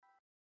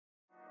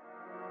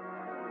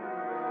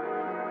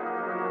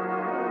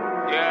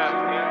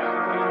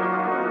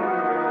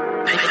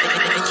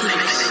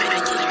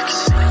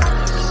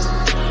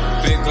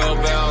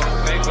old belt,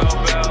 big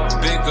old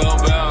belt, big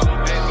old belt,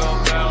 big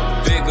old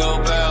belt, big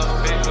old belt.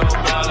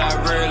 All I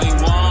really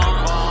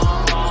want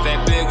is that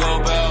big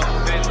old belt,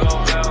 big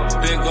old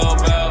belt, big old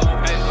belt,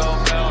 big old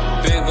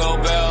belt, big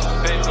old belt,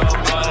 big old belt.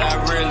 All I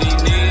really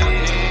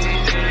need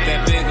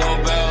that big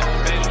old belt,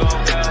 big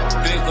old belt,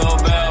 big old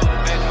belt,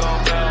 big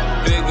old belt,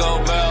 big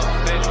old belt.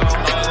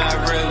 All I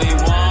really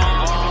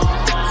want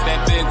is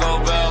that big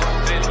old belt,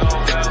 big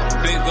old belt,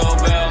 big old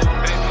belt,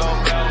 big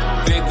old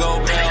belt, big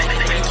old belt,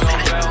 big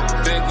old belt,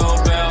 big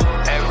old belt.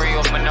 At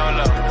Rio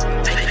Manolo.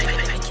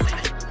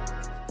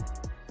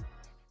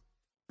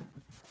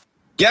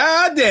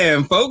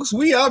 Goddamn, folks,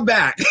 we are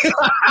back.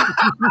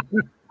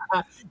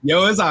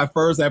 Yo, it's our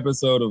first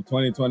episode of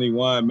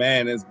 2021.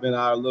 Man, it's been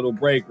our little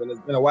break, and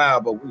it's been a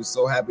while, but we're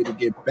so happy to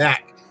get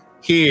back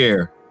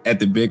here at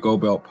the Big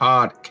Old Belt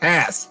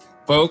Podcast.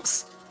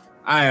 Folks,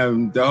 I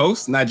am the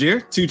host,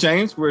 Najir, 2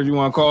 Chainz, wherever you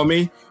want to call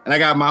me. And I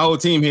got my whole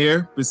team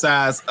here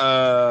besides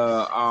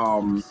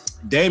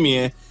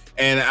Damien.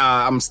 And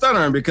I'm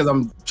stuttering because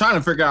I'm trying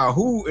to figure out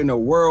who in the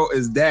world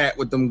is that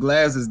with them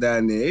glasses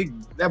down there.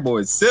 That boy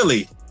is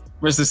silly.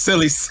 Mr.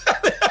 Silly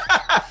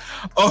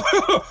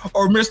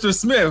or Mr.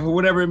 Smith, or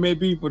whatever it may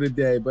be for the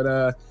day.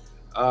 But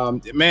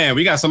man,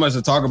 we got so much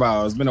to talk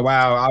about. It's been a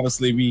while.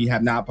 Obviously, we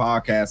have not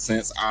podcast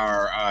since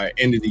our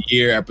end of the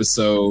year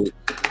episode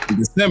in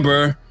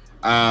December.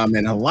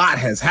 And a lot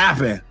has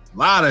happened. A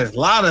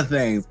lot of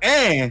things.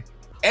 And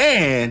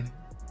I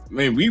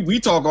mean, we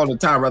talk all the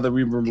time, whether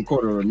we've been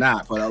recorded or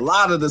not, but a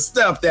lot of the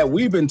stuff that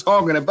we've been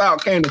talking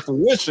about came to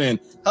fruition.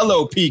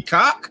 Hello,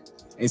 Peacock.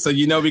 And so,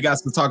 you know, we got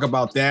to talk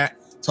about that.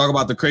 Talk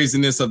about the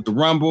craziness of the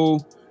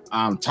Rumble.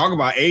 Talk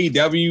about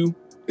AEW.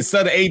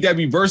 Instead of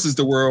AEW versus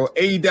the world,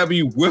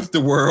 AEW with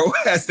the world,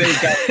 as they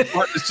got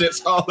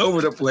partnerships all over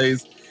the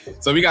place.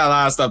 So we got a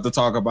lot of stuff to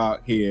talk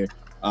about here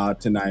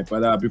tonight.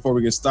 But before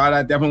we get started,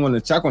 I definitely want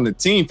to check on the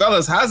team.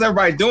 Fellas, how's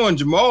everybody doing?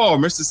 Jamal,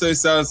 Mr. Silly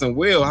Sellers, and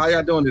Will, how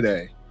y'all doing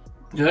today?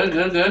 Good.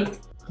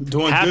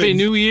 Doing Happy good.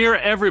 New Year,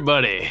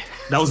 everybody.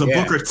 That was a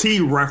Booker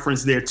T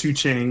reference there, 2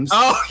 Chainz.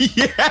 Oh,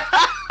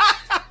 yeah.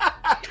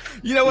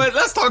 You know what?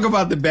 Let's talk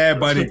about the Bad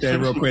Bunny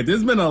thing real quick.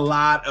 There's been a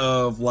lot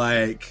of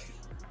like,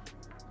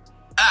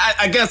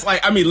 I guess like,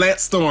 I mean,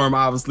 Lance Storm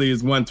obviously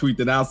is one tweet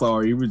that I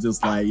saw. He was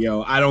just like,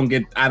 yo, I don't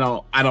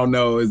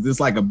know. Is this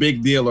like a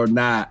big deal or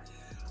not?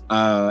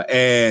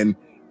 And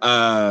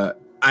I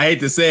hate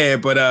to say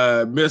it, but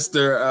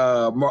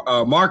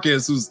Mr.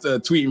 Marcus, who's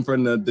tweeting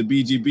from the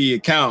BGB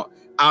account,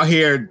 out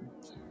here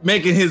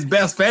making his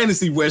best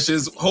fantasy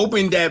wishes,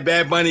 hoping that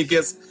Bad Bunny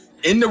gets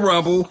in the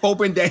Rumble,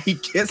 hoping that he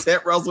gets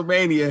at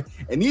WrestleMania.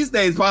 And these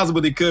days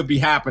possibly could be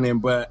happening,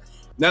 but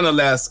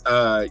nonetheless,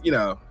 you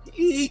know,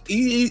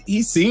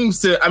 he seems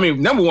to, I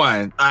mean, number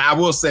one, I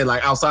will say,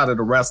 like, outside of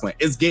the wrestling,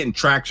 it's getting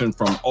traction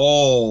from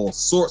all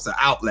sorts of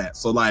outlets.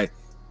 So like,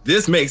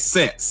 this makes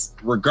sense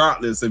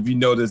regardless if you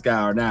know this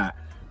guy or not.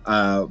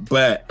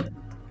 But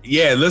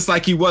yeah, it looks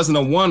like he wasn't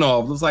a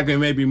one-off. Looks like there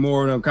may be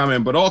more of them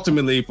coming. But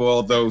ultimately, for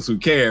all those who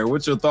care,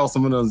 what's your thoughts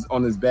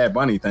on this Bad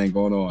Bunny thing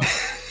going on?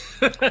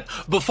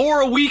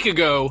 Before a week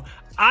ago,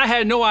 I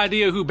had no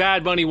idea who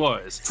Bad Bunny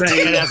was.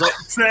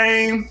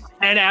 Same.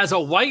 And as a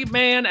white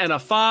man and a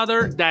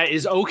father, that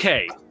is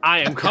okay. I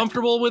am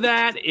comfortable with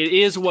that. It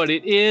is what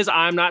it is.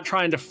 I'm not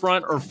trying to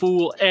front or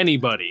fool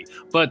anybody.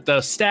 But the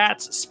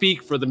stats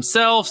speak for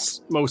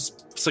themselves.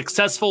 Most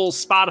successful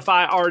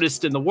Spotify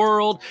artist in the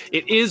world.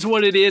 It is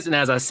what it is. And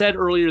as I said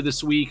earlier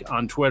this week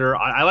on Twitter,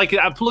 I like it.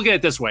 I'm looking at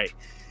it this way.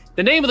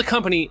 The name of the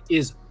company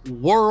is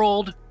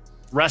World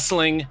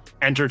Wrestling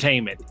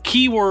Entertainment.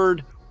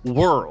 Keyword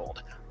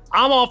world.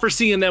 I'm all for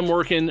seeing them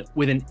working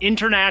with an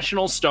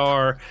international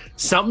star,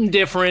 something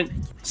different,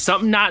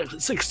 something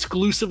not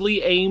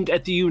exclusively aimed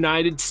at the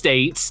United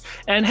States.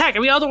 And heck, I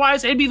mean,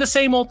 otherwise it'd be the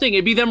same old thing.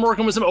 It'd be them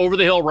working with some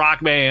over-the-hill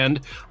rock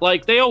band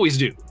like they always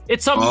do.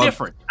 It's something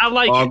different. I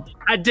like it.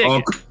 I dig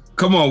it.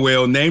 Come on,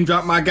 Will. Name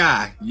drop my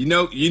guy. You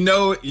know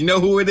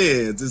who it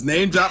is. Just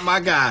name drop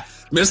my guy.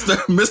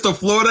 Mr.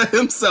 Florida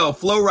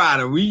himself, Flo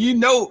Rida. You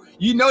know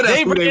that's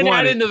they who they ran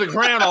wanted. that into the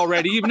ground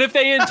already. Even if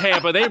they in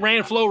Tampa, they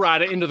ran Flo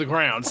Rida into the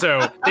ground.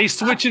 So they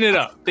switching it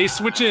up.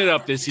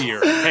 This year.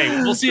 Hey,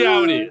 we'll see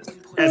how it is.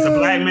 As a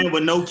black man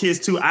with no kids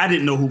too, I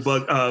didn't know who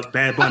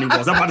Bad Bunny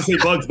was. I'm about to say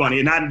Bugs Bunny,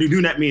 and I do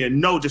not mean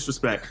no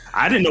disrespect.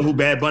 I didn't know who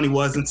Bad Bunny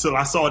was until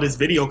I saw this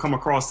video come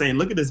across saying,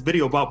 "Look at this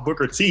video about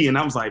Booker T," and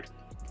I was like,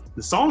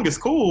 "The song is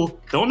cool.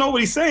 Don't know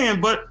what he's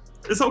saying, but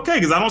it's okay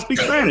because I don't speak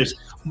Spanish."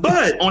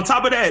 But on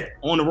top of that,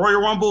 on the Royal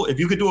Rumble, if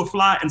you could do a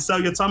fly and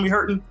sell your tummy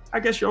hurting,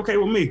 I guess you're okay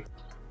with me.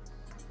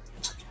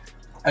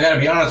 I gotta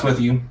be honest with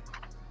you.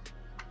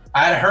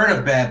 I had heard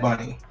of Bad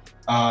Bunny.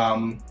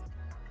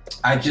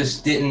 I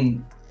just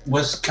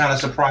was kind of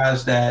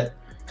surprised that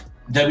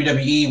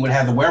WWE would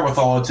have the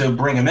wherewithal to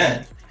bring him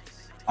in.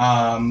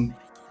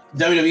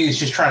 WWE is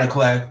just trying to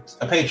collect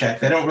a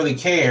paycheck. They don't really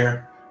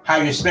care how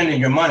you're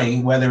spending your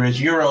money, whether it's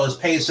euros,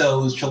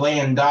 pesos,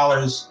 Chilean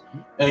dollars.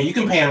 You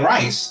can pay in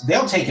rice.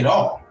 They'll take it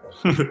all.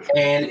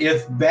 And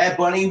if Bad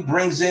Bunny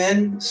brings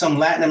in some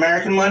Latin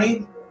American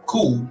money,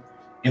 cool.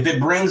 If it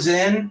brings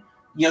in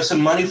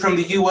some money from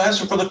the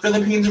U.S. or from the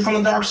Philippines or from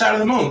the dark side of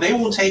the moon. They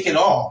will take it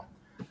all.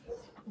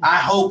 I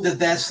hope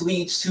that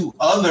leads to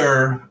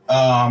other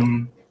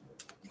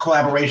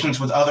collaborations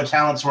with other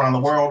talents around the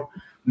world,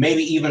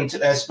 maybe even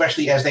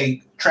especially as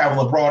they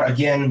travel abroad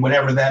again,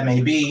 whatever that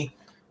may be.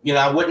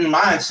 I wouldn't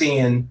mind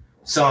seeing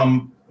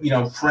some,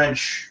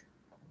 French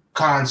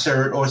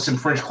concert or some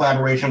French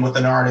collaboration with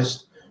an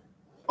artist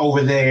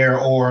over there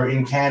or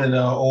in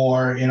Canada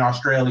or in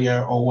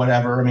Australia or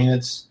whatever. I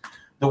mean,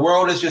 the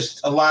world is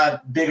just a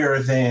lot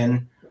bigger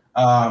than,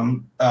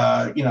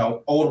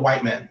 old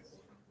white men.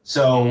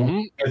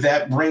 So if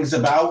that brings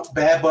about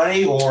Bad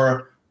Bunny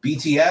or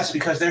BTS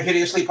because they're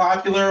hideously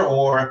popular,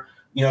 or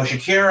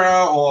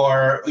Shakira,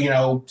 or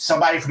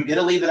somebody from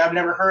Italy that I've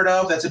never heard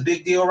of, that's a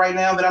big deal right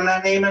now that I'm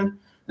not naming,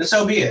 then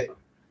so be it.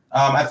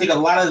 I think a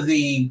lot of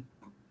the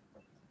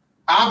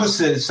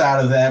opposite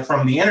side of that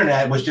from the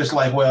internet was just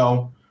like,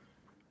 well,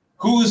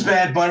 who's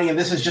Bad Bunny, and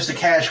this is just a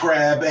cash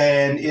grab,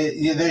 and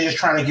they're just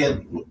trying to get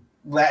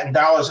Latin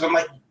dollars. And I'm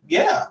like,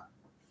 yeah.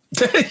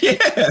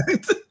 Yeah.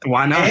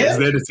 Why not? It's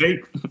there to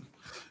take.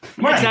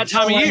 Right. It's that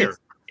time of year.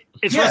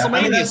 It's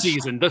WrestleMania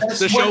season.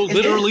 The show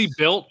literally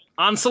built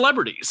on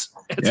celebrities.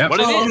 It's what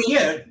it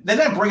is. They're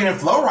not bringing in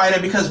Flo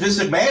Rida because Vince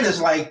McMahon is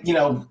like,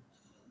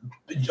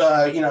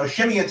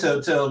 shimmying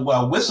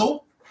to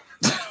whistle.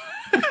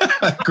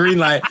 Green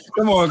light.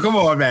 Come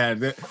on, man.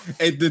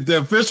 The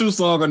official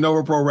song of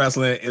Nova Pro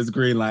Wrestling is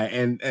Green Light,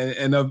 and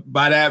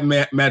by that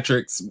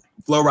metrics,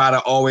 Flo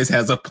Rida always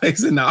has a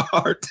place in our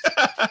heart.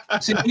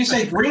 See, when you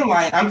say Green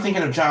Light, I'm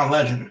thinking of John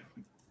Legend,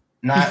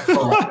 not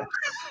Flo Rida.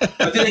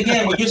 But then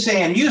again, when you're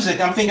saying music,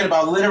 I'm thinking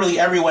about literally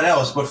everyone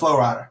else but Flo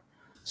Rida.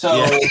 So,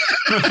 I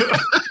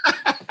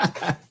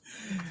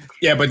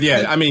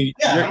mean,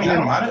 I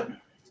don't mind it.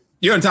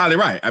 You're entirely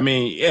right. I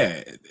mean,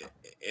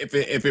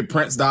 if it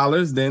prints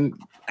dollars, then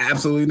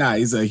absolutely not.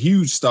 He's a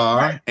huge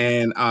star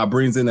and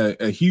brings in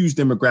a huge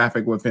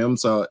demographic with him.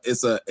 So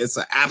it's an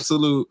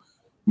absolute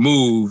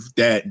move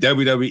that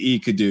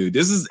WWE could do.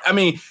 This is, I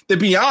mean, to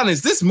be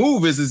honest, this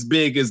move is as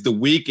big as The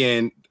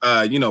Weeknd,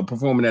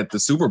 performing at the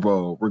Super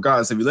Bowl.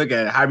 Regardless, if you look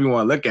at it, however you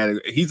want to look at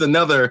it, he's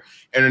another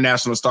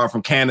international star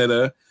from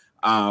Canada.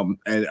 All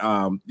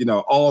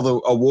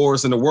the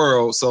awards in the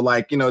world. So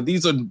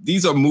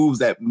these are moves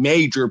that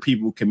major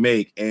people can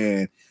make,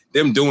 and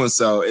them doing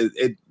so,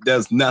 it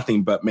does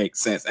nothing but make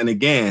sense. And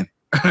again,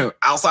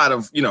 outside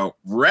of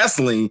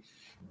wrestling,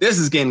 this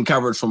is getting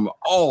coverage from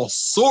all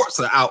sorts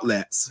of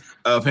outlets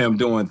of him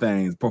doing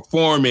things,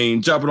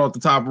 performing, jumping off the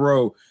top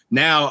rope,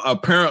 now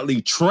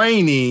apparently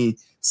training.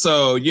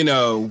 So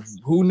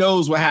who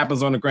knows what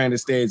happens on the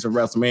grandest stage of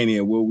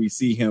WrestleMania? Will we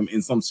see him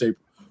in some shape,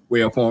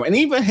 way, or form? And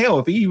even hell,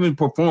 if he even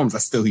performs,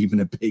 that's still even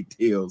a big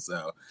deal.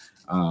 So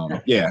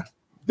a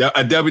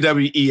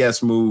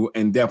WWE move,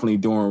 and definitely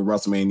during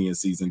WrestleMania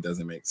season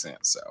doesn't make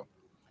sense. So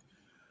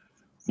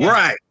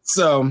right.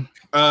 So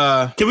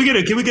can we get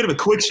a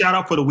quick shout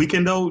out for The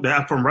Weeknd though?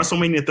 That from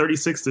WrestleMania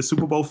 36 to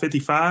Super Bowl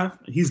 55,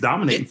 he's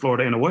dominating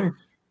Florida in a way.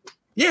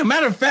 Yeah,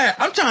 matter of fact,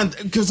 I'm trying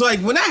because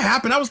when that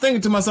happened, I was thinking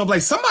to myself,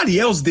 like, somebody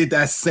else did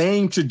that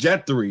same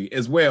trajectory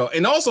as well.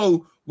 And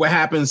also what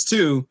happens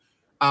too,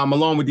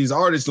 along with these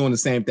artists doing the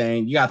same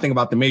thing, you got to think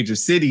about the major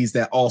cities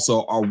that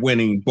also are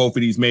winning both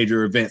of these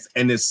major events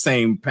in this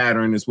same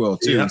pattern as well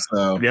too.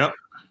 Yeah.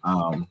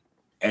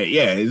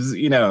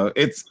 So,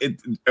 it's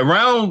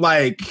around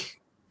like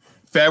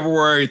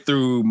February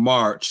through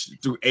March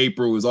through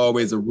April is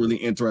always a really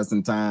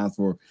interesting time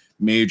for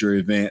major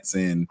events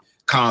and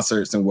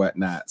concerts and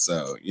whatnot.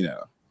 So,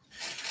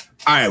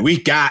 all right, we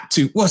got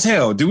to,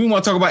 do we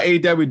want to talk about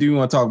AEW? Do we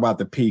want to talk about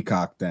the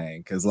Peacock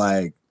thing? Because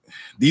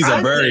these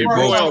are very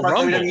Royal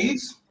Rumble.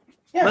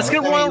 Let's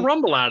get Royal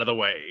Rumble out of the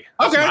way.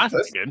 Okay.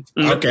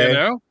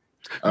 Okay.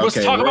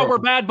 Let's talk about where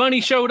Bad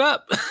Bunny showed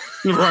up.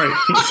 Right.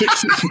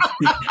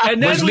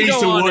 And then which leads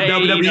to what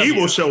WWE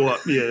will show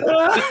up.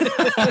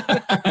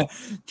 Yeah.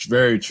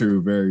 Very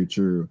true. Very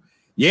true.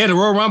 Yeah, the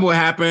Royal Rumble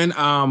happened,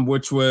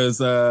 which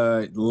was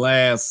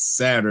last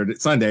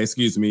Sunday,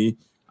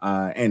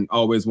 and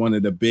always one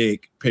of the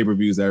big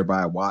pay-per-views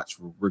everybody watch,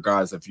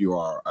 regardless if you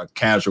are a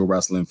casual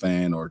wrestling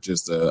fan or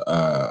just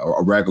a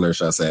regular,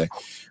 should I say.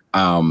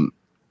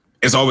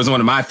 It's always one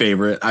of my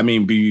favorite. I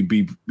mean,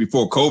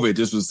 before COVID,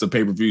 this was the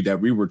pay-per-view that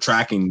we were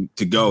tracking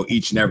to go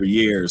each and every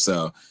year.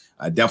 So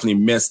I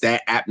definitely missed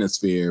that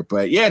atmosphere.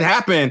 But yeah, it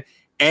happened,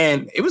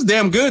 and it was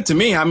damn good to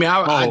me. I mean,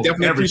 I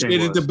definitely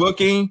appreciated the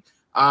booking.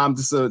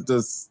 The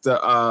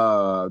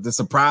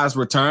surprise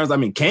returns. I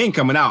mean, Kane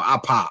coming out, I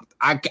popped.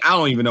 I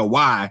don't even know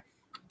why.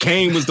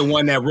 Kane was the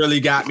one that really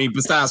got me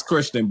besides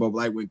Christian. But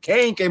when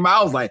Kane came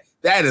out, I was like,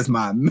 that is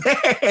my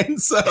man.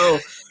 So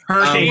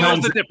Hurricane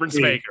Holmes, the difference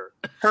maker.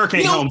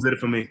 Hurricane Holmes did it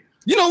for me.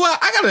 You know what?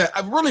 I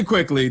gotta really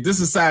quickly. This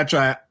is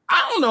sidetrack.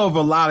 I don't know if a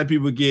lot of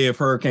people give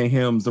Hurricane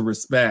Helms the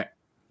respect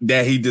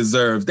that he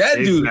deserves. That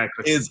dude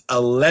is a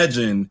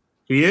legend.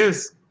 He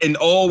is in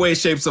all ways,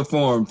 shapes, or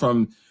form.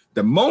 From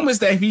the moments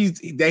that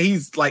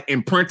he's like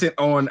imprinted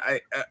on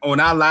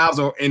our lives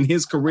or in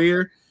his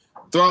career,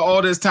 throughout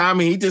all this time,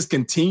 and he just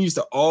continues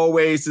to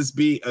always just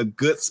be a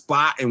good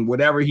spot in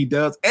whatever he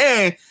does.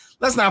 And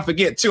let's not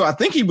forget, too, I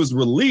think he was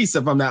released,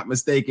 if I'm not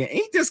mistaken.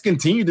 He just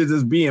continued to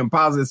just be in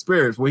positive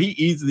spirits, where he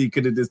easily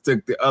could have just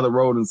took the other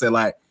road and said,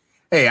 like,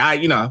 hey,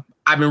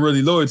 I've been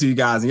really loyal to you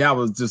guys, and y'all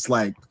was just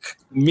like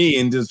me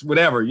and just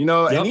whatever,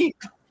 Yep. And he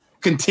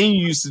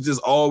continues to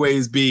just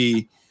always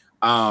be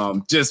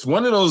just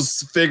one of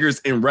those figures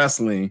in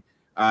wrestling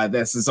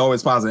that's just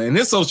always positive. And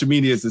his social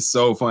media is just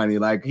so funny.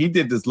 Like, he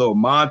did this little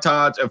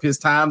montage of his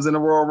times in the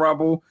Royal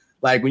Rumble.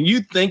 Like, when you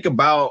think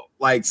about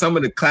like some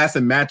of the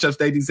classic matchups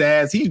that he's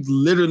had, he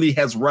literally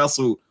has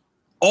wrestled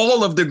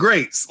all of the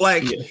greats.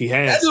 Like, he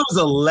has. That was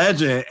a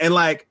legend. And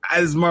like,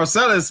 as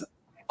Marcellus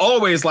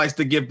always likes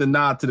to give the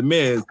nod to the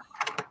Miz,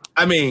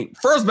 I mean,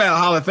 first ballot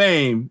Hall of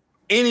Fame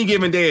any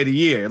given day of the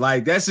year.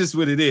 Like, that's just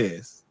what it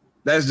is.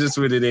 That's just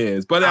what it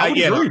is. But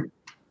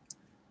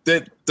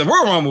the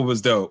Royal Rumble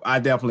was dope. I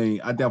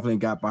definitely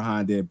got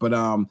behind it. But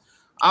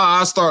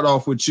I'll start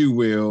off with you,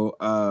 Will.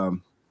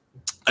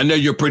 I know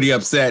you're pretty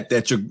upset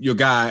that your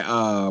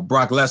guy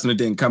Brock Lesnar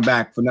didn't come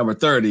back for number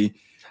 30.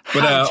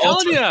 But I'm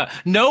telling you,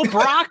 no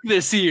Brock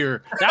this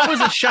year. That was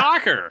a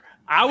shocker.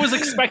 I was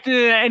expecting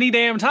it at any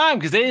damn time,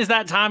 because it is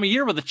that time of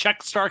year where the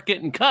checks start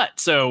getting cut.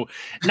 So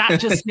not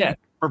just yet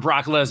for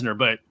Brock Lesnar,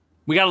 but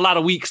we got a lot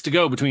of weeks to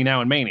go between now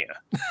and Mania.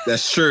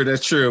 That's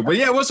true. But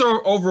yeah, what's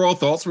our overall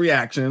thoughts,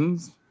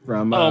 reactions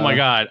from? Oh my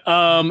God.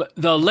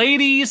 The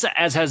ladies,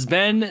 as has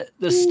been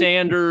the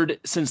standard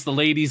since the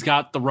ladies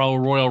got the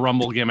Royal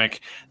Rumble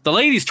gimmick, the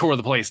ladies tore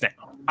the place down.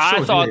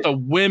 I thought the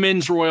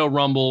women's Royal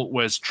Rumble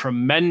was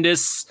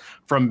tremendous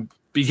from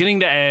beginning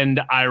to end.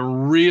 I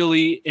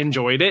really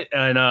enjoyed it.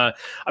 And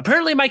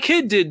apparently my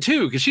kid did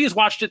too, because she has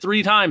watched it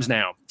 3 times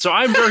now. So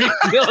I'm very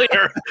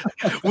familiar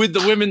with the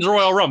women's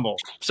Royal Rumble.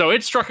 So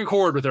it struck a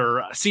chord with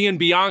her, seeing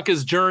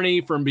Bianca's journey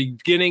from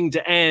beginning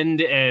to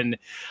end and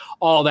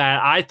all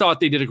that. I thought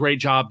they did a great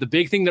job. The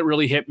big thing that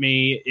really hit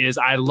me is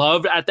I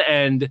loved at the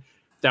end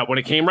that when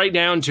it came right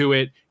down to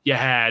it, you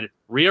had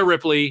Rhea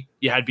Ripley,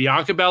 you had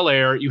Bianca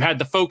Belair, you had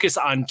the focus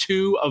on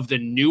 2 of the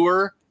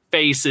newer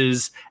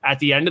faces at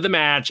the end of the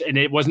match, and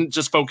it wasn't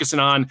just focusing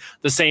on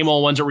the same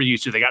old ones that we're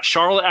used to. They got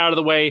Charlotte out of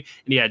the way,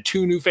 and you had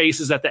 2 new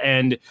faces at the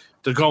end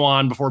to go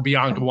on before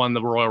Bianca won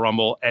the Royal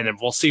Rumble. And then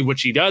we'll see what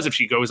she does if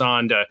she goes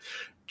on to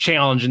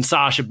challenging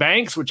Sasha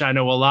Banks, which I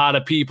know a lot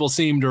of people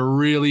seem to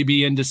really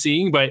be into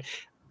seeing. But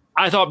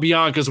I thought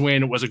Bianca's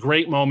win was a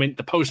great moment.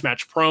 The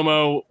post-match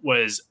promo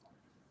was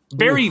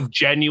very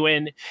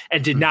genuine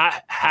and did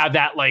not have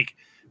that like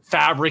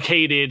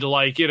fabricated,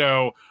 like,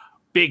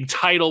 big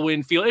title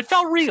win feel. It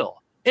felt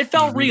real.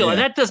 Real. And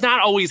that does not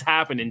always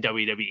happen in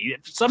WWE.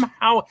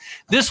 Somehow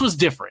this was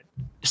different.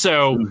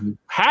 So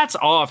hats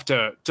off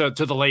to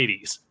the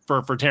ladies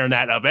for tearing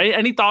that up.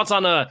 Any thoughts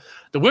on the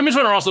women's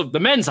one or also the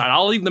men's side?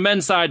 I'll leave the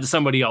men's side to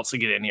somebody else to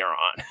get in here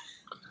on.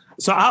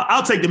 So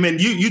I'll take the men.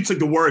 You took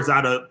the words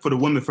out for the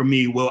women for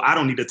me. Well, I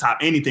don't need to top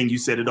anything you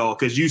said at all,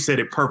 because you said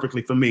it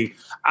perfectly for me.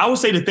 I would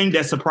say the thing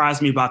that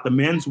surprised me about the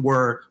men's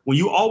were when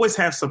you always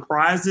have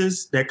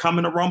surprises that come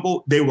in the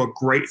Rumble, they were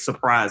great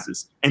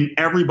surprises. And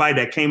everybody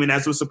that came in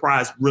as a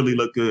surprise really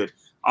looked good.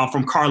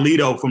 From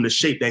Carlito, from the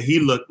shape that he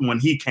looked when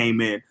he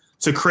came in,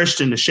 to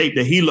Christian, the shape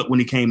that he looked when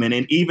he came in,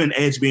 and even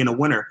Edge being a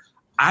winner.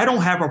 I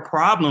don't have a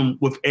problem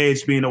with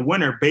Edge being a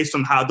winner based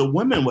on how the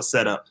women were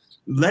set up.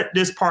 Let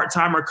this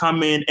part-timer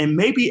come in, and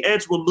maybe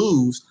Edge will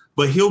lose,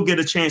 but he'll get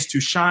a chance to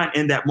shine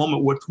in that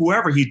moment with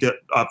whoever he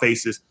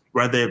faces,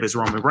 whether if it's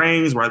Roman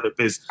Reigns, whether if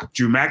it's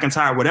Drew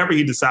McIntyre, whatever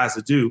he decides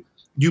to do.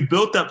 You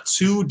built up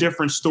 2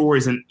 different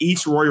stories, and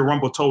each Royal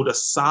Rumble told a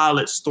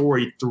solid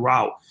story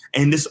throughout.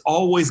 And it's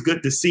always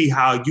good to see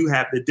how you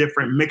have the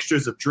different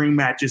mixtures of dream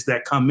matches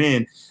that come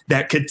in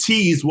that could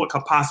tease what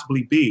could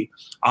possibly be.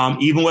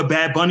 Even with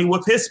Bad Bunny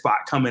with his spot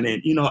coming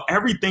in,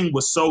 everything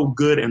was so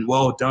good and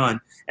well done.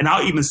 And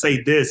I'll even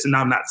say this, and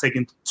I'm not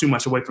taking too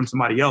much away from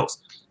somebody else.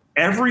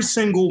 Every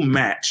single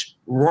match,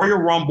 Royal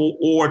Rumble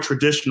or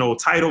traditional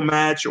title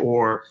match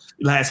or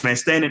last man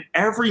standing,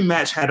 every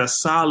match had a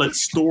solid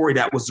story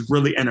that was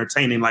really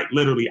entertaining. Like,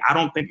 literally, I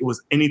don't think it was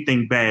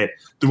anything bad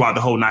throughout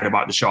the whole night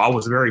about the show. I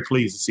was very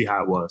pleased to see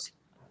how it was.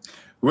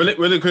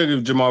 Really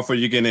quickly, Jamal, before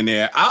you get in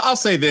there, I'll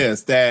say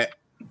this, that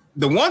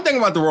the one thing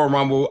about the Royal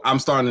Rumble I'm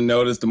starting to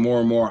notice the more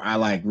and more I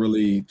like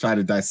really try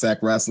to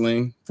dissect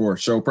wrestling for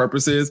show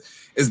purposes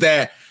is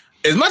that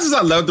as much as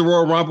I love the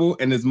Royal Rumble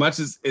and as much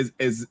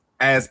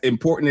as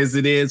important as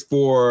it is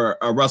for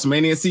a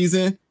WrestleMania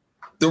season,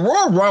 the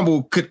Royal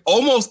Rumble could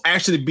almost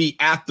actually be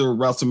after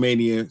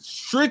WrestleMania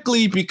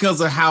strictly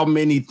because of how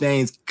many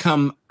things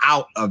come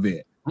out of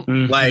it.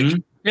 Like,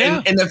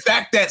 and the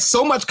fact that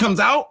so much comes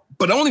out,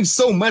 but only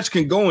so much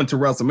can go into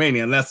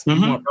WrestleMania unless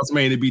you want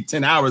WrestleMania to be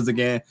 10 hours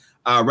again.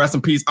 Rest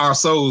in peace, our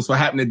souls, for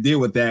having to deal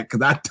with that,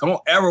 because I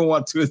don't ever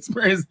want to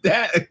experience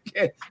that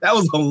again. That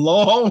was a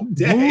long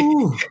day.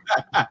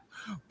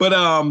 But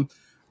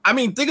I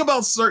mean, think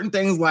about certain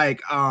things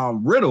like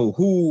Riddle,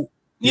 who,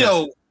 you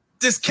know,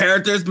 this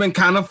character has been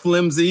kind of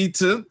flimsy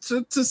to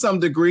some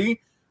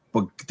degree.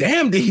 but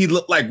damn, did he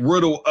look like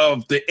Riddle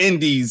of the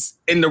Indies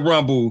in the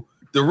Rumble?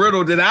 The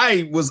Riddle that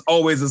I was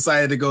always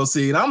excited to go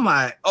see, and I'm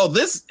like, oh,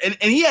 this, and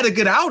he had a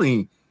good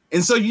outing.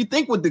 And so you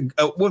think with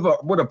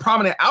a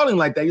prominent outing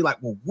like that, you're like,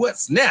 well,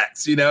 what's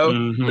next? You know.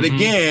 Mm-hmm. But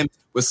again,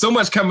 with so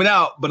much coming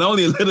out, but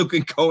only a little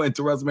can go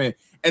into WrestleMania.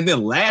 And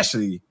then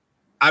Lashley,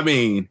 I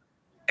mean,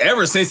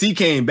 ever since he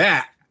came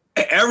back,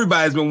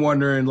 everybody's been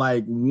wondering,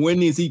 like,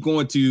 when is he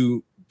going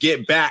to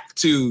get back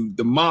to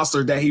the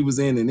monster that he was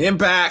in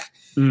Impact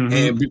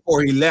and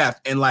before he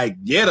left? And like,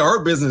 yeah, the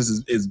Hurt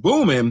business is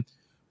booming,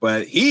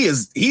 but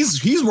he's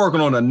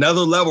working on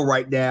another level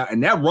right now.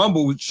 And that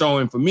Rumble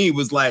showing for me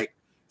was like,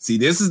 see,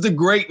 this is the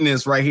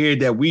greatness right here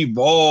that we've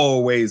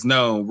always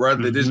known,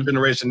 whether this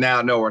generation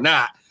now know or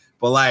not.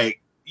 But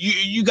like,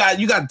 you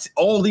got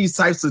all these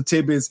types of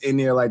tidbits in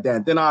there like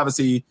that. Then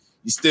obviously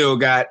you still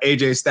got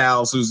AJ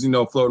Styles, who's, you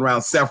know, floating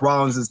around. Seth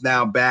Rollins is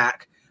now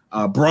back.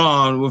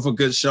 Braun with a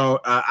good show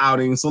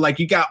outing. So like,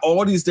 you got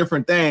all these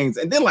different things,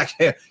 and then like,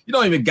 you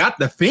don't even got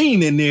the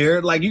Fiend in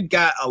there. Like, you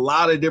got a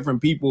lot of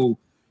different people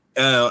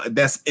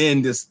that's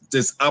in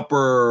this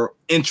upper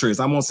interest.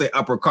 I won't say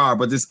upper card,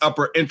 but this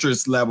upper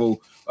interest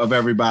level of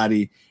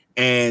everybody.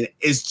 And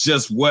it's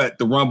just what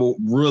the Rumble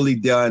really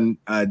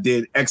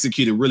did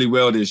executed really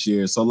well this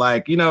year. So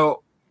like, you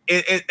know,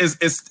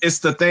 it's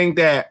the thing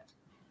that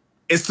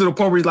it's to the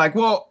point where you're like,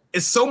 well,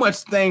 it's so much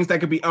things that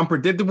could be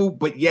unpredictable,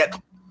 but yet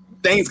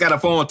things got to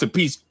fall into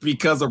piece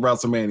because of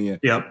WrestleMania.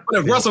 Yeah.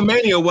 But if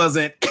WrestleMania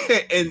wasn't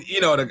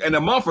in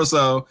a month or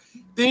so,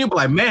 then you'd be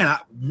like, man,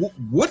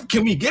 what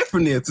can we get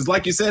from this? It's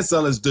like you said,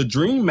 Sellers, the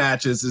dream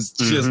matches is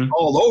just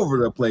all over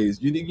the place.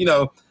 You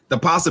know, the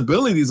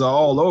possibilities are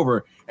all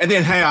over. And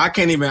then, hey, I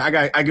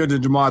go to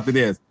Jamal after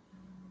this.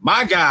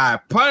 My guy,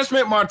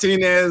 Punishment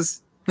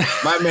Martinez,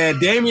 my man,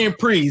 Damian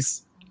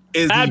Priest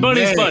is Bad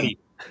Bunny's buddy.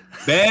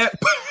 Bad.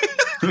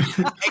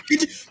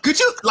 Could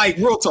you like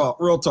real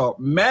talk?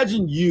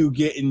 Imagine you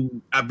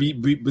getting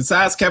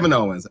besides Kevin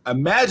Owens.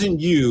 Imagine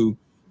you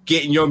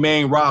getting your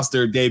main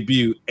roster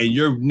debut, and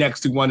you're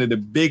next to one of the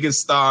biggest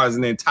stars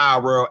in the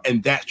entire world,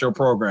 and that's your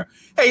program.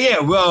 Hey,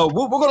 yeah, well,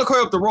 we're gonna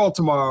call up the Raw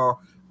tomorrow.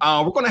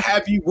 We're gonna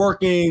have you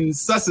working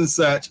such and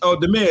such,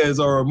 The Miz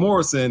or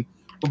Morrison.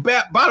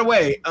 But by the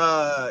way,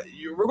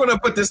 we're gonna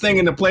put this thing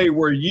into play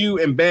where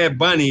you and Bad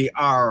Bunny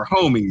are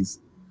homies.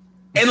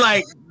 And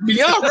like,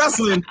 beyond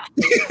wrestling,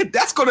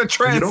 that's going to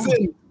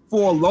transcend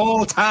for a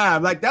long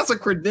time. Like, that's a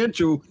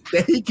credential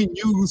that he can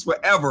use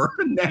forever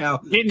now.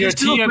 Getting your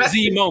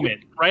TMZ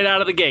moment right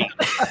out of the gate.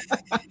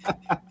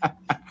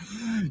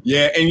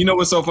 Yeah, and you know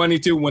what's so funny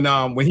too?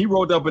 When he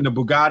rolled up in the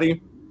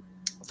Bugatti,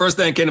 first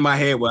thing came to my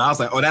head was, I was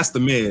like, oh, that's The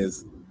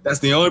Miz. That's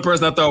the only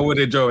person I thought would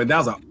have drove. And that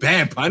was like,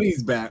 Bad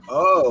Bunny's back.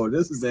 Oh,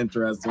 this is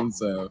interesting.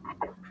 So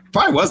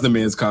probably was The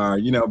Miz car.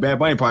 You know, Bad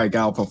Bunny probably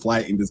got off a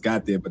flight and just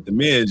got there. But The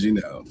Miz, you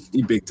know,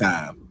 he big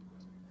time.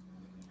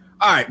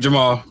 All right,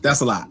 Jamal,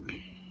 that's a lot.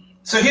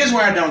 So here's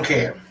where I don't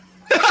care.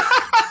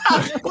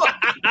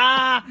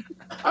 I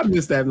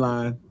missed that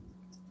line.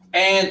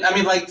 And, I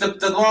mean, like,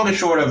 the long and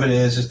short of it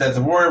is that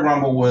the Royal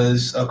Rumble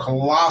was a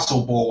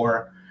colossal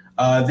bore.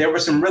 There were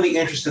some really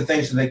interesting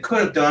things that they could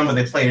have done, but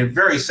they played it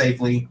very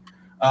safely.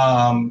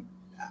 Bianca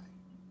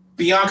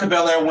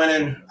Belair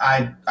winning,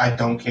 I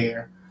don't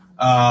care.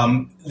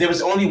 There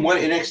was only one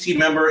NXT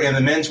member in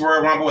the men's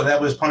Royal Rumble, and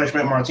that was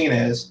Punishment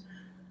Martinez.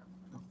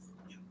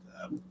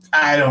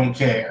 I don't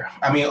care.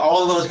 I mean,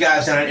 all of those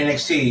guys down at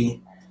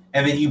NXT,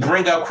 and then you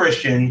bring up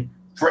Christian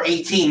for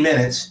 18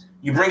 minutes,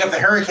 you bring up the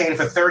Hurricane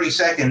for 30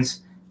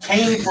 seconds,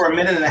 Kane for a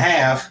minute and a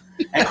half,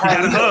 and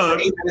Carmelo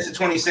for 8 minutes and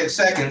 26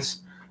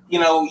 seconds. You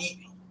know,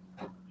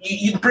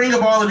 you bring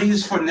up all of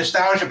these for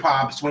nostalgia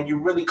pops when you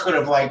really could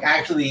have, like,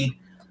 actually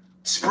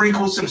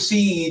sprinkled some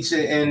seeds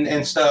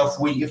and stuff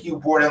if you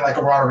brought in, like,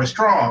 a Roderick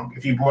Strong,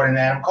 if you brought in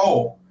Adam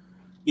Cole.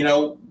 You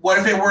know, what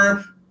if it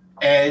were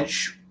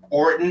Edge,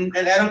 Orton,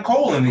 and Adam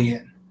Cole in the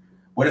end?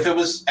 What if it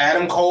was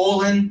Adam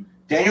Cole and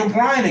Daniel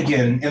Bryan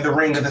again in the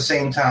ring at the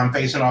same time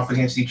facing off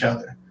against each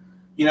other?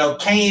 You know,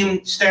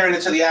 Kane staring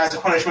into the eyes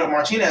of Punishment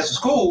Martinez is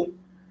cool,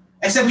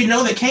 except we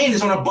know that Kane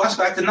is on a bus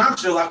back to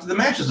Knoxville after the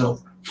match is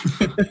over.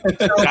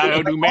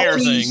 Gotta do mayor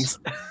things.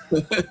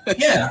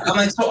 Yeah, I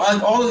mean, so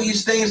all of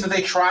these things that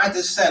they tried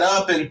to set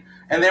up and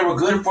they were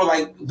good for,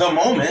 like, the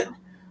moment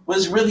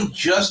was really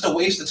just a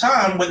waste of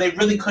time when they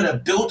really could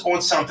have built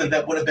on something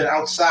that would have been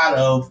outside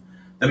of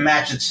the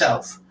match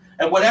itself.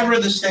 And whatever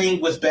this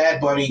thing with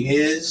Bad Bunny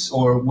is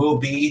or will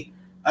be,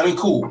 I mean,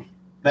 cool.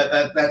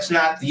 That's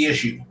not the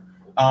issue.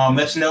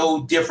 That's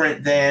no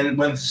different than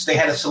when they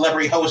had a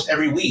celebrity host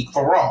every week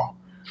for Raw.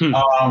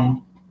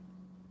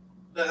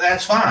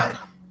 That's fine.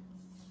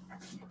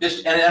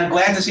 And I'm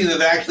glad to see that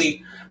they're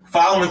actually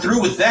following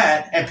through with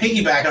that and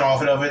piggybacking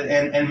off of it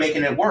and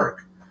making it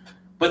work.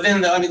 But then,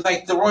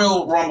 the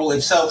Royal Rumble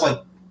itself,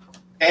 like,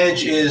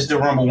 Edge is the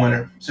Rumble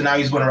winner. So now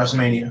he's going to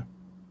WrestleMania.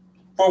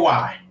 For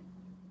why?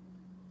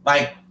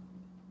 Like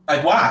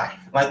why?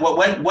 Like, what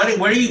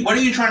are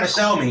you trying to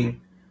sell me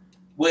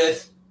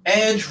with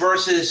Edge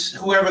versus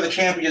whoever the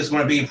champion is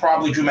going to be,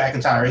 probably Drew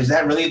McIntyre? Is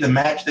that really the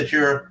match that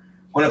you're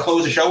going to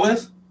close the show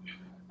with?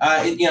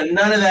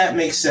 None of that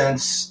makes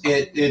sense.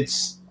 Not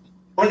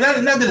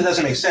that it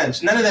doesn't make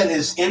sense. None of that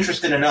is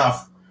interesting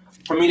enough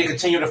for me to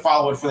continue to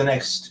follow it for the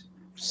next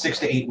 6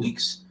 to 8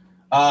 weeks.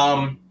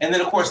 And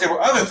then, of course, there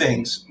were other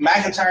things.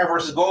 McIntyre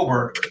versus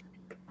Goldberg.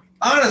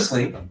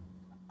 Honestly,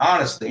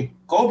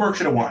 Goldberg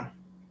should have won.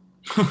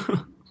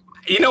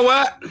 You know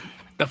what?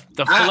 The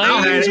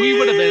flames we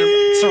would have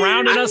been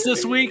surrounding us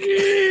this week.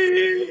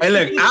 Hey,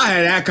 look, I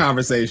had that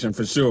conversation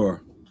for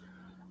sure.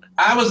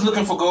 I was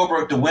looking for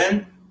Goldberg to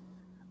win.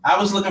 I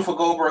was looking for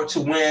Goldberg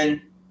to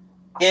win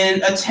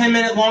in a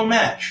 10-minute long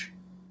match.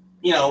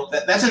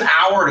 That's an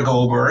hour to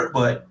Goldberg,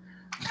 but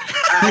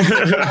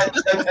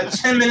a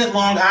 10-minute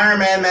long Iron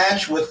Man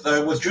match with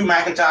Drew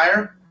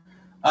McIntyre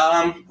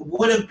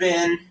would have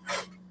been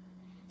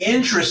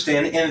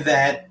interesting in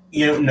that,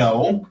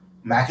 no,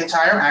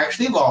 McIntyre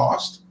actually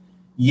lost.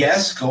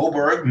 Yes,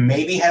 Goldberg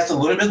maybe has a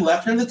little bit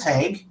left in the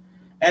tank.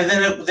 And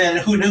then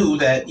who knew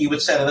that you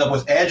would set it up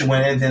with Edge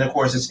winning? Then, of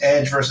course, it's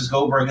Edge versus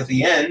Goldberg at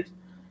the end.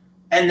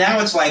 And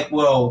now it's like,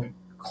 well,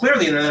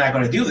 clearly they're not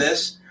going to do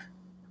this.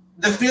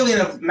 The feeling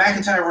of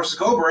McIntyre versus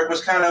Goldberg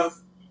was kind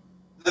of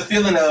the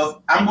feeling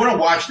of, I'm going to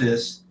watch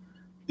this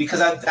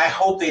because I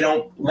hope they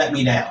don't let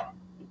me down.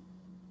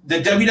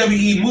 The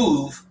WWE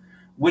move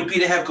would be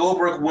to have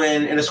Goldberg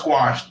win in a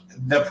squash.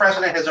 The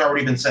precedent has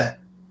already been set.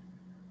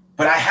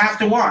 But I have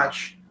to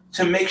watch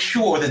to make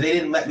sure that they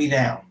didn't let me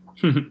down.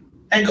 And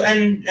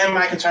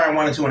McIntyre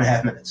won in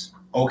 2.5 minutes.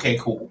 Okay,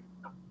 cool.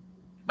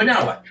 But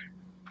now what?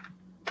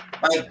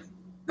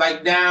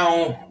 Like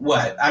now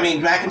what? I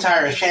mean,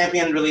 McIntyre as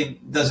champion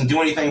really doesn't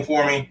do anything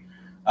for me.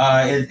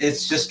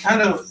 It's just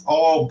kind of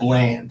all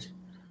bland.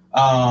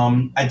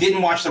 I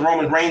didn't watch the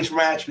Roman Reigns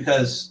match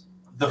because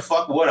the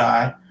fuck would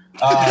I?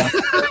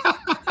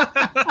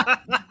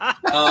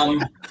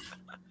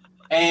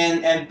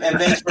 And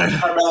Vince versus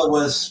Carmella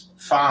was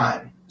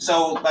fine.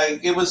 So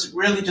it was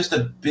really just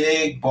a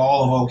big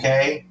ball of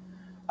okay.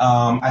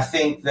 I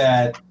think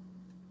that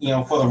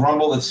for the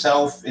Rumble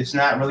itself, it's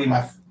not really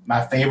my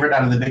favorite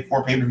out of the big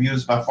 4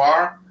 pay-per-views by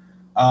far.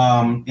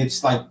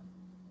 It's like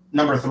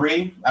number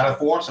 3 out of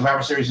 4.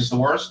 Survivor Series is the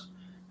worst,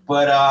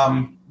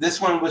 but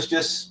this one was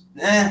just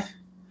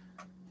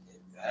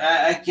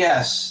I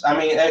guess. I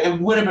mean, it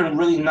would have been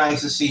really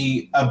nice to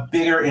see a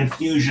bigger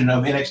infusion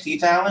of NXT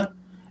talent,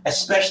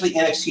 especially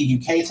NXT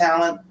UK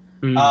talent.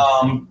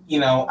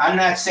 I'm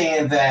not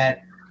saying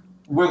that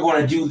we're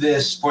going to do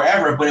this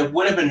forever, but it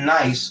would have been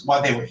nice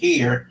while they were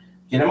here,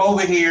 get them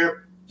over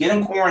here, get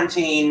them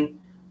quarantined,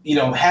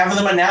 have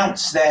them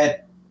announce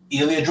that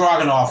Ilya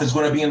Dragunov is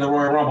going to be in the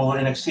Royal Rumble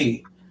in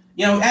NXT.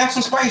 Add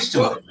some spice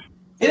to it.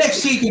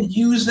 NXT could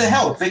use the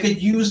help. They could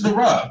use the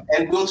rub.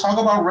 And we'll talk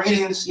about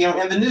ratings,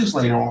 in the news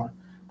later on.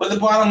 But the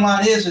bottom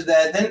line is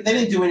that they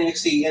didn't do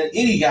NXT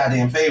any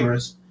goddamn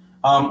favors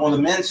on the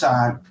men's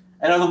side.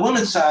 And on the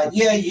women's side,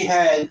 yeah, you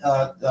had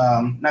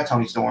not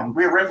Toni Storm,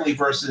 Rhea Ripley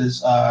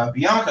versus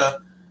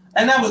Bianca,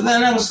 and that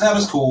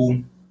was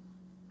cool.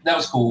 That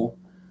was cool.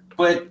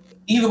 But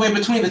either way,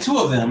 between the two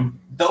of them,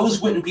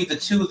 those wouldn't be the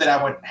two that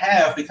I would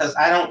have because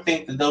I don't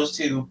think that those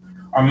two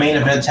are main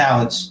event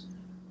talents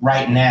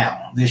right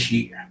now this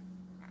year.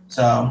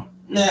 So,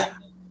 nah.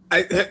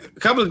 A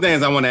couple of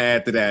things I want to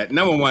add to that.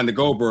 Number one, the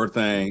Goldberg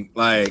thing,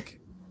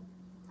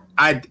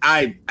 I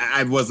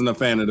wasn't a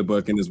fan of the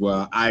booking as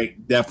well. I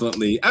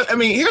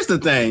mean, here's the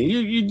thing.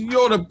 You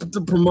order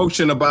the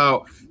promotion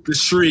about the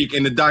Shriek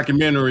and the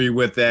documentary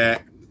with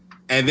that,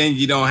 and then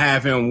you don't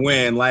have him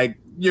win.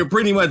 You're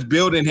pretty much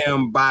building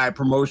him by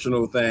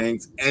promotional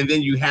things, and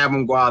then you have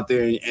him go out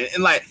there and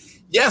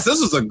yes,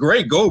 this was a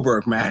great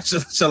Goldberg match,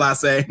 shall I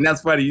say. And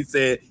that's funny. You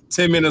said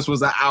 10 minutes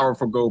was an hour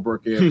for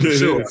Goldberg here. For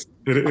sure.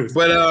 It is.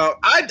 But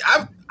I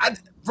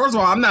first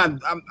of all, I'm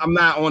not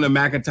on a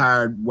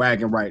McIntyre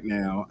wagon right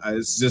now.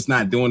 It's just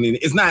not doing anything.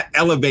 It's not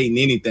elevating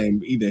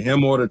anything, either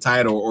him or the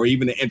title, or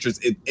even the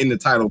interest in the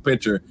title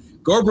picture.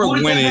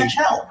 Goldberg winning. That match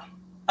help?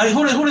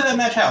 Who did that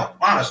match help?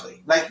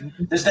 Honestly,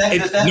 does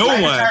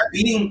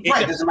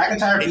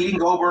McIntyre beating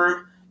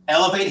Goldberg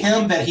elevate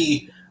him? That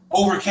he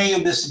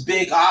overcame this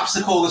big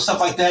obstacle and stuff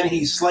like that, and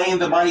he's slaying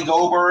the mighty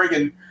Goldberg,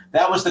 and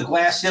that was the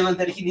glass ceiling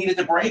that he needed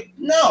to break?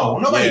 No,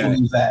 nobody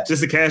believes that.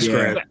 Just a cash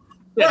grab.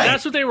 Yeah, right.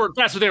 That's what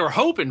they were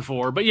hoping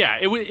for. But yeah,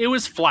 it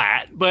was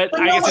flat. But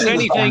I guess if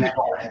anything,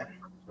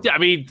 yeah, I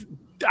mean,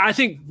 I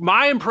think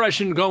my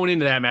impression going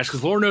into that match,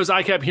 because Lord knows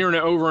I kept hearing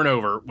it over and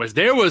over, was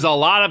there was a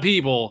lot of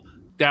people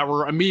that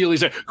were immediately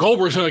saying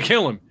Goldberg's going to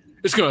kill him.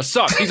 It's going to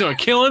suck. He's going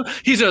to kill him.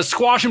 He's going to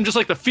squash him just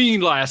like the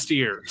Fiend last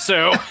year.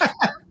 So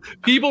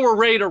people were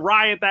ready to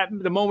riot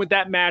the moment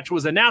that match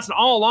was announced. And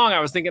all along I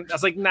was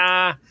like,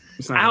 nah,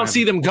 I don't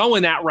see them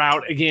going that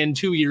route again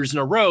 2 years in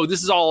a row.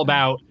 This is all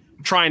about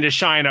trying to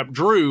shine up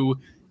Drew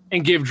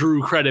and give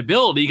Drew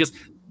credibility. Because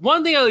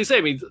one thing I always say,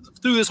 I mean,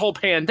 through this whole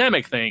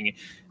pandemic thing,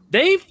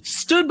 they've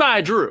stood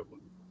by Drew.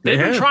 They've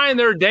been trying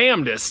their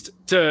damnedest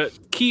to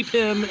keep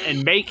him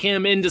and make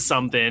him into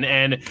something.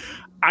 And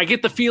I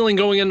get the feeling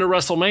going into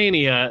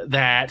WrestleMania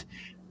that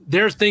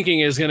their thinking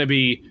is going to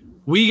be,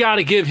 we got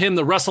to give him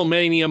the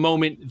WrestleMania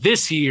moment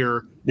this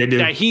year They do.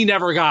 that he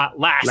never got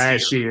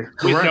last year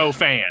with Correct. no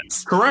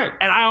fans. Correct.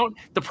 And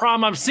the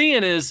problem I'm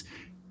seeing is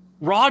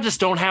Raw just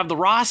don't have the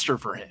roster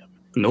for him.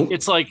 Nope.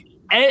 It's like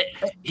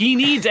he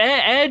needs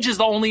Edge is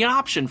the only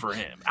option for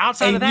him.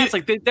 Outside of that, it's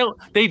like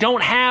they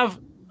don't have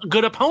a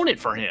good opponent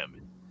for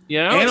him.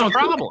 You know, it's a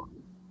problem.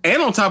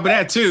 And on top of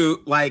that,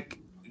 too, like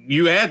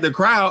you add the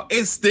crowd,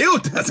 it still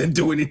doesn't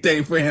do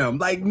anything for him.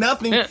 Like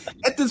nothing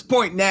at this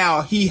point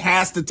now, he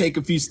has to take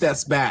a few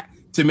steps back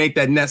to make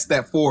that next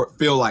step forward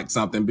feel like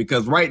something,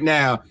 because right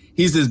now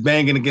he's just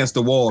banging against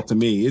the wall to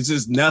me. It's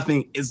just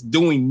nothing. It's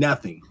doing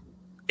nothing.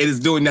 It is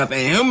doing nothing.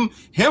 And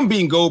him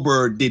being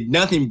Goldberg did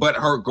nothing but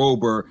hurt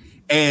Goldberg.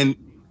 And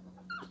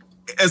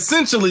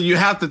essentially you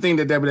have to think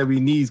that WWE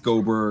needs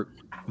Goldberg.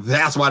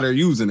 That's why they're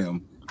using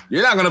him.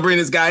 You're not going to bring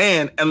this guy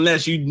in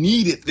unless you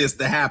needed this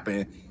to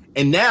happen.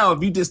 And now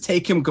if you just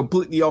take him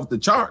completely off the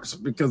charts,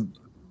 because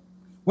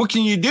what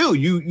can you do?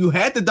 You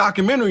had the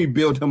documentary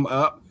build him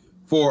up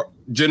for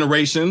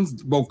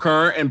generations, both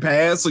current and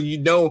past, so you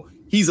know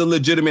he's a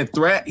legitimate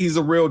threat. He's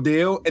a real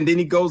deal. And then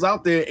he goes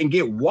out there and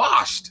get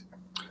washed,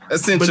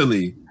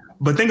 essentially.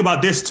 But think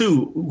about this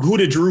too. Who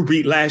did Drew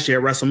beat last year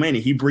at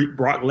WrestleMania? He beat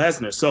Brock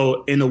Lesnar.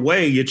 So in a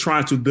way, you're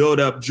trying to build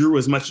up Drew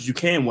as much as you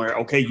can, where,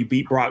 okay, you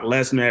beat Brock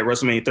Lesnar at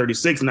WrestleMania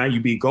 36. Now you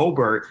beat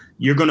Goldberg.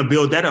 You're going to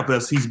build that up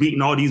as he's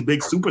beating all these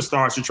big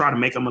superstars to try to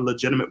make him a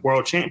legitimate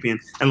world champion.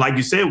 And like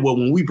you said, well,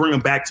 when we bring him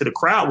back to the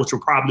crowd, which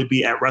will probably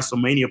be at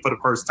WrestleMania for the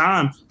first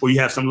time, where you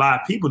have some live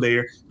people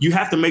there, you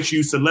have to make sure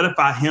you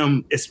solidify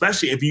him,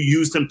 especially if you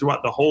used him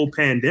throughout the whole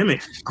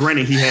pandemic.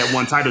 Granted, he had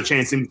one title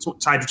change in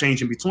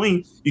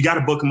between. You got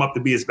to book him up to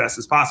be as best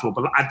as possible.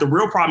 But the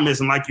real problem is,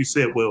 and like you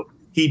said, Will,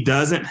 he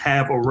doesn't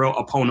have a real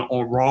opponent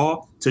on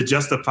Raw to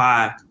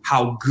justify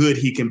how good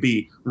he can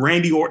be.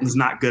 Randy Orton's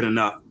not good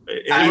enough.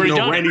 Randy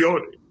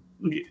Orton,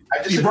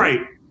 right?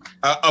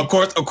 Of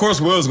course,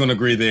 Will's going to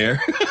agree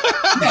there.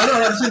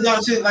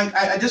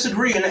 I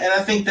disagree, and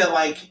I think that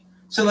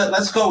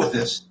let's go with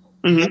this.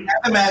 Mm-hmm.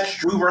 At the match,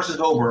 Drew versus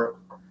Goldberg.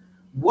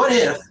 What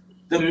if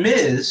The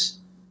Miz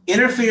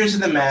interferes in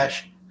the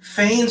match,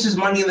 feigns his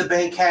Money in the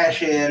Bank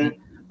cash in,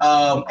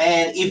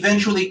 and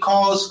eventually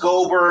calls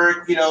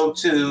Goldberg,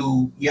 helps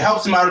him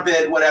out a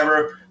bit,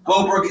 whatever.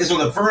 Goldberg is on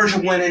the verge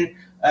of winning,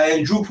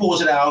 and Drew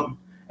pulls it out,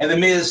 and The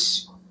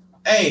Miz,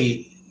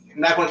 hey, I'm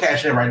not going to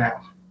cash in right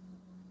now.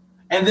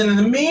 And then in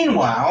the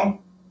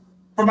meanwhile,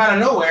 from out of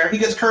nowhere, he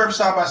gets curb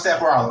stomped by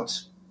Seth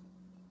Rollins.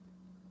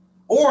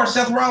 Or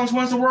Seth Rollins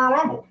wins the Royal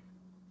Rumble.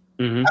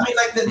 Mm-hmm. I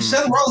mean,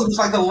 Seth Rollins was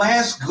like the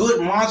last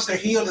good monster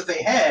heel that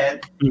they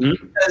had,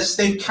 because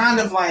they kind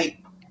of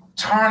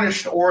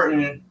tarnished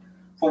Orton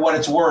for what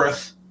it's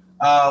worth,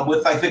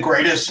 with the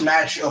greatest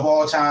match of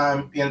all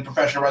time in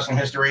professional wrestling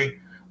history.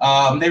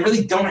 They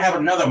really don't have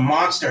another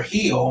monster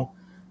heel,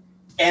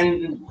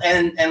 and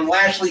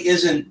Lashley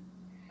isn't.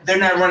 They're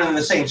not running in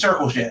the same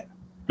circles yet.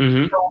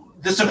 Mm-hmm. So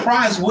the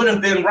surprise would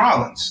have been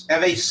Rollins,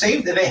 and they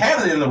saved it. They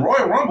had it in the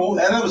Royal Rumble,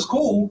 and that was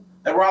cool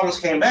that Rollins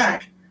came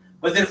back.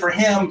 But then for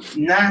him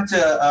not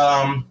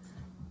to,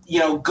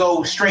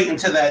 go straight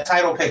into that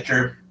title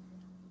picture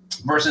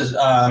versus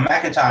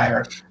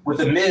McIntyre, with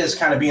The Miz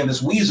kind of being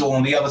this weasel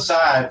on the other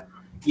side,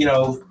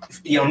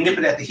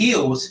 nipping at the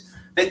heels.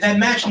 That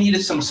match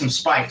needed some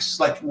spice.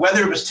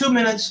 Whether it was 2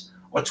 minutes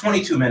or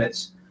 22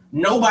 minutes,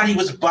 nobody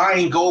was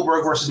buying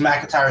Goldberg versus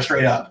McIntyre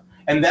straight up.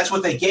 And that's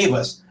what they gave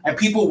us. And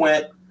people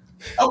went,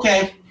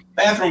 okay,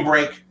 bathroom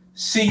break.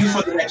 See you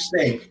for the next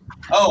thing.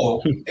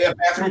 Oh, if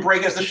bathroom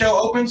break as the show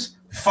opens?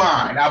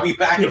 Fine. I'll be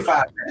back in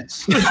 5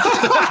 minutes.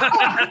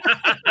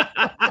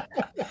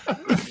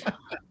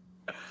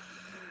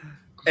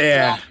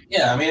 Yeah.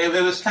 Yeah, I mean,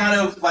 it was kind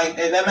of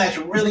that match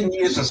really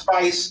needed some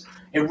spice.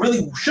 It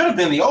really should have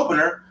been the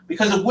opener,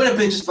 because it would have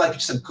been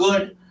just a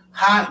good,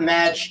 hot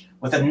match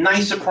with a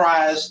nice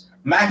surprise.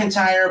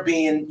 McIntyre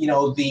being,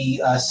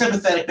 the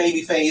sympathetic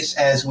babyface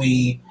as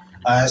we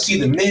see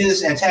The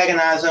Miz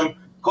antagonize him.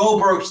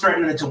 Goldberg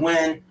threatening to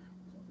win.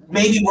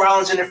 Maybe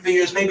Rollins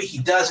interferes, maybe he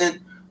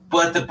doesn't.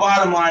 But the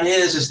bottom line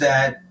is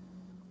that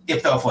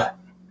it fell flat.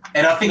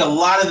 And I think a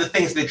lot of the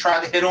things they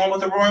tried to hit on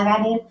with the Royal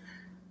Rumble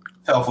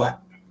fell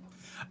flat.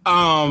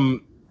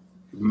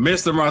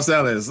 Mr.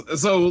 Marcellus,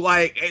 so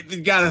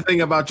you got to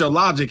think about your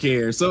logic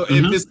here. So if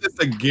it's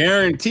just a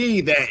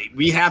guarantee that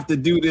we have to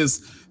do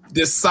this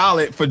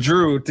solid for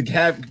Drew to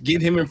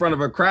get him in front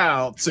of a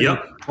crowd, for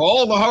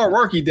all the hard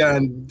work he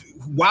done,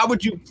 why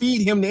would you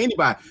feed him to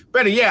anybody?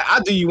 Better yet,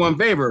 I'll do you one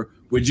favor.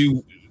 Would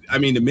you? I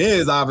mean, The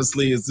Miz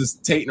obviously is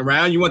just taking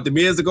around. You want The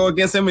Miz to go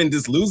against him and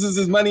just loses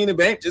his Money in the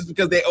Bank just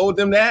because they owed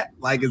them that?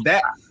 Is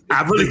that?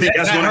 I really think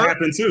that's going to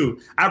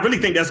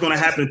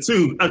happen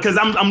too. Because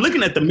I'm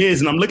looking at The Miz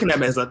and I'm looking at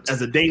him as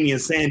a Damien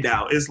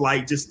Sandow. It's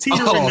just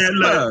teetering there.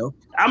 Look,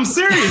 I'm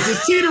serious,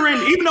 just teetering.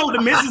 Even though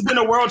The Miz has been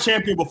a world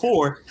champion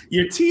before,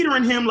 you're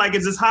teetering him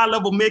it's this high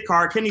level mid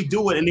card. Can he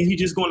do it? And then he's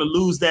just going to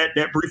lose that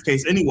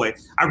briefcase anyway.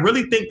 I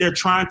really think they're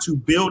trying to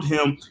build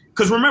him.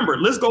 Because remember,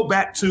 let's go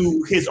back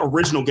to his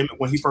original gimmick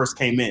when he first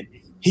came in.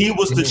 He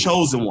was the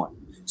chosen one.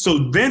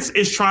 So Vince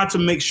is trying to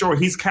make sure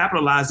he's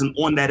capitalizing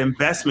on that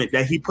investment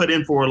that he put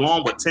in for a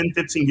long, 10,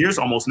 15 years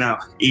almost now,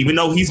 even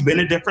though he's been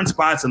in different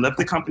spots and left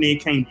the company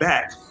and came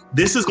back.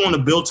 This is going to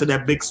build to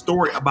that big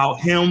story about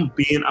him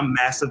being a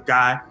massive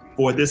guy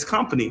for this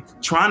company,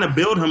 trying to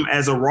build him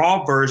as a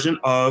Raw version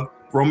of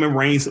Roman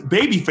Reigns'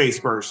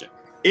 babyface version.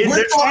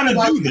 They're trying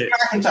to do this.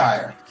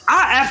 McIntyre.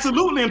 I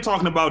absolutely am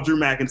talking about Drew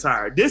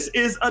McIntyre. This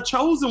is a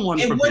chosen one.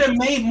 It would have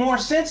made more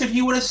sense if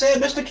you would have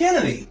said Mr.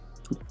 Kennedy.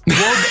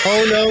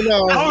 Oh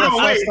no! Hold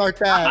on, wait. Start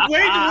that.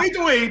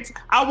 Wait.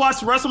 I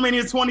watched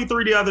WrestleMania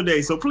 23 the other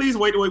day, so please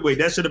wait.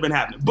 That should have been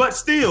happening. But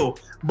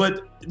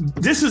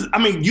this is,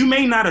 I mean, you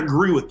may not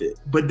agree with it,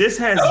 but this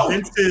has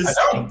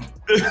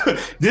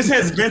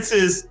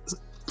Vince's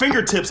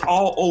fingertips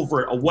all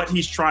over it of what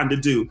he's trying to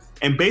do.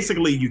 And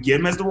basically, you get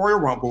him as the Royal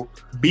Rumble,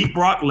 beat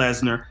Brock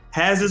Lesnar,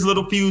 has his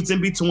little feuds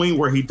in between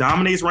where he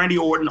dominates Randy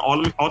Orton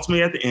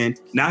ultimately at the end.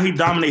 Now he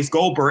dominates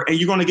Goldberg, and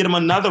you're going to get him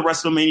another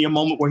WrestleMania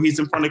moment where he's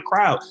in front of the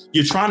crowd.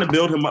 You're trying to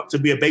build him up to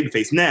be a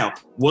babyface. Now,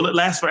 will it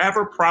last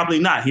forever? Probably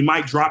not. He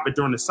might drop it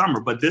during the summer,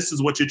 but this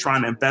is what you're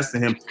trying to invest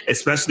in him,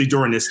 especially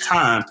during this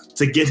time,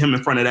 to get him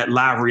in front of that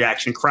live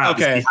reaction crowd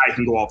to see how he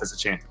can go off as a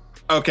champion.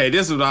 Okay,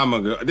 this is what I'm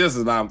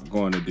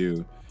going to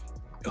do.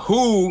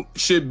 Who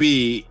should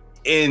be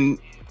in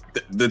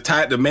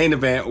the main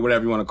event or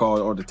whatever you want to call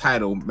it, or the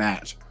title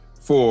match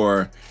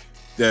for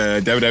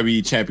the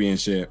WWE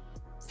Championship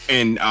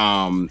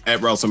at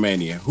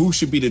WrestleMania? Who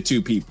should be the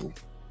two people?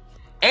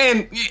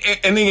 And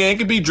again, it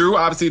could be Drew,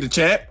 obviously the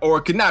champ, or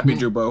it could not be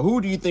Drew. But who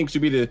do you think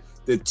should be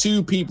the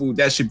two people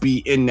that should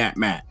be in that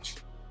match?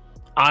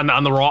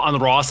 On the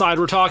Raw side,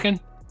 we're talking.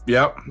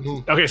 Yep.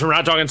 Okay, so we're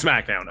not talking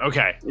SmackDown.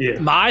 Okay.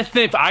 Yeah. I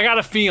got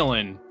a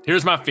feeling.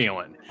 Here's my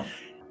feeling.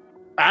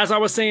 As I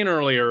was saying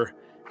earlier,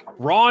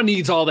 Raw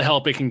needs all the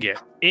help it can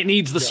get. It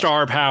needs the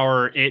star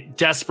power. It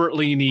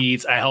desperately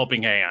needs a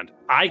helping hand.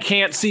 I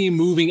can't see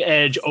moving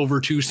Edge over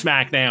to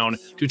SmackDown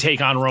to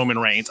take on Roman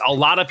Reigns. A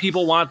lot of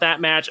people want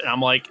that match, and I'm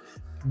like,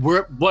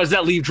 what does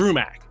that leave Drew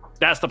Mac?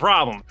 That's the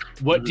problem.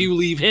 What do you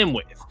leave him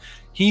with?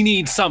 He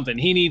needs something.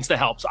 He needs the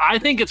help. So I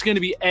think it's going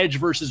to be Edge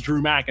versus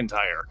Drew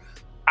McIntyre.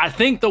 I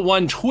think the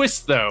one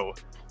twist, though,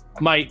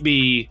 might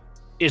be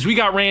is we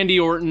got Randy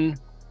Orton,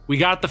 we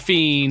got The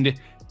Fiend.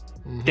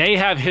 They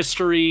have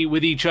history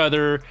with each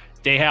other.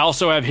 They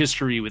also have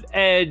history with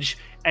Edge,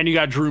 and you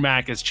got Drew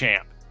Mac as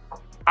champ.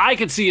 I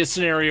could see a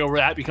scenario where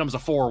that becomes a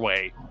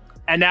four-way,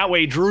 and that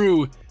way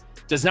Drew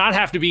does not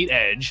have to beat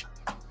Edge.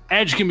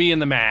 Edge can be in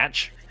the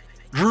match.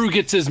 Drew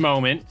gets his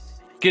moment,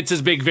 gets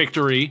his big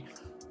victory,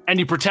 and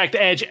you protect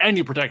Edge and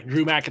you protect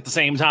Drew Mac at the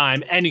same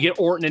time, and you get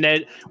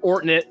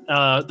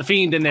The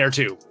Fiend in there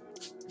too.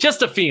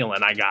 Just a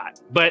feeling I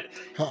got. But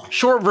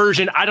short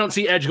version, I don't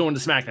see Edge going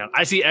to SmackDown.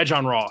 I see Edge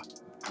on Raw.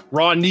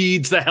 Raw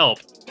needs the help.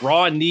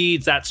 Raw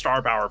needs that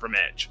star power from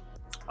Edge.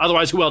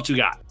 Otherwise, who else you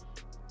got?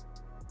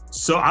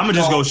 So I'm gonna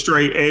just go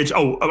straight Edge.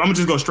 I'm gonna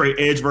just go straight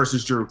Edge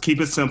versus Drew. Keep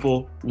it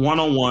simple,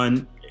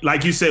 1-on-1.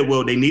 Like you said,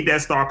 Will, they need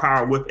that star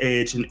power with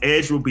Edge, and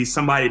Edge will be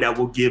somebody that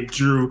will give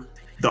Drew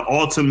the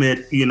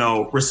ultimate,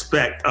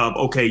 respect of,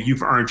 okay,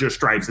 you've earned your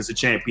stripes as a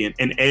champion,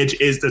 and Edge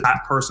is the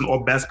top person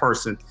or best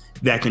person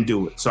that can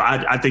do it. So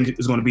I think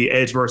it's going to be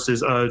Edge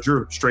versus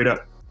Drew, straight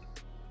up.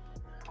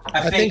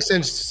 I think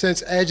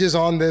since Edge is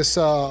on this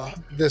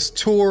this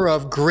tour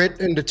of grit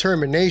and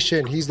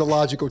determination, he's the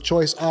logical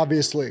choice,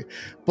 obviously.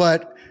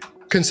 But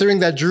considering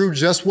that Drew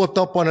just whooped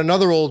up on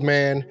another old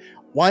man,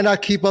 why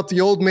not keep up the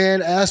old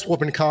man ass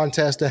whooping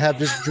contest to have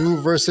this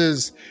Drew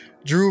versus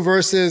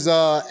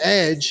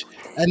Edge?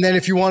 And then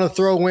if you want to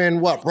throw in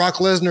Brock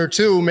Lesnar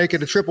too, make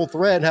it a triple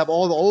threat and have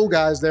all the old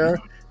guys there.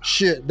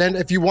 Shit. Then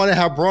if you want to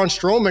have Braun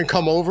Strowman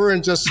come over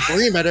and just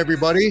scream at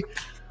everybody.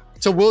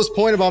 To Will's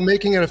point about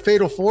making it a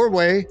fatal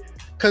four-way,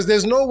 because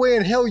there's no way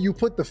in hell you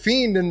put The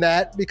Fiend in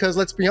that, because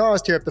let's be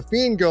honest here, if The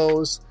Fiend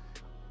goes,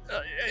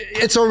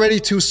 it's already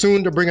too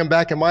soon to bring him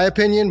back, in my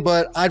opinion,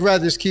 but I'd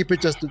rather just keep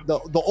it just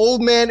the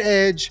old man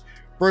Edge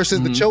versus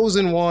the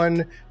chosen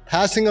one,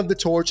 passing of the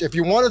torch. If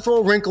you want to throw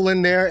a wrinkle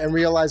in there and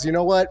realize, you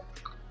know what,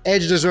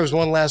 Edge deserves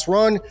one last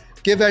run,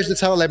 give Edge the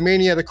title at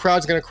Mania, the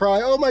crowd's going to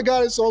cry, oh my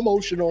God, it's so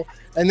emotional,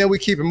 and then we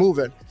keep it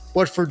moving.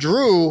 But for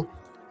Drew,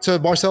 to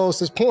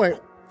Marcellus's point,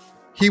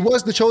 he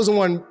was the chosen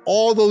one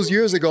all those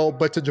years ago,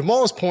 but to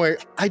Jamal's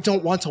point, I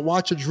don't want to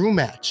watch a Drew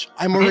match.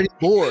 I'm already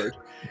bored.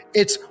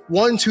 It's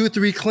 1, 2,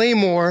 3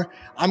 Claymore.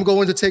 I'm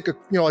going to take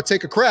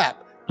a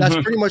crap. That's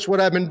pretty much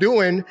what I've been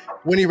doing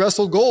when he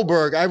wrestled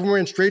Goldberg. I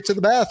went straight to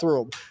the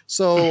bathroom.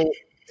 So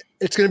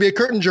it's going to be a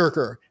curtain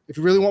jerker. If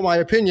you really want my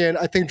opinion,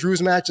 I think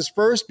Drew's match is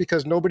first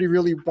because nobody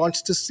really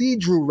wants to see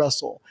Drew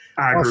wrestle.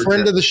 Our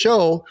friend of the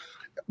show,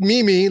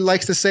 Mimi,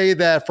 likes to say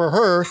that for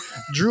her,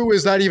 Drew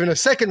is not even a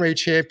second-rate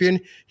champion.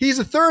 He's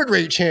a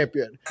third-rate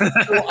champion.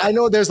 So I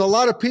know there's a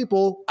lot of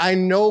people. I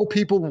know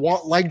people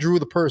like Drew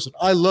the person.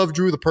 I love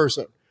Drew the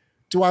person.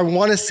 Do I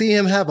want to see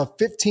him have a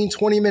 15,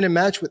 20-minute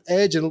match with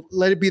Edge and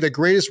let it be the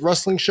greatest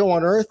wrestling show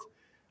on earth?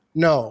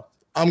 No,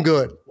 I'm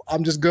good.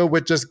 I'm just good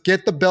with just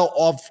get the belt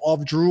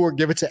off Drew or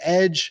give it to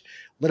Edge.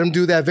 Let him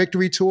do that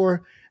victory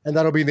tour, and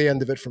that'll be the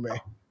end of it for me.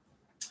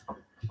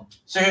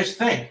 So here's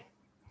the thing.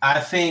 I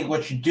think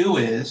what you do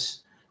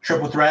is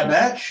triple threat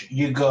match.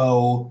 You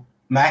go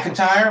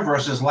McIntyre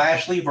versus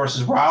Lashley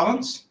versus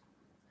Rollins.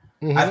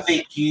 Mm-hmm. I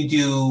think you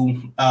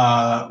do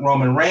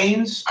Roman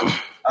Reigns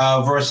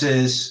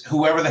versus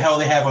whoever the hell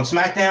they have on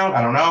SmackDown.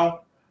 I don't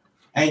know.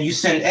 And you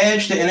send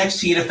Edge to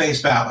NXT to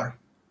face Balor.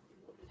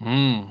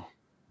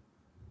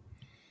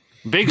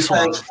 Big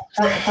swing.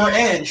 For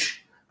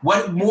Edge,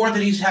 what more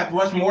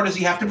does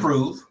he have to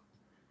prove?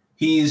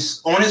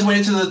 He's on his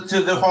way to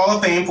the Hall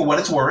of Fame for what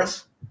it's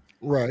worth.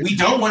 Right. We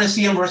don't want to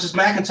see him versus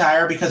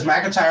McIntyre because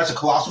McIntyre is a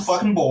colossal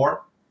fucking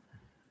bore.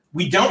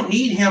 We don't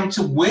need him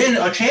to win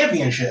a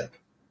championship.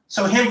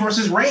 So him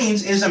versus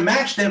Reigns is a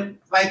match that,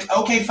 like,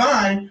 okay,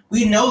 fine.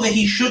 We know that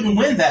he shouldn't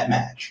win that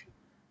match.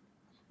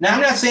 Now,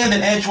 I'm not saying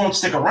that Edge won't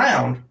stick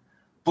around,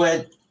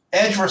 but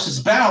Edge versus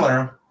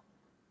Balor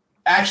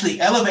actually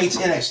elevates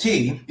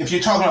NXT. If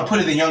you're talking about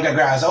putting the younger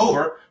guys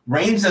over,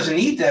 Reigns doesn't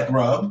need that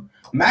rub.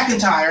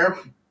 McIntyre,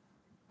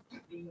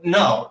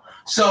 no.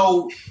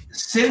 So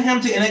send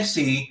him to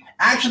NXT,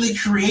 actually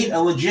create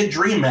a legit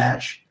dream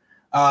match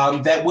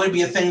that would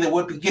be a thing that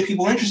would get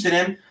people interested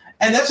in.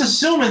 And that's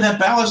assuming that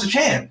Balor's a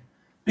champ.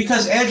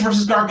 Because Edge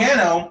versus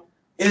Gargano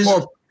is...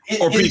 Or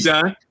Pete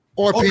Dunne.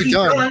 Or Pete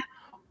Dunne.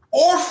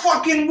 Or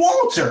fucking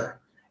Walter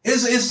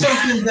is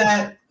something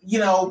that,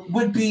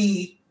 would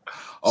be...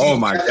 Oh,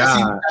 my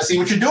God. I see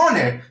what you're doing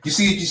there. You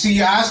see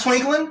your eyes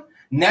twinkling?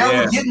 Now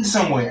we're getting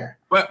somewhere.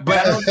 But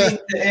I don't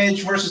think the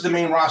Edge versus the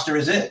main roster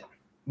is it.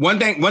 One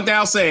thing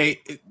I'll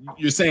say,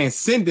 you're saying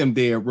send them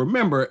there.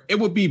 Remember, it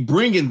would be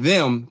bringing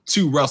them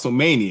to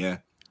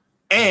WrestleMania,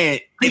 and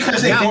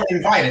because they weren't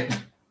invited.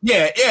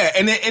 Yeah,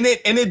 and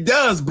it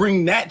does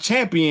bring that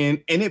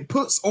champion, and it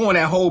puts on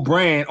that whole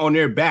brand on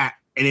their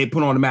back, and they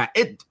put on the mat.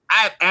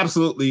 I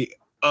absolutely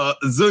a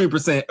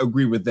zillion %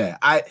 agree with that.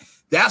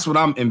 That's what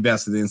I'm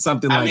invested in,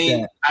 something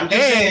that. I'm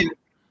just saying,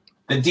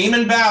 the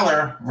Demon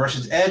Balor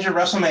versus Edge at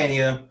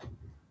WrestleMania.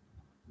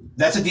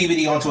 That's a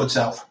DVD unto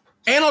itself.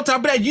 And on top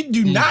of that, you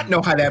do not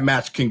know how that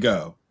match can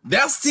go.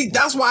 That's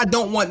why I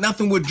don't want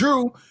nothing with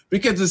Drew,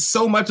 because there's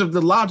so much of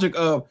the logic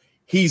of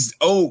he's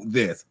owed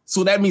this.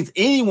 So that means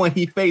anyone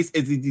he faced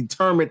is a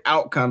determined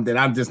outcome that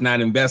I'm just not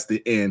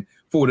invested in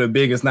for the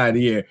biggest night of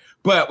the year.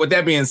 But with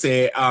that being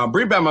said,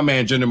 bring back my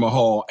man Jinder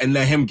Mahal and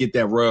let him get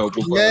that rub.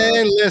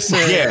 Man, listen,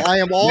 I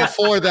am all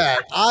for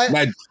that.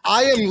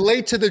 I am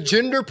late to the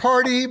Jinder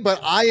party, but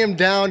I am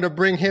down to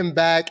bring him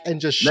back and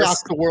just shock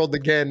the world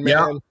again,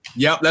 man.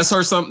 Yep. Let's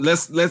hurt some.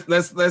 Let's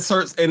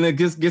hurt and then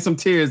get some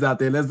tears out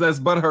there. Let's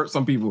butt hurt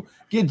some people.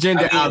 Get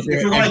Jinder out there.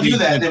 If we're going to do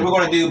that, then we're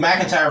going to do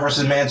McIntyre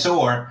versus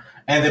Mansoor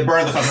and then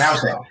burn the fucking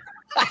house down.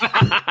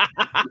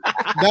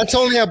 That's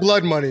only at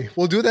Blood Money.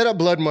 We'll do that at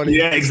Blood Money.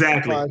 Yeah,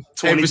 exactly.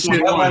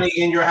 2021 Blood Money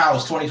in your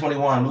house.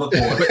 2021. Look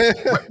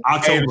forward.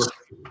 October.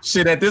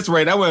 Shit, at this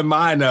rate, I wouldn't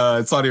mind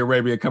Saudi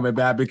Arabia coming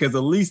back, because at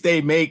least they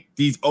make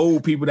these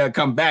old people that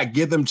come back,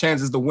 give them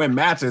chances to win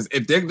matches.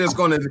 If they're just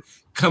going to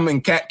come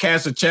and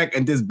cash a check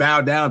and just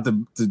bow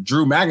down to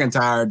Drew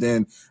McIntyre,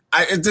 then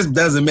it just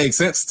doesn't make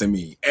sense to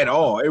me at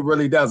all. It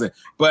really doesn't.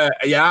 But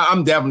yeah,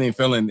 I'm definitely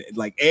feeling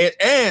like Ed,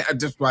 and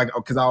just like,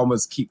 because I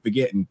almost keep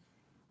forgetting.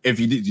 If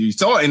you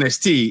saw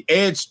NXT,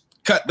 Edge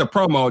cut the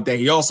promo that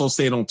he also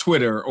said on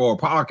Twitter or a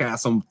podcast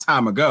some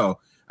time ago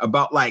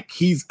about like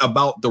he's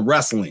about the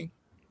wrestling.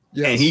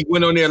 Yes. And he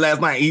went on there last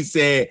night. He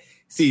said,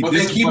 "See,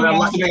 this is what I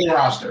like." The main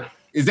roster.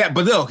 Is that?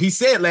 But no, he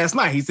said last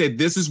night. He said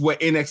this is what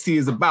NXT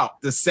is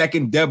about. The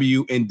second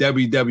W in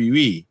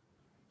WWE.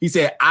 He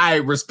said, "I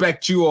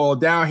respect you all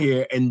down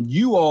here, and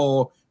you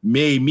all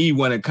made me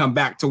want to come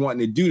back to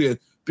wanting to do this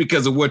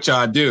because of what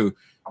y'all do."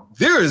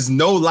 There is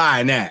no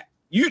lie in that.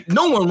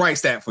 No one writes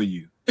that for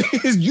you.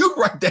 You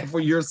write that for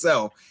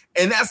yourself,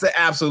 and that's the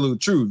absolute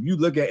truth. You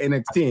look at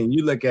NXT and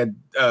you look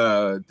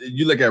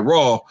at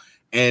Raw,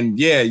 and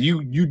yeah,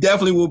 you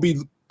definitely will be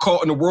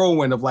caught in the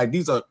whirlwind of like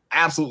these are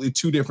absolutely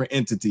two different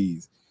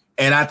entities.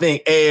 And I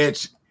think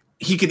Edge,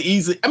 he could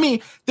easily. I mean,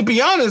 to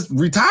be honest,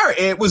 retired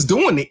Ed was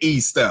doing the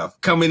E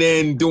stuff, coming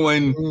in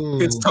doing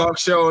his talk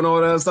show and all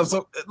that stuff.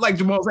 So, like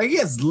Jamal was like, he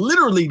has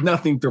literally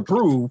nothing to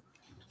prove,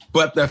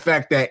 but the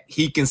fact that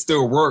he can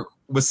still work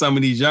with some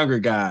of these younger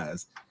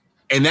guys.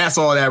 And that's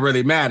all that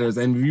really matters.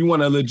 And if you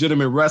want a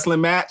legitimate wrestling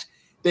match,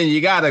 then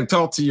you got to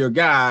talk to your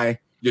guy,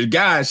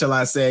 shall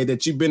I say,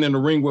 that you've been in the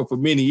ring with for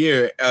many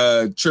years,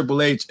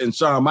 Triple H and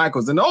Shawn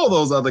Michaels and all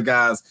those other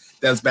guys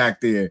that's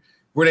back there,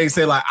 where they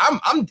say like,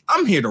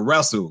 I'm here to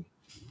wrestle.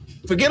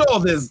 Forget all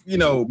this,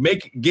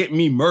 get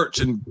me merch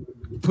and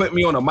put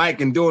me on a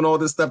mic and doing all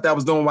this stuff that I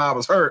was doing while I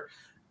was hurt.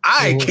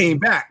 I came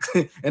back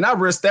and I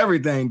risked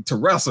everything to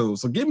wrestle.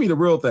 So give me the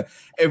real thing.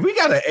 If we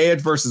got an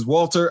Edge versus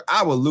Walter,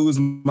 I would lose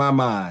my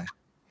mind.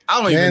 I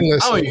don't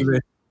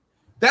even.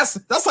 That's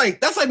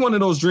like one of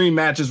those dream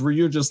matches where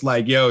you're just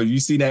like, yo, you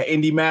see that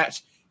indie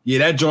match? Yeah,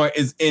 that joint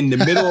is in the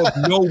middle of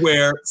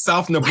nowhere,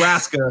 South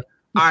Nebraska. All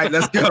right,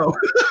 let's go.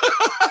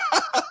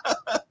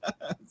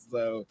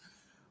 So,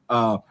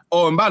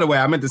 and by the way,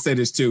 I meant to say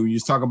this too. You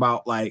talk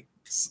about like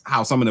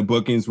how some of the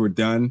bookings were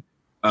done.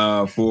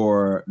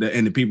 for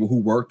the people who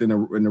worked in the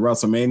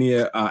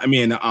WrestleMania.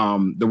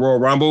 The Royal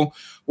Rumble.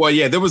 Well,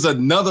 yeah, there was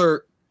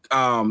another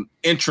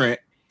entrant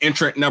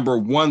number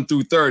 1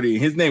 through 30.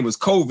 His name was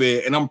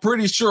COVID, and I'm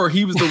pretty sure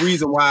he was the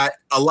reason why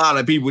a lot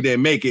of people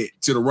didn't make it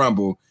to the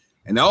Rumble.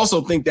 And I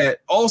also think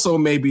that also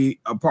may be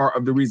a part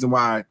of the reason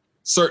why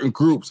certain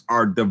groups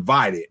are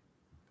divided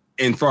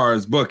in far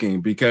as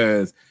booking,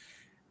 because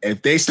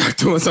if they start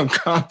doing some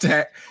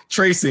contact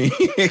tracing,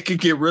 it could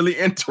get really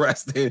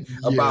interesting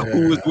about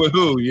who is with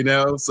who, you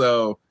know?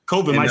 So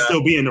COVID might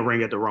still be in the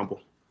ring at the Rumble.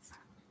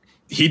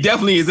 He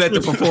definitely is at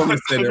the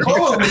Performance Center.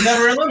 COVID was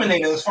never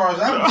eliminated as far as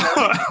I'm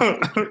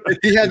concerned.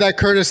 He had that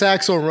Curtis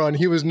Axel run.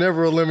 He was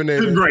never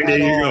eliminated. Right, there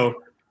you go.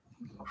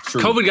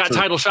 True, COVID got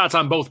title shots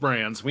on both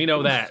brands. We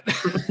know that.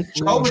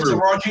 COVID's the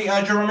Raw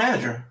general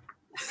manager.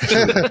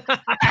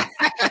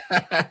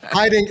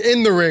 Hiding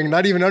in the ring,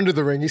 not even under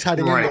the ring. He's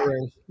hiding in the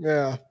ring.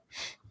 Yeah.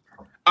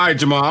 All right,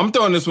 Jamal, I'm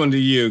throwing this one to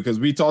you because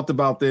we talked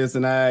about this,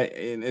 and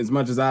as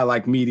much as I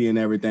like media and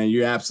everything,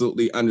 you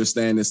absolutely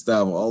understand this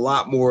stuff a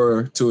lot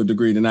more to a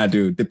degree than I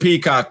do. The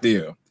Peacock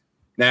deal.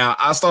 Now,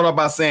 I'll start off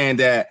by saying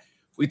that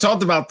we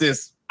talked about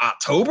this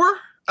October,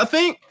 I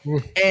think,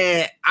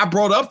 and I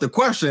brought up the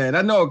question. And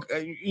I know,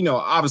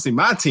 obviously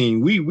my team,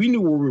 we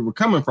knew where we were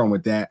coming from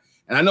with that.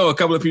 And I know a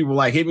couple of people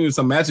hit me with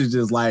some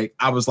messages like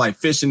I was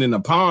fishing in a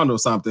pond or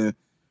something,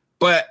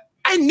 but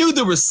I knew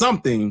there was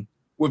something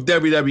with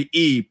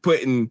WWE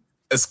putting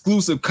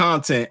exclusive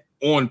content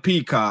on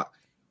Peacock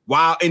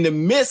while in the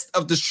midst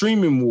of the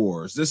streaming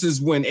wars. This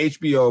is when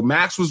HBO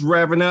Max was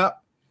revving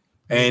up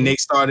and they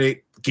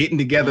started getting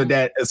together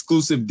that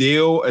exclusive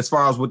deal as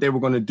far as what they were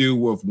going to do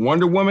with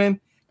Wonder Woman.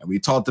 And we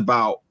talked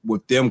about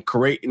with them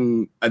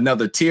creating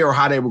another tier, or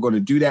how they were going to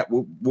do that,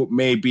 what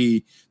may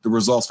be the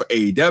results for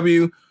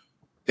AEW.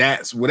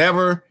 That's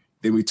whatever.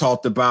 Then we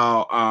talked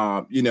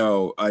about,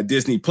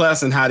 Disney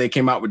Plus and how they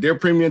came out with their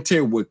premium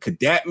tier. What could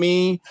that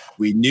mean?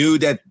 We knew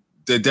that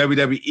the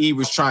WWE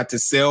was trying to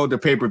sell the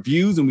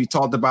pay-per-views, and we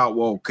talked about,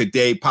 well, could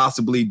they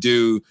possibly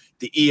do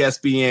the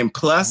ESPN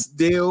Plus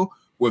deal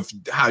with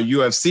how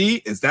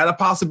UFC? Is that a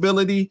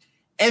possibility?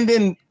 And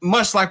then,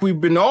 much like we've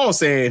been all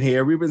saying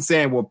here, we've been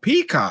saying, well,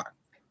 Peacock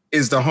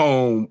is the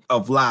home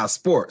of live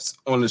sports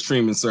on the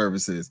streaming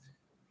services.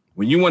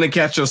 When you want to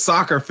catch your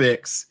soccer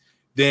fix,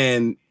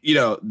 then,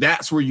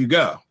 that's where you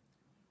go.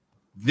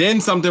 Then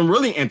something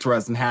really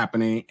interesting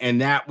happening,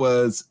 and that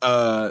was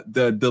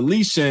the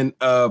deletion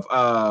of,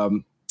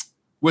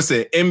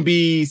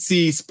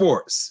 NBC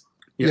Sports.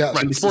 Yeah,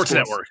 right, Sports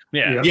Network.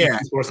 Yeah.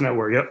 Sports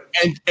Network, yep.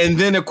 And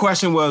then the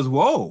question was,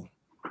 whoa,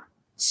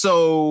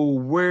 so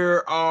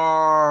where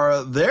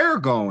are they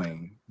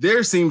going?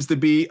 There seems to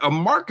be a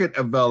market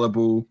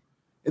available.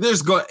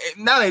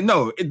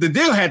 The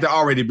deal had to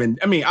already been.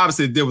 I mean,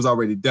 obviously the deal was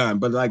already done,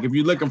 but if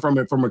you're looking from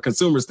it from a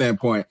consumer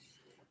standpoint,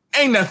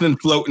 ain't nothing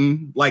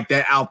floating like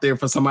that out there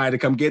for somebody to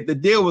come get. The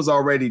deal was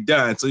already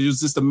done, so it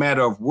was just a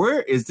matter of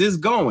where is this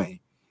going,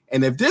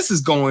 and if this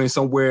is going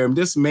somewhere,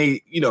 this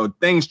may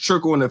things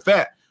trickle in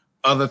effect.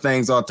 Other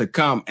things are to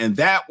come, and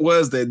that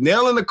was the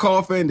nail in the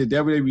coffin. The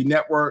WWE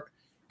Network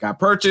got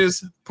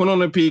purchased, put on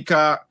the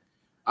Peacock.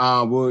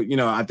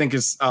 I think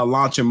it's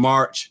launching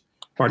March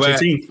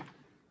 15th.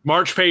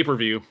 March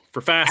pay-per-view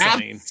for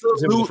Fastlane.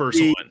 Absolutely, the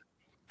first one.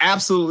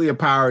 Absolutely a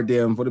power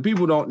dim. For the people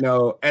who don't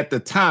know, at the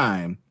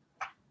time,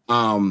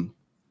 when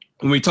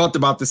we talked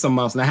about this some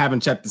months, and I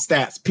haven't checked the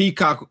stats,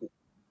 Peacock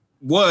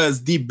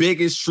was the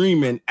biggest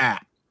streaming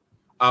app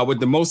with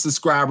the most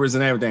subscribers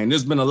and everything.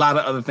 There's been a lot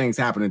of other things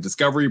happening.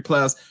 Discovery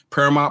Plus,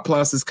 Paramount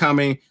Plus is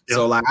coming. Yep.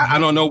 So I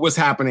don't know what's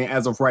happening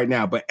as of right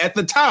now. But at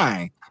the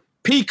time,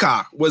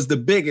 Peacock was the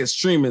biggest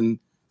streaming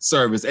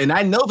service. And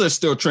I know they're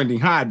still trending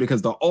high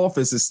because The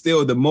Office is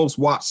still the most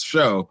watched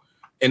show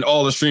in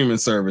all the streaming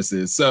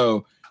services.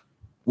 So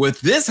with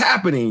this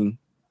happening,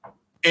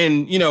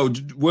 and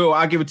Will,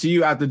 I'll give it to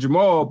you after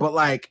Jamal,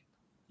 but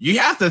you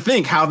have to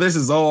think how this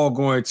is all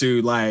going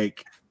to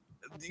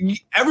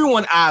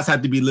everyone's eyes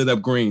have to be lit up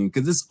green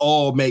because this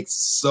all makes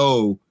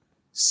so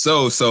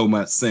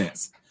much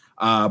sense.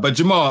 But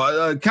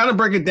Jamal, kind of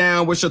break it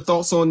down. What's your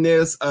thoughts on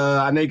this?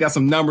 I know you got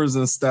some numbers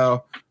and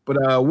stuff,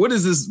 but what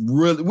does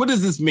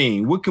this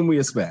mean? What can we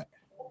expect?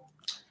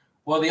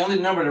 Well, the only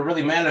number that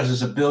really matters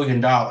is $1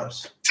 billion.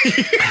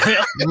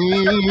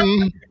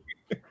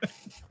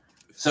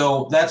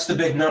 So that's the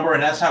big number,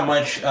 and that's how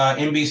much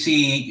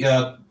NBC,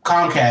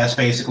 Comcast,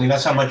 basically,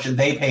 that's how much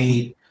they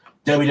paid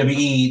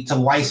WWE to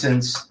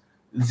license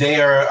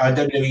their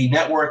WWE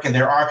network and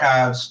their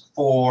archives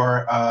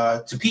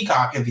to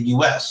Peacock in the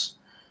U.S.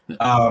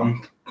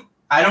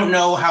 I don't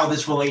know how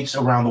this relates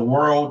around the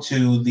world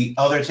to the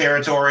other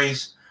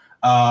territories,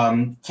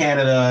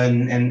 Canada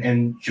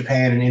and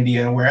Japan and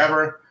India and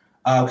wherever,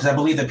 because I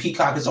believe that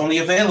Peacock is only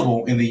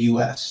available in the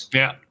U.S.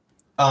 Yeah.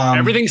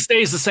 Everything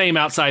stays the same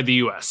outside the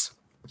U.S.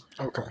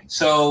 Okay.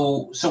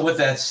 So with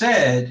that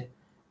said,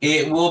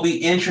 it will be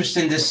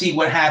interesting to see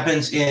what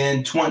happens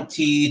in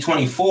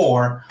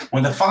 2024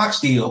 when the Fox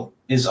deal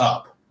is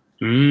up.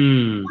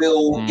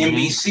 will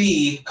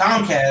NBC,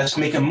 Comcast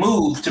make a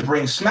move to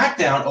bring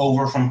SmackDown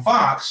over from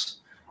Fox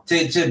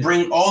to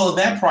bring all of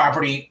that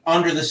property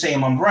under the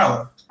same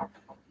umbrella.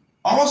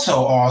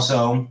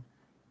 Also,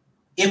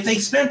 if they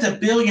spent $1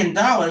 billion,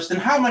 then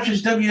how much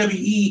is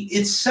WWE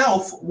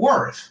itself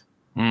worth?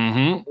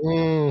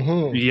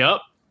 Yep.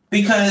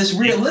 Because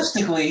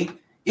realistically,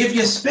 if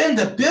you spend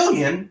 $1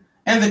 billion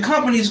and the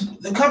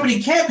company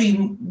can't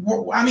be,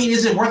 I mean,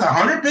 is it worth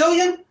 $100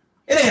 billion?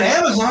 It ain't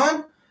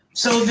Amazon.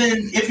 So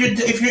then, if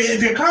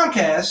you're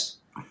Comcast,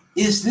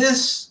 is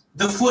this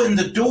the foot in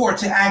the door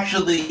to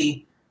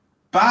actually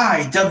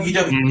buy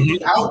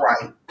WWE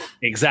outright?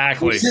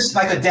 Exactly. Is this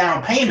like a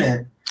down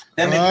payment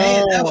that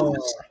McMahon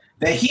knows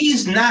that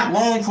he's not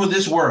long for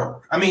this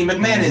world? I mean,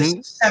 McMahon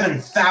is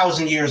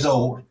 7,000 years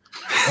old,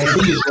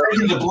 and he is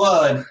drinking the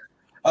blood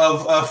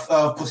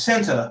of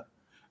placenta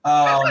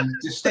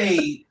to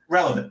stay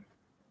relevant.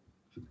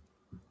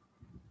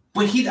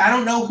 But I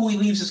don't know who he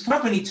leaves his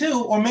company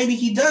to, or maybe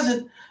he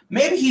doesn't.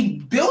 Maybe he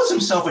builds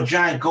himself a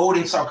giant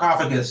golden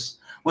sarcophagus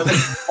with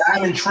a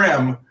diamond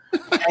trim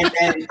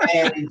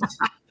and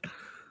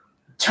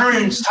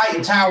turns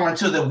Titan Tower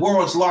into the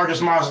world's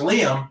largest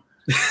mausoleum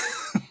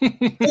for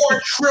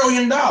 $1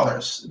 trillion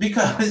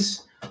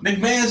because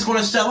McMahon's going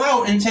to sell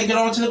out and take it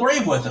all to the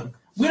grave with him.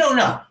 We don't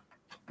know.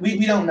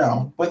 We don't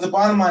know. But the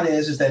bottom line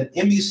is that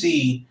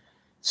NBC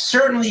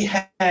certainly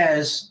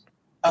has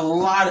a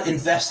lot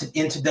invested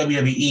into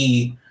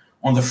WWE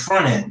on the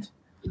front end.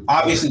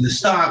 Obviously, the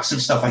stocks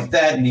and stuff like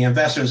that and the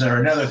investors are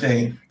another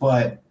thing.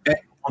 But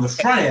on the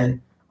front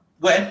end,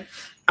 go ahead.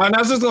 And I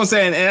was just going to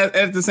say, and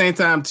at the same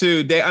time,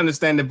 too, they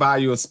understand the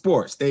value of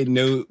sports. They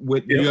knew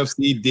what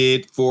UFC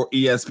did for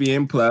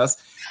ESPN Plus,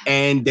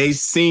 and they've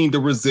seen the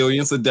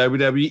resilience of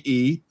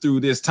WWE through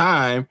this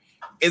time.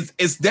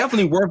 It's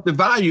definitely worth the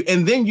value.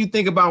 And then you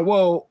think about,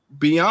 well,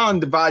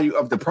 beyond the value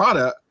of the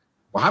product,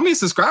 well, how many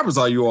subscribers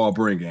are you all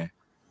bringing?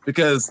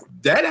 Because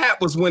that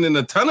app was winning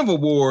a ton of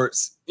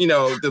awards,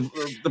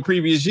 the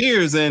previous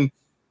years. And,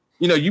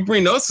 you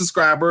bring those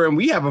subscriber and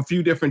we have a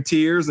few different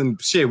tiers and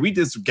shit. We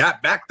just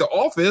got back to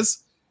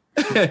Office.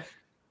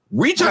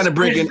 We trying to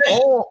bring in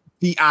all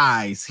the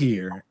eyes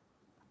here.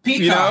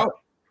 Peacock,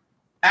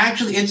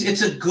 actually,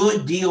 it's a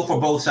good deal for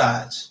both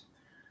sides.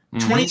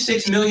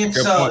 26 million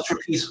subs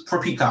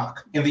for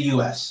Peacock in the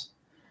U.S.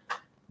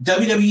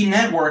 WWE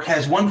Network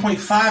has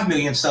 1.5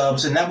 million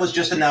subs, and that was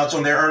just announced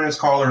on their earnings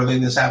call earlier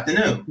this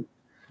afternoon.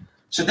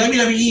 So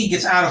WWE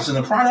gets hours in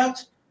the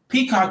product.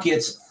 Peacock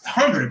gets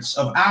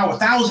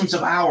thousands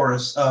of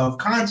hours of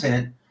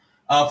content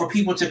for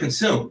people to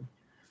consume.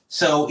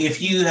 So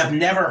if you have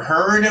never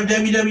heard of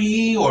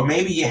WWE, or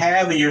maybe you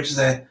have and you're just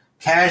a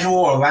casual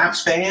or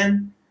lapsed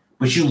fan,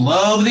 but you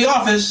love The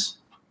Office,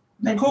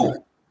 then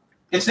cool.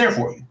 It's there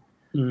for you.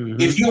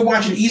 If you're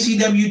watching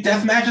ECW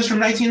death matches from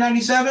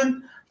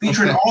 1997,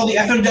 featuring all the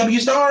FMW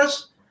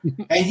stars,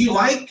 and you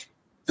like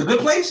The Good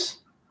Place,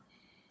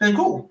 then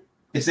cool.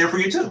 It's there for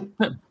you too.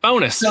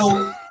 Bonus.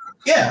 So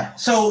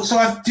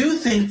I do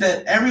think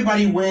that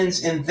everybody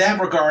wins in that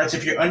regards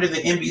if you're under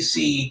the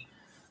NBC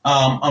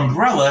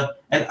umbrella.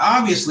 And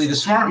obviously the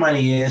smart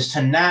money is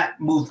to not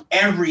move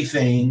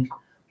everything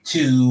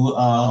to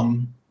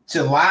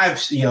live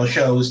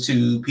shows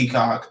to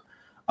Peacock.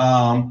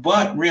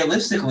 But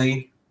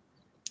realistically,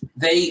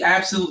 they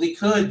absolutely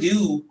could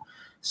do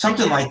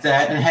something like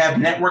that and have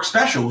network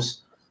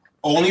specials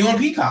only on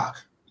Peacock.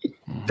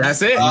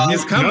 That's it.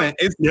 It's coming.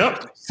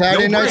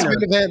 Saturday night's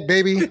main event,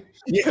 baby.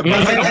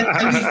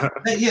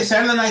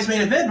 Saturday night's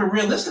main event. But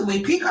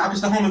realistically, Peacock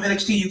is the home of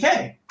NXT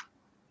UK.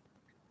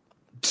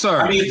 Sir,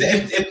 I mean,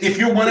 if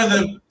you're one of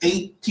the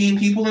 18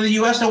 people in the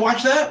US that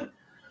watch that,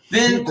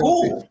 then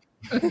cool.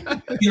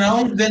 Then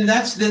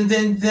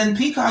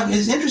Peacock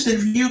is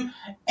interested for you.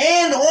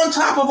 And on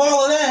top of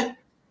all of that,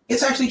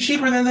 it's actually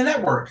cheaper than the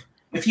network.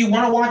 If you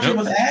want to watch it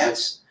with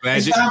ads,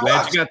 glad you got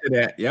to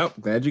that. Yep,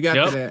 glad you got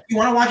to that. If you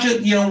want to watch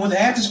it, with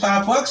ads, it's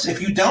 $5.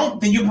 If you don't,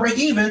 then you break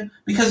even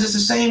because it's the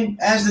same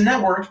as the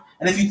network.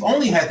 And if you've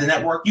only had the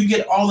network, you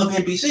get all of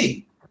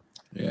NBC.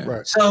 Yeah.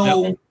 Right.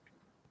 So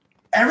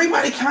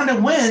everybody kind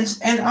of wins.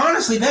 And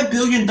honestly, that $1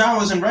 billion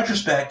in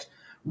retrospect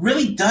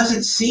really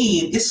doesn't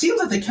seem. It seems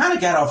like they kind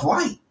of got off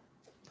light.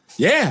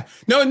 Yeah.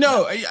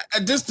 No.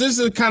 Just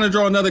to kind of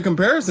draw another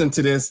comparison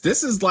to this.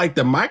 This is like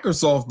the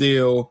Microsoft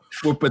deal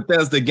with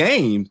Bethesda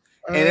Games.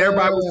 And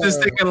everybody was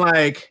just thinking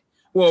like,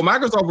 well,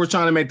 Microsoft was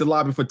trying to make the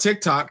lobby for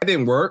TikTok. It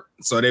didn't work.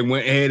 So they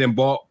went ahead and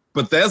bought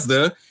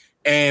Bethesda.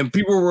 And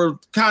people were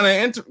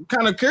kind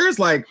of curious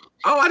like,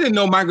 oh, I didn't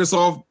know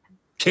Microsoft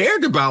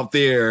cared about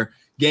their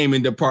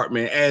gaming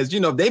department. As,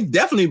 they've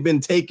definitely been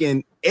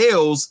taking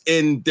L's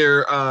in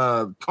their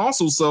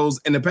console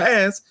sales in the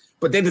past.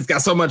 But they just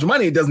got so much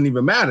money, it doesn't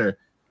even matter.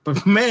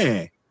 But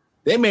man,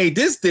 they made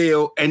this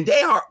deal, and they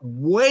are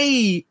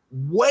way,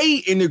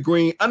 way in the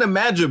green,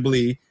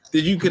 unimaginably,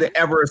 that you could have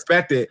ever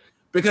expected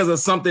because of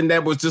something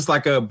that was just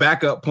like a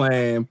backup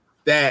plan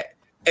that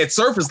at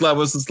surface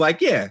levels is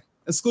like, yeah,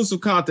 exclusive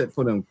content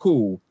for them,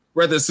 cool.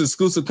 Whether it's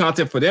exclusive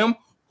content for them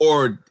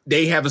or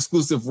they have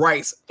exclusive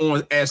rights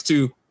on as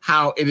to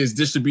how it is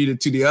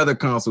distributed to the other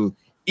consoles.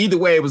 Either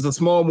way, it was a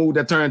small move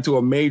that turned into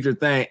a major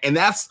thing. And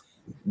that's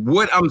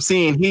what I'm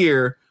seeing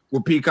here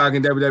with Peacock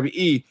and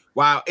WWE.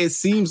 While it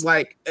seems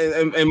like,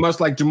 and much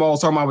like Jamal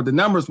was talking about with the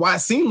numbers, while it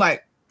seemed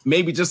like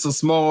maybe just a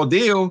small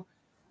deal,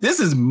 this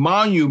is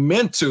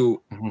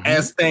monumental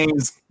as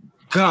things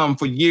come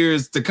for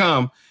years to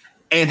come,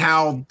 and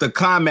how the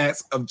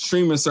climax of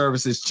streaming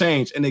services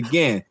change. And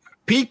again,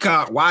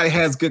 Peacock, while it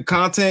has good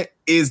content,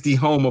 is the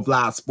home of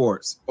live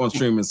sports on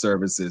streaming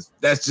services.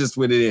 That's just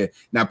what it is.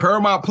 Now,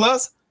 Paramount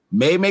Plus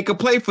may make a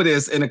play for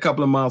this in a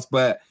couple of months,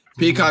 but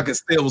Peacock is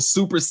still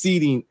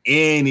superseding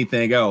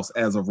anything else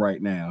as of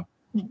right now.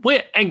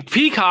 And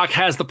Peacock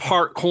has the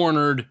part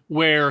cornered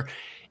where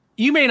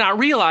you may not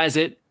realize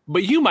it,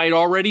 but you might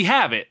already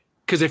have it.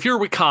 Because if you're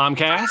with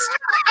Comcast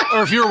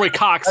or if you're with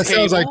Cox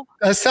Cable,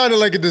 that sounded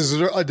like a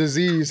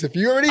disease. If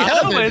you already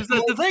have it, that's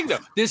the thing though.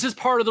 This is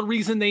part of the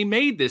reason they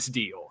made this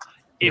deal.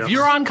 If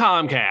you're on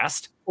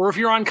Comcast or if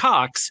you're on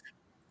Cox,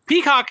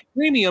 Peacock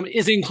Premium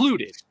is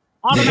included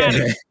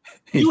automatically.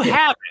 You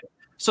have it.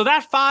 So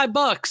that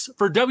 $5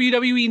 for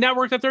WWE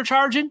Network that they're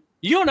charging,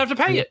 you don't have to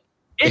pay it.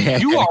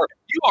 You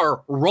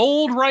are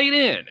rolled right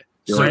in.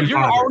 You're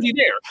already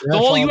there.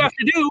 All you have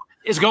to do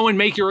is go and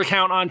make your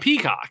account on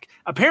Peacock.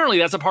 Apparently,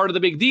 that's a part of the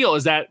big deal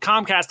is that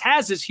Comcast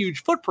has this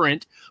huge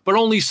footprint, but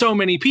only so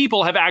many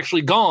people have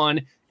actually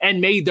gone and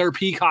made their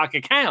Peacock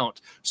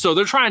account. So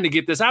they're trying to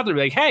get this out there.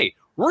 Like, hey,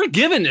 we're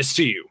giving this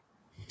to you.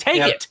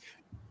 Take it.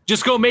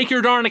 Just go make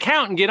your darn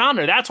account and get on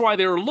there. That's why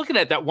they were looking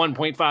at that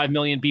 1.5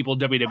 million people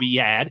WWE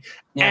had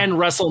and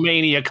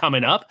WrestleMania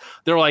coming up.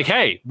 They're like,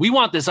 hey, we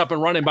want this up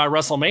and running by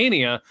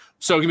WrestleMania.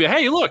 So it can be,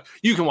 hey, look,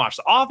 you can watch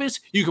The Office,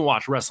 you can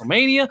watch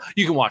WrestleMania,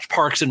 you can watch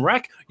Parks and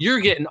Rec. You're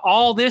getting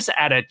all this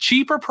at a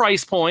cheaper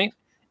price point.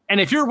 And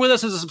if you're with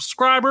us as a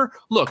subscriber,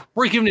 look,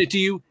 we're giving it to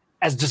you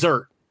as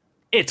dessert.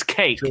 It's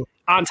cake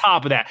on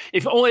top of that.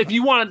 If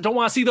you don't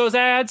want to see those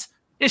ads,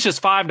 it's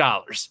just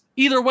 $5.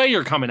 Either way,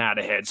 you're coming out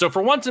ahead. So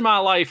for once in my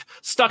life,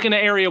 stuck in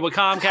an area with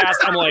Comcast,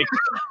 I'm like,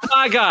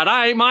 my God,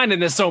 I ain't minding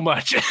this so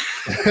much.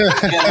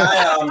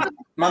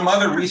 My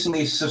mother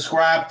recently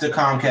subscribed to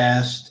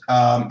Comcast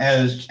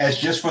as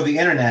just for the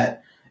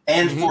internet,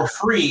 and for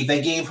free,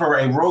 they gave her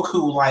a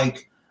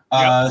Roku-like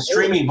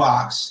streaming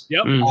box,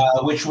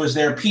 which was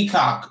their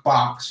Peacock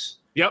box.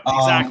 Yep,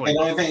 exactly. And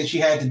the only thing that she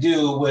had to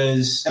do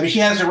was, she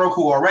has a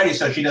Roku already,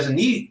 so she doesn't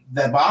need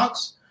that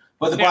box.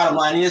 But the bottom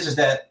line is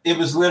that it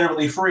was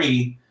literally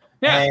free,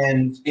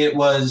 and it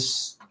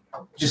was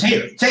just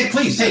here.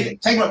 Please take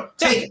it. Take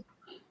it.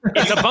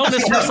 It's a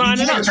bonus for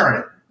signing up.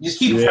 Return it. Just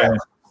keep it forever.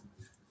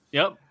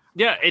 Yep.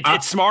 Yeah,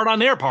 it's smart on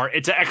their part.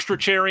 It's an extra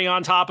cherry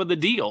on top of the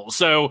deal.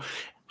 So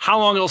how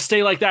long it'll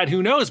stay like that,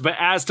 who knows? But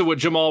as to what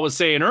Jamal was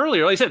saying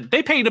earlier, like I said,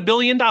 they paid $1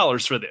 billion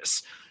for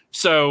this.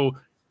 So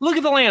look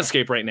at the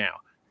landscape right now.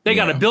 They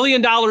got $1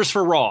 billion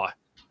for Raw.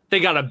 They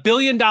got $1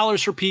 billion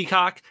for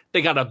Peacock.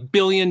 They got $1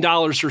 billion for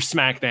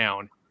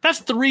SmackDown.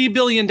 That's $3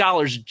 billion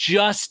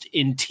just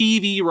in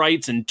TV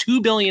rights, and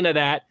 $2 billion of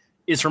that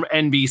is from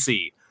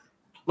NBC.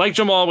 Like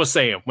Jamal was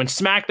saying, when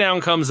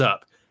SmackDown comes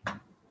up,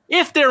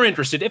 if they're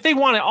interested, if they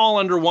want it all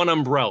under one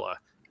umbrella,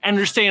 and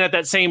they're staying at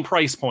that same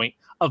price point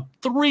of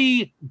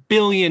 $3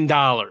 billion,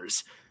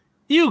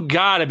 you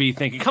gotta be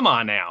thinking, come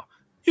on now.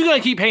 You gotta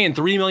keep paying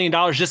 $3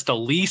 million just to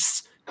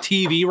lease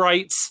TV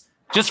rights,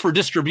 just for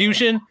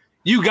distribution?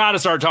 You got to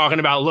start talking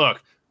about,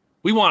 look,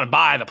 we want to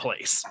buy the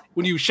place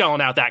when you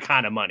shelling out that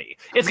kind of money.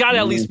 It's got to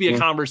at least be a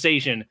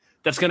conversation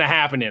that's going to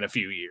happen in a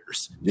few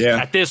years. Yeah.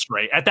 At this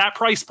rate, at that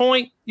price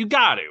point, you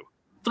got to.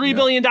 $3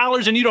 billion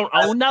and you don't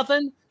own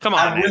nothing? Come on.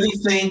 I really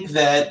think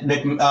that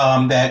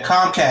that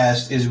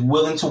Comcast is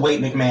willing to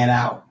wait McMahon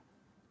out.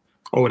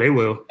 Oh, they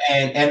will.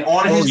 And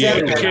on his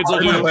deathbed, they're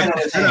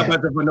not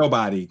budgeting for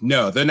nobody.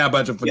 No, they're not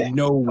budgeting for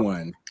no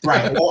one.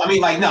 Right. Well,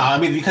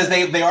 because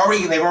they've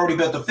already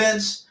built the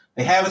fence.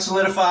 They have it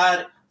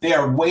solidified. They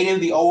are waiting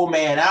the old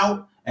man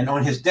out, and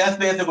on his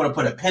deathbed, they're going to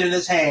put a pen in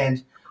his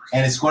hand,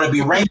 and it's going to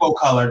be rainbow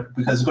colored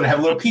because it's going to have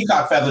little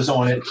peacock feathers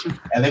on it,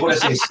 and they're going to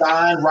say,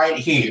 "Sign right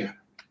here."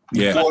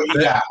 Before you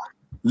die.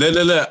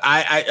 Look.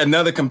 I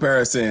another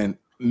comparison.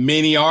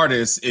 Many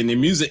artists in the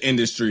music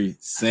industry,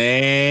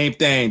 same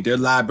thing. Their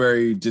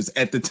library just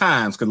at the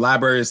times, because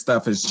library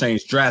stuff has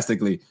changed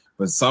drastically.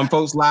 But some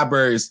folks'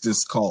 libraries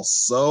just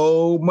cost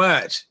so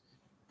much.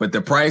 But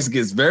the price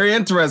gets very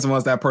interesting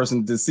once that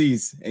person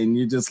deceased. And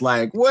you're just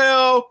like,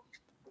 well,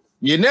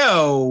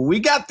 we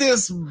got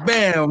this.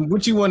 Bam,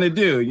 what you want to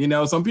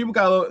do? Some people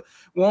got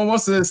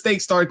once the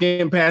estate start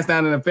getting passed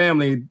down in the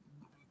family,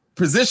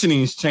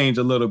 positionings change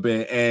a little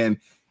bit. And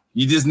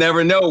you just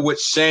never know what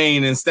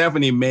Shane and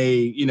Stephanie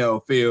may,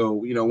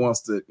 feel, once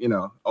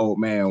the, old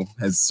man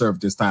has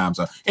served his time.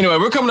 So anyway,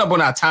 we're coming up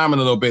on our time in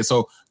a little bit.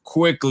 So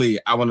quickly,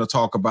 I want to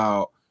talk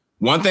about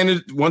one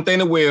thing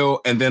to Will,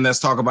 and then let's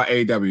talk about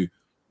AEW.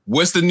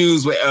 What's the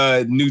news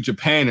with New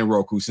Japan and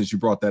Roku, since you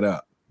brought that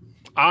up?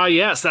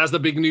 Yes, that's the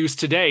big news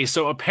today.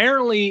 So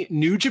apparently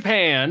New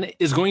Japan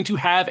is going to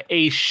have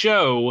a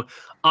show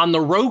on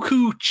the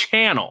Roku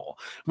channel,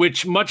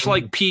 which much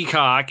like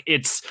Peacock,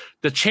 it's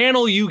the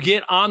channel you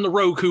get on the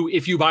Roku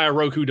if you buy a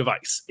Roku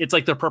device. It's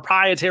like the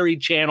proprietary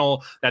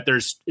channel that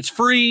it's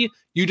free.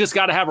 You just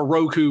got to have a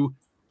Roku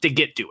to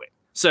get to it.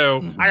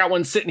 So I got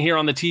one sitting here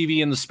on the TV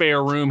in the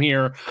spare room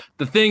here.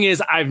 The thing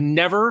is, I've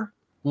never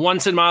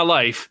once in my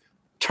life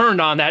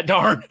turned on that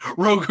darn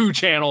Roku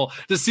channel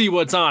to see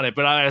what's on it.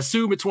 But I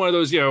assume it's one of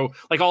those,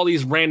 like all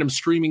these random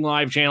streaming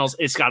live channels.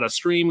 It's got a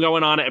stream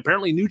going on it.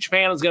 Apparently New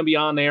Japan is going to be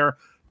on there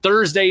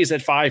Thursdays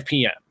at 5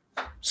 p.m.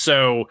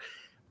 So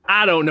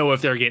I don't know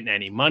if they're getting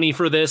any money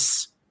for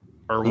this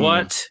or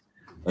what,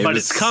 but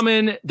it's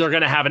coming. They're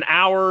going to have an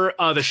hour.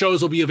 The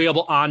shows will be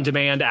available on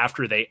demand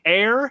after they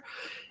air.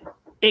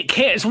 It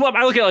can't. So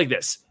I look at it like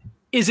this.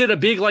 Is it a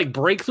big like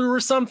breakthrough or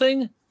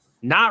something?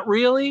 Not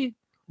really,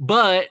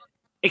 but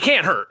it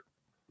can't hurt.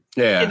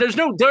 Yeah. I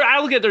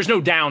look at it, there's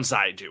no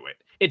downside to it.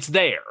 It's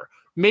there.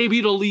 Maybe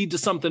it'll lead to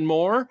something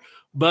more,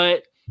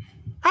 but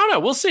I don't know.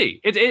 We'll see.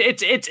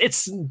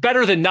 It's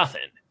better than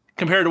nothing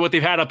compared to what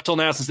they've had up till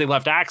now since they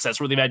left Access,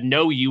 where they've had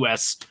no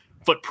U.S.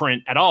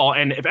 footprint at all.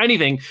 And if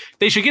anything,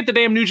 they should get the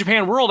damn New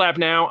Japan World app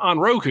now on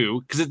Roku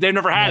because they've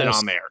never had it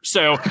on there.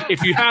 So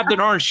if you have the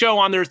darn show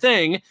on their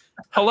thing,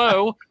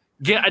 hello,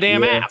 get a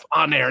damn app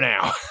on there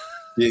now.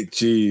 Yeah,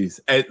 geez.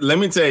 Let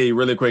me tell you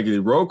really quickly,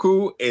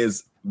 Roku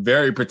is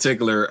very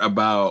particular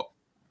about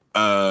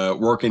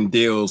working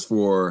deals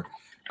for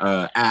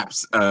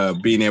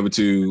apps being able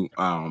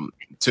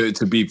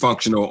to be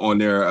functional on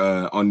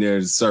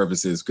their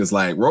services, because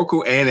like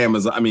Roku and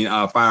Amazon,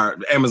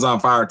 Amazon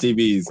Fire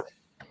TVs,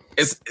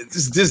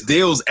 it's just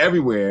deals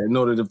everywhere in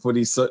order for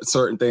these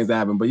certain things to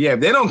happen. But yeah, if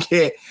they don't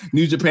get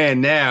New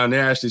Japan now and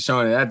they're actually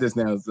showing it at this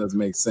now, it doesn't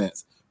make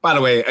sense. By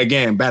the way,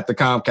 again, back to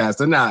Comcast,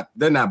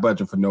 they're not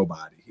budging for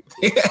nobody.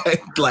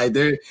 Like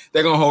they're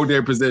gonna hold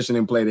their position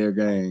and play their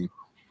game.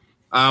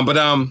 But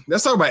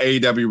let's talk about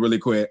AEW really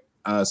quick,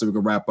 so we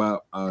can wrap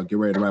up. Get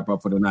ready to wrap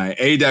up for the night.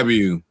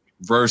 AEW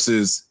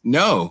versus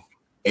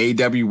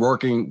AEW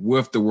working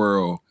with the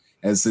world,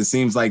 as it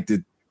seems like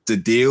the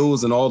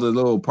deals and all the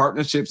little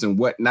partnerships and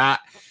whatnot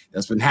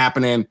that's been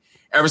happening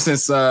ever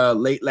since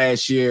late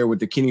last year with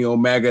the Kenny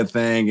Omega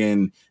thing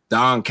and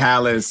Don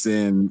Callis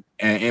and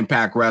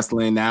Impact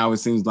Wrestling. Now it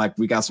seems like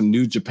we got some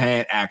New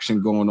Japan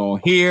action going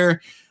on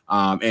here.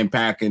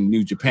 Impact and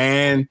New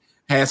Japan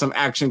had some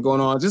action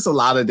going on. Just a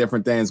lot of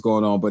different things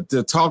going on. But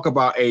to talk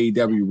about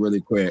AEW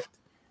really quick,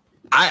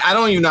 I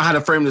don't even know how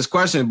to frame this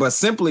question, but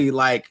simply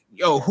like,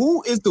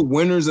 who is the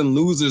winners and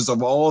losers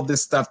of all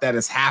this stuff that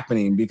is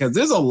happening? Because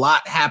there's a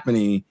lot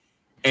happening,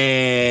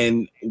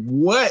 and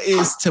what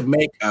is to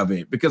make of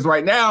it? Because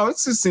right now it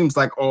just seems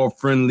like all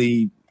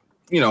friendly,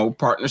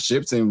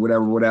 partnerships and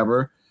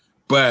whatever.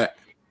 But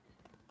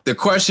the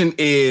question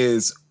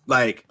is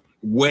like,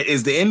 what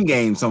is the end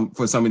game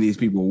for some of these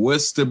people?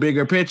 What's the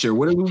bigger picture?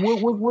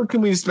 What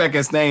can we expect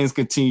as things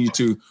continue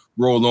to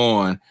roll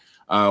on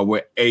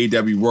with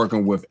AEW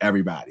working with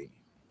everybody?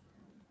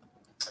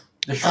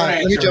 The short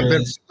answer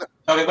is...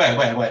 Okay,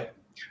 wait.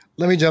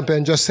 Let me jump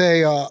in. Just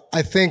say,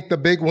 I think the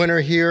big winner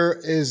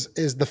here is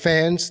the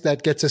fans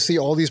that get to see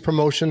all these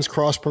promotions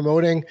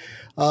cross-promoting,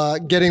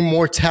 getting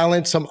more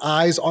talent, some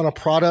eyes on a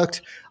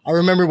product. I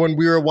remember when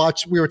we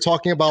were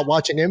talking about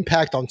watching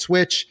Impact on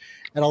Twitch,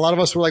 and a lot of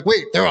us were like,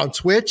 wait, they're on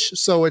Twitch?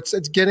 So it's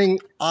getting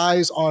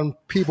eyes on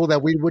people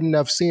that we wouldn't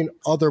have seen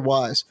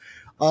otherwise.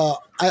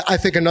 I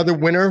think another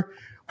winner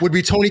would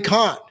be Tony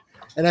Khan.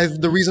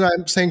 And the reason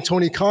I'm saying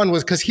Tony Khan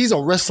was because he's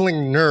a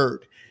wrestling nerd.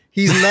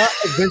 He's not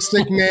a Vince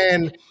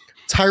McMahon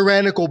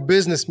tyrannical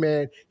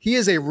businessman. He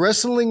is a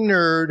wrestling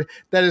nerd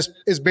that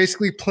is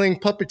basically playing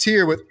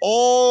puppeteer with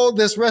all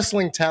this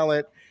wrestling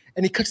talent.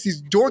 And he cuts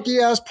these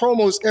dorky ass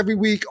promos every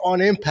week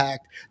on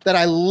Impact that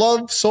I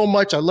love so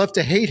much. I love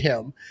to hate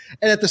him.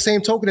 And at the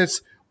same token,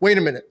 it's, wait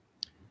a minute.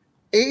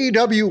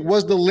 AEW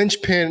was the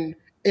linchpin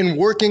in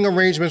working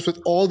arrangements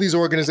with all these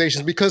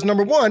organizations because,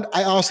 number one,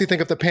 I honestly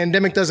think if the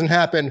pandemic doesn't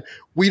happen,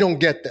 we don't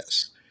get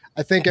this.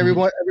 I think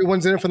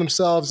everyone's in it for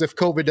themselves if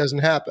COVID doesn't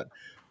happen.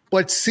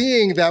 But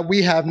seeing that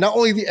we have not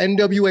only the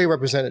NWA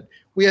represented,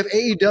 we have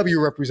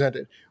AEW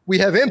represented, we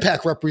have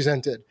Impact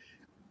represented,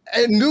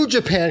 and New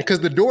Japan,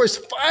 because the door is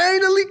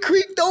finally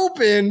creaked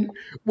open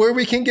where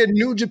we can get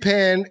New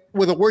Japan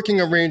with a working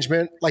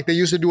arrangement like they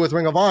used to do with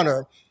Ring of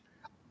Honor.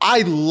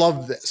 I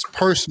love this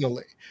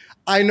personally.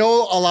 I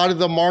know a lot of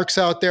the marks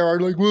out there are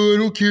like, well, I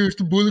don't care, it's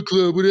the Bullet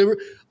Club, whatever.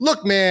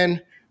 Look, man,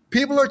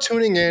 people are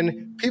tuning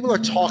in. People are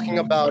talking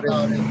about it.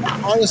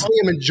 Honestly,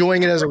 I'm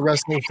enjoying it as a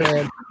wrestling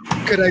fan.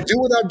 Could I do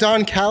without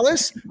Don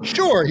Callis?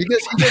 Sure, he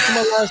gets to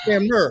my last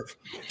damn nerve.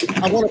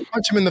 I want to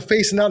punch him in the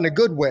face and not in a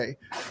good way.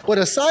 But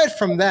aside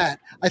from that,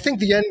 I think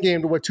the end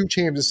game to what 2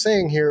 Chainz is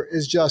saying here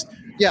is just,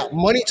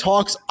 money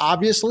talks,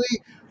 obviously,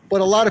 but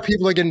a lot of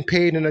people are getting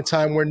paid in a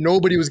time where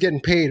nobody was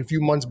getting paid a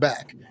few months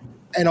back.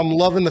 And I'm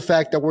loving the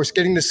fact that we're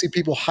getting to see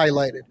people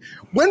highlighted.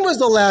 When was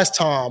the last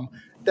time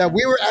that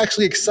we were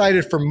actually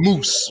excited for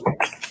Moose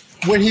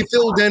when he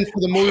filled in for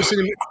the Motor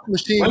City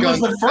Machine Gun?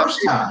 When was the first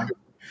time?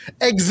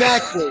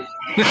 Exactly.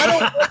 I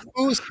don't like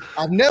Moose.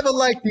 I've never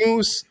liked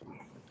Moose.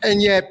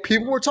 and yet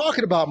people were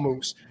talking about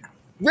Moose.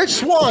 Rich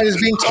Swann is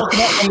being talked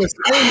about on the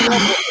same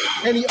level as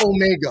Kenny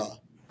Omega.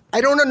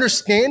 I don't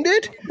understand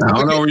it. I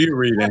don't know where you're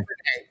reading.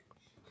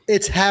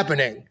 It's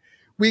happening.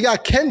 We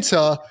got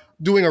Kenta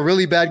doing a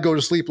really bad go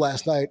to sleep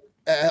last night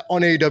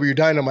on AEW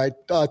Dynamite.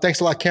 Thanks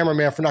a lot,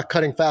 cameraman, for not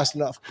cutting fast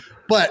enough.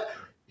 But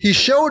he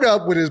showed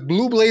up with his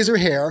blue blazer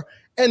hair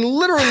and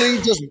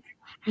literally just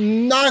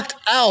knocked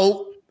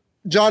out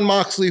Jon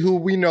Moxley, who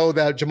we know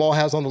that Jamal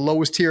has on the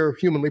lowest tier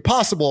humanly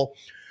possible.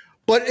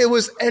 But it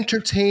was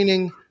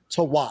entertaining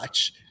to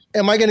watch.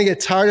 Am I going to get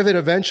tired of it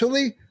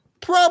eventually?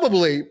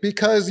 Probably,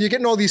 because you're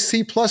getting all these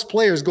C+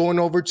 players going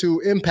over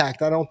to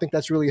Impact. I don't think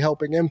that's really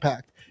helping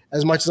Impact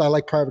as much as I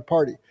like Private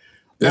Party.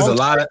 There's a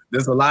lot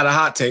of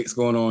hot takes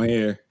going on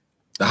here.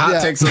 The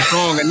hot takes are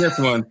strong in this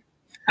one.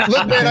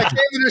 Look, man, I came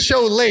to the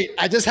show late.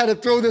 I just had to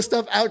throw this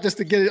stuff out just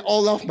to get it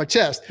all off my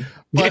chest.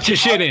 But get your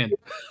shit in.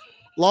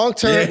 Long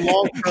term.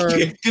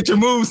 Get your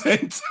moves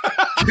in.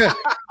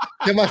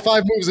 Get my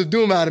 5 moves of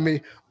doom out of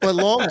me. But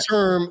long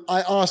term,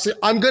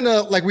 I'm going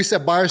to, like we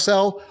said, buy or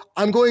sell.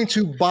 I'm going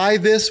to buy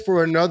this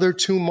for another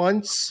 2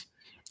 months.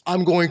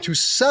 I'm going to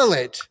sell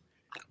it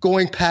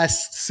going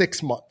past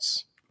 6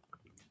 months.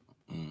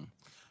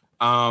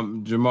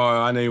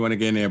 Jamal, I know you want to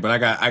get in there, but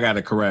I got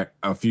to correct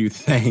a few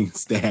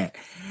things that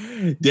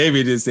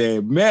David just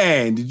said.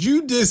 Man, did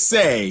you just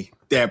say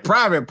that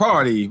Private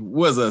Party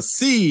was a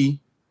C+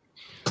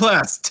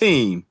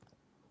 team?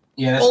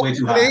 Yeah, that's way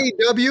too high.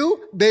 AEW,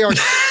 they are.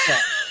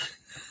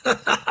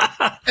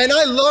 And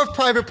I love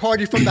Private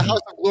Party from the House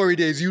of Glory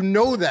days. You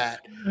know that.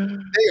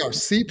 They are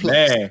C+.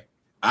 Man,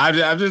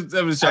 I'm just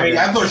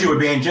I thought you were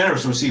being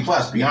generous with C+,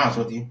 to be honest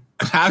with you.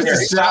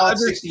 Solid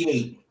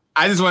 68.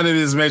 I just wanted to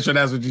just make sure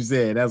that's what you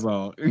said. That's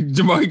all.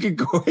 Jamal, you can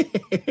go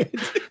ahead.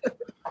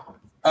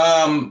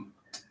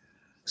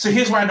 So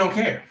here's why I don't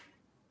care.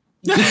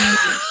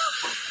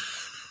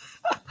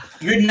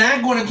 You're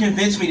not going to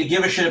convince me to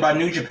give a shit about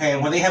New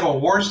Japan when they have a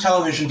worse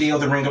television deal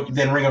than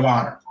Ring of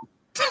Honor.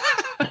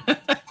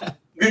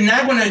 You're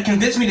not going to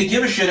convince me to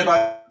give a shit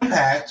about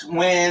Impact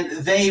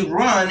when they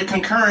run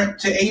concurrent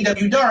to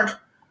AEW Dark,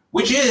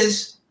 which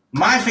is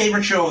my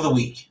favorite show of the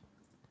week.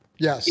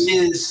 Yes. It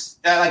is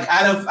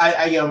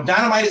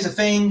Dynamite is a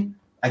thing.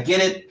 I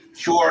get it.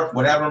 Sure.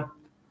 Whatever.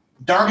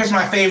 Dark is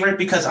my favorite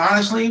because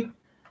honestly,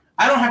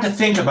 I don't have to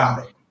think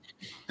about it.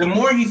 The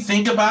more you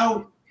think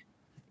about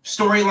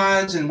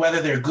storylines and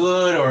whether they're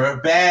good or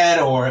bad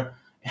or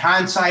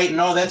hindsight and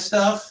all that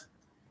stuff,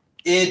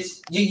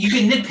 it's you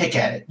can nitpick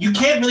at it. You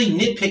can't really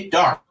nitpick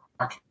Dark.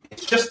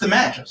 It's just the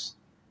matches.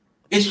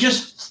 It's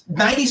just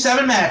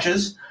 97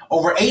 matches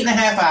over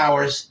 8.5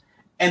 hours.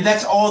 And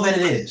that's all that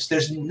it is.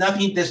 There's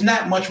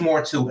not much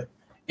more to it.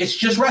 It's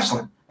just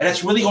wrestling. And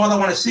that's really all I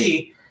want to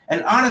see.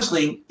 And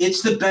honestly,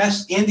 it's the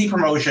best indie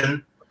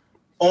promotion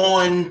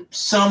on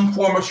some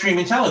form of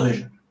streaming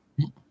television.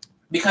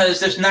 Because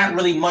there's not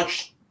really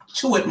much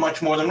to it,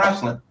 much more than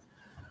wrestling.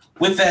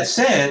 With that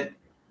said,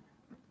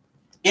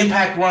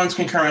 Impact runs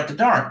concurrent to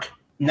Dark.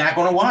 Not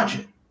going to watch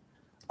it.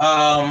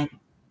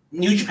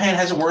 New Japan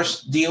has a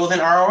worse deal than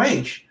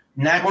ROH.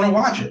 Not going to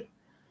watch it.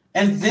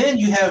 And then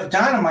you have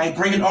Dynamite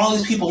bringing all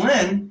these people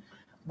in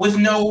with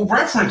no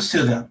reference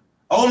to them.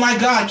 Oh my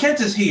God,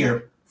 Kenta's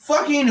here.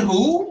 Fucking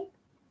who?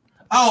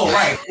 Oh,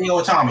 right.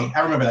 Tommy. I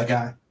remember that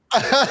guy.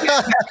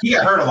 He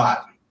got hurt a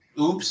lot.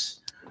 Oops.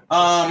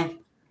 And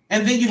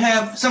then you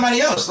have somebody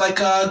else like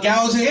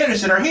Gallows and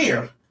Anderson are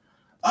here.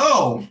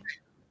 Oh,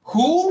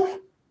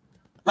 who?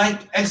 Like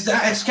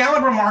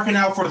Excalibur marking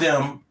out for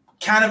them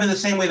kind of in the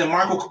same way that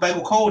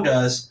Michael Cole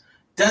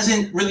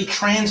doesn't really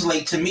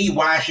translate to me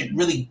why I should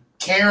really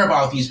care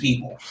about these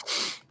people.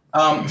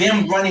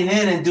 Them running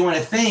in and doing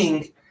a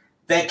thing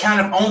that kind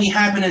of only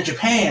happened in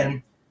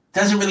Japan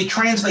doesn't really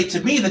translate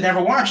to me that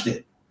never watched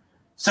it.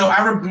 So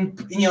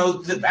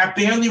I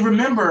barely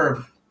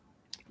remember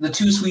the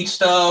Too Sweet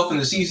stuff and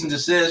the cease and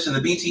desist and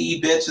the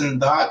BTE bits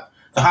and the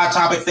hot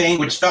topic thing,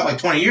 which felt like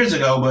 20 years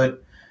ago,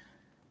 but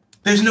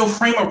there's no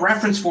frame of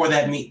reference for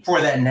that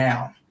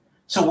now.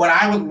 So what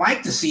I would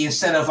like to see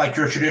instead of like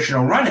your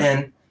traditional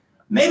run-in,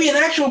 maybe an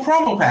actual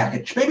promo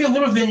package, maybe a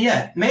little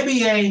vignette,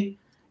 maybe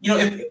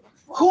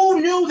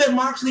who knew that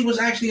Moxley was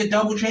actually a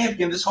double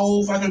champion this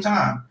whole fucking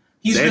time?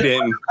 He's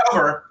been on the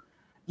cover,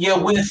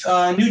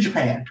 with New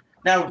Japan.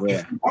 Now,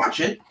 if you watch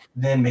it,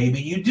 then maybe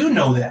you do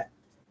know that.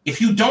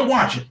 If you don't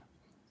watch it,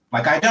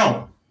 like I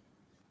don't,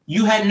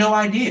 you had no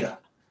idea.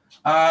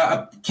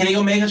 Kenny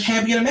Omega's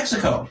champion of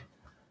Mexico.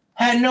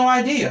 Had no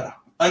idea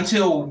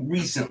until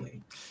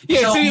recently.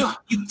 Yeah,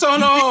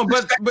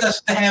 but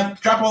us to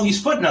drop all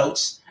these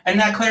footnotes and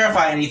not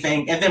clarify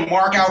anything, and then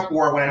mark out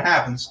for it when it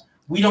happens.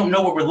 We don't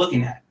know what we're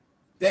looking at.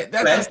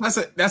 That's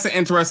an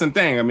interesting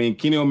thing. I mean,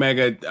 Kenny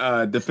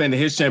Omega defended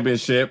his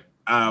championship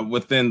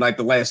within like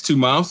the last 2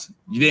 months.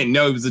 You didn't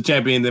know he was a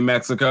champion in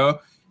Mexico,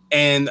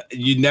 and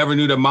you never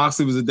knew that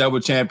Moxley was a double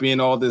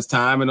champion all this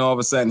time, and all of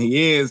a sudden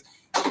he is.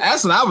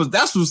 That's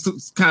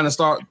what's kind of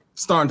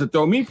starting to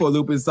throw me for a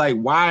loop. It's like,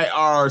 why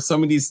are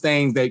some of these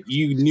things that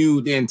you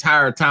knew the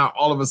entire time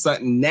all of a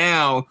sudden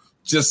now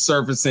just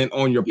surfacing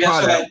on your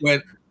product?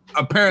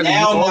 apparently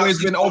Now always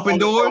Moxley's been open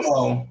doors.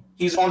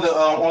 He's on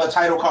the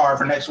title card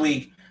for next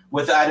week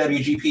with the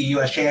IWGP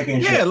US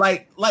Championship. Yeah,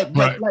 like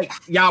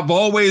y'all have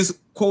always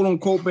quote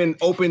unquote been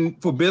open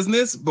for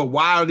business, but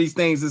why are these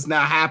things just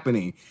now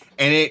happening?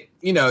 And it,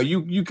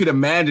 you could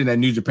imagine that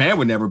New Japan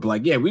would never be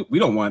like, yeah, we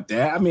don't want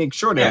that. I mean,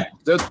 sure,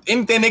 there's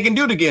anything they can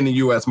do to get in the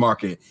U.S.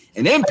 market.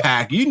 And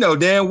Impact,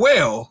 damn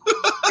well.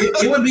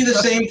 it would be the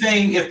same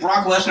thing if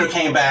Brock Lesnar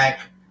came back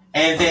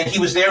and then he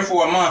was there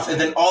for a month,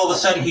 and then all of a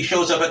sudden he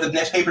shows up at the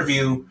next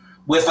pay-per-view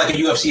with like a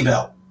UFC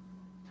belt.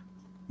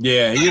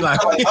 Yeah, you're like,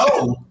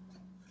 oh,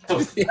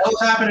 what the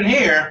hell's happening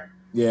here?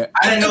 Yeah,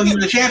 I didn't know he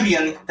was a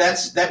champion.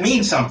 That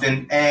means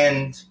something.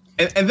 And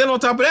then on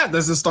top of that,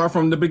 let's just start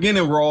from the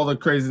beginning where all the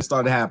crazy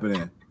started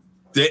happening.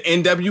 The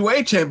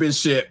NWA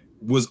Championship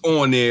was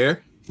on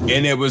there,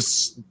 and it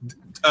was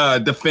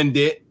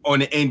defended on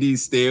the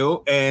Indies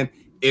still, and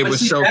it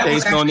was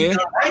showcased on there.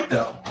 Right,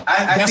 though.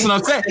 That's what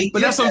I'm saying.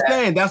 But that's what I'm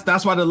saying.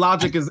 That's why the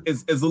logic is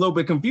a little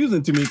bit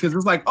confusing to me, because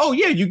it's like, oh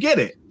yeah, you get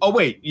it. Oh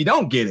wait, you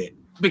don't get it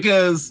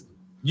because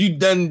you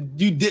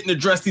didn't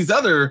address these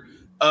other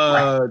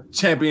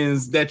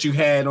champions that you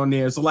had on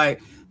there. So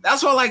like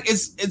that's why like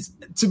it's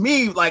to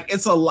me like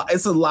it's a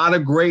lot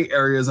of gray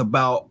areas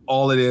about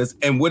all of this.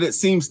 And what it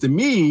seems to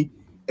me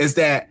is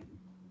that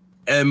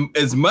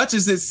as much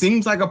as it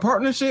seems like a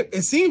partnership,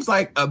 it seems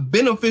like a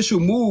beneficial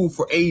move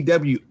for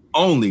AEW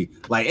only.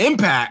 Like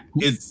Impact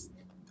is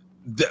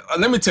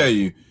let me tell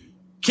you,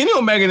 Kenny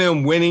Omega and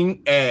them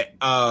winning at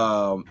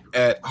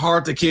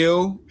Hard to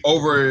Kill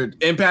over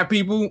Impact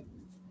people,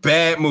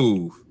 bad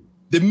move.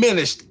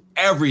 Diminished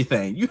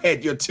everything. You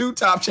had your two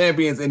top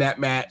champions in that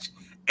match,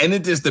 and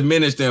it just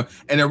diminished them.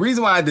 And the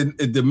reason why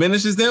it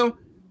diminishes them,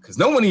 because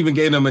no one even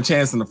gave them a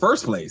chance in the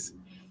first place.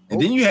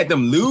 And then you had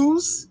them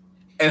lose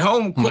at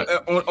home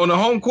on the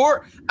home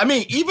court. I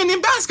mean, even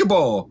in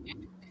basketball,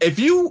 if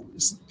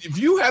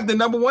you have the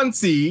number one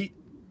seed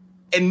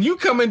and you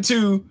come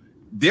into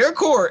their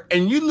court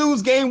and you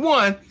lose game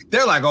one,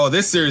 they're like, "Oh,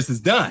 this series is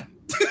done."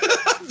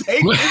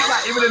 It's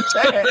not even a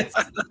chance.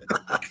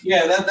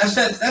 Yeah,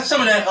 that's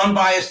some of that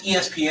unbiased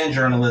ESPN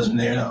journalism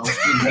there, though.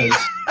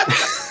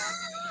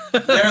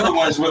 They're the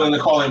ones willing to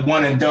call it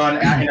one and done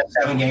in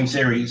a 7-game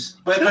series.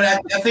 But I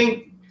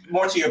think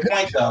more to your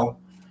point, though,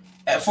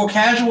 for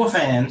casual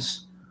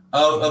fans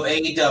of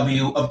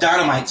AEW, of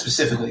Dynamite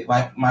specifically,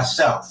 like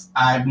myself,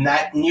 I'm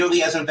not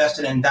nearly as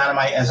invested in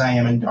Dynamite as I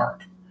am in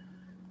Dark.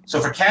 So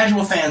for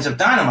casual fans of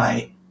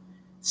Dynamite,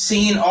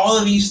 seeing all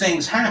of these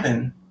things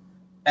happen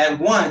at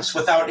once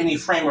without any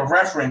frame of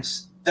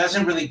reference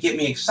doesn't really get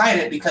me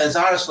excited, because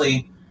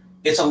honestly,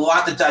 it's a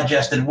lot to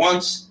digest at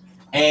once.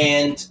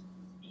 And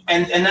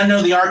I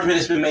know the argument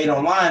has been made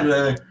online,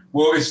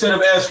 well, instead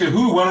of asking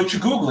who, why don't you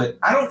Google it?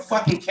 I don't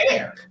fucking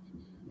care.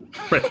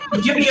 Right.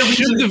 Give me a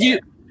reason.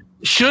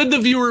 Should the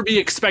viewer be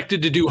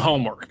expected to do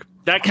homework?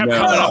 That kept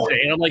coming up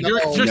today. And I'm like, you're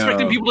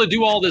expecting people to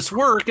do all this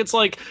work. It's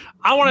like,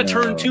 I want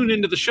to tune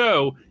into the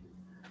show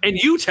and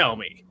you tell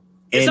me.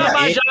 It's not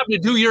my job to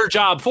do your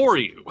job for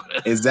you.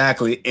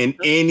 Exactly. In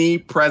any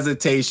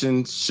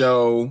presentation,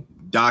 show,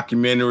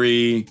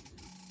 documentary,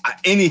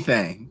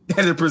 anything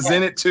that is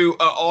presented to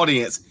an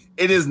audience,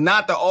 it is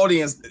not the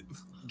audience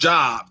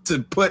job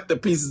to put the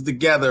pieces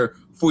together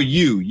for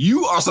you.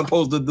 You are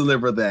supposed to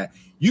deliver that.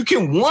 You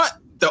can want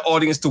the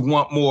audience to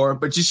want more,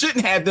 but you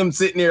shouldn't have them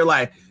sitting there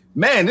like,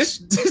 man,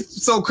 this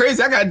is so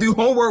crazy. I got to do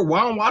homework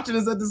while I'm watching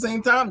this at the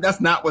same time.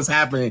 That's not what's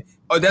happening.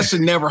 Or that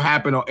should never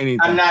happen on anything.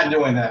 I'm not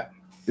doing that.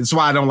 It's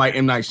why I don't like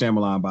M. Night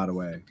Shyamalan, by the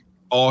way.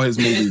 All his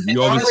movies.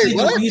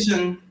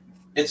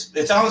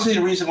 It's honestly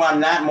the reason why I'm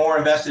not more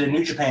invested in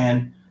New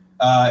Japan.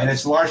 And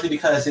it's largely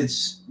because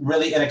it's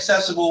really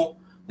inaccessible.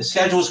 The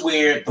schedule's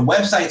weird. The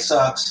website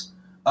sucks.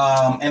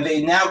 And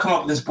they now come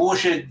up with this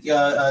bullshit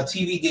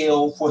TV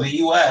deal for the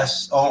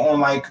US on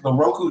like the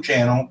Roku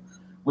channel,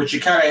 which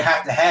you kind of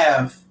have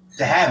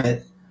to have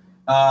it.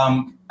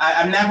 I'm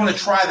not going to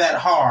try that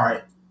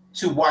hard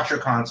to watch your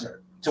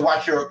concert, to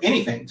watch your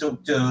anything,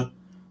 to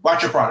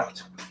watch your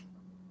product.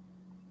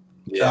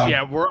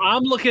 Yeah, where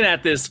I'm looking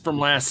at this from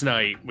last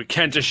night with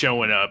Kenta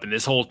showing up and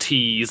this whole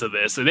tease of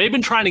this. And they've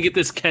been trying to get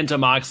this Kenta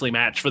Moxley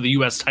match for the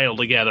U.S. title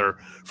together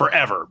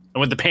forever. And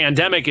with the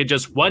pandemic, it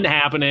just wasn't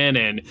happening,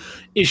 and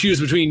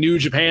issues between New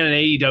Japan and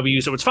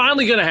AEW. So it's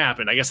finally going to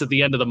happen, I guess, at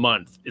the end of the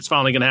month. It's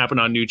finally going to happen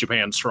on New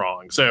Japan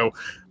Strong. So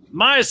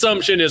my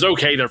assumption is,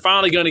 okay, they're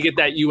finally going to get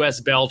that U.S.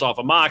 belt off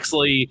of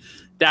Moxley.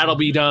 That'll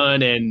be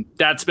done, and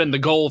that's been the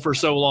goal for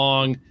so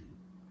long.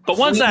 But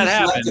once that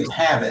happens, let him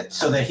have it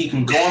so that he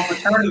can go on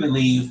paternity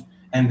leave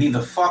and be the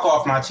fuck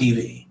off my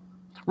TV.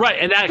 Right,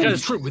 and that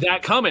is true. With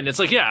that coming, it's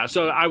like, yeah.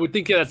 So I would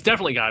think that's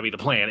definitely got to be the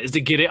plan, is to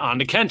get it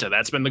onto Kenta.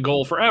 That's been the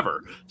goal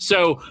forever.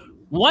 So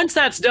once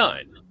that's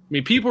done, I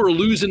mean, people were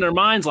losing their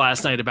minds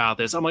last night about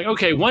this. I'm like,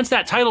 okay, once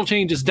that title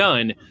change is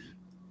done,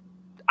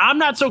 I'm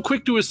not so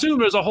quick to assume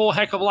there's a whole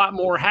heck of a lot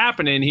more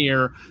happening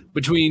here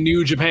between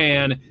New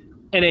Japan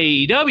and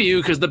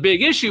AEW, because the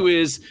big issue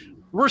is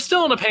we're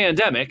still in a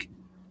pandemic.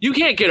 You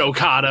can't get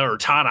Okada or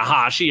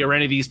Tanahashi or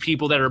any of these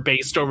people that are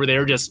based over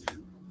there just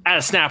at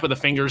a snap of the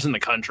fingers in the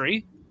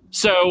country.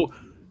 So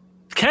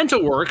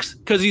Kenta works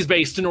because he's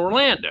based in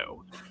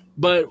Orlando.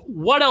 But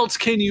what else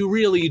can you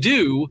really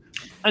do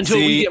until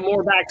we get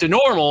more back to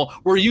normal,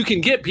 where you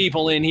can get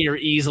people in here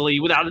easily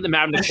without them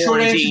having to quarantine? The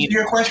short answer to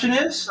your question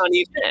is?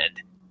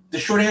 The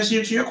short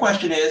answer to your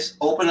question is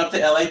open up the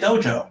LA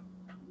dojo.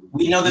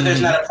 We know that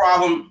there's not a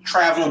problem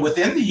traveling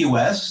within the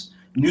U.S.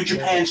 New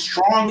Japan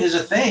Strong is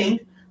a thing,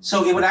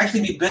 so it would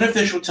actually be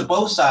beneficial to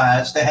both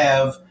sides to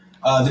have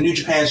the New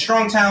Japan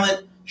Strong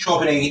talent show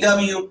up in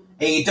AEW.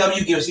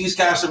 AEW gives these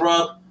guys the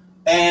rub,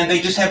 and they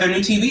just have their new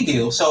TV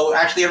deal. So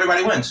actually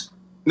everybody wins.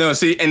 No,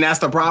 see, and that's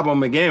the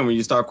problem again when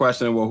you start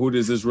questioning, well, who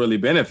does this really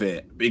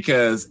benefit?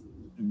 Because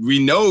we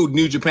know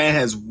New Japan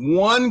has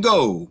one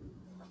goal,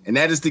 and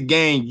that is to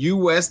gain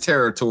U.S.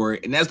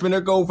 territory. And that's been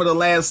their goal for the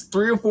last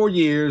 3 or 4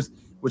 years,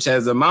 which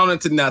has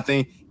amounted to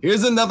nothing.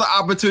 Here's another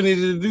opportunity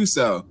to do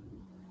so.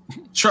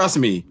 Trust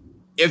me,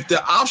 if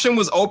the option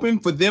was open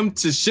for them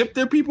to ship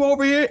their people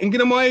over here and get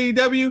them on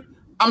AEW,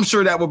 I'm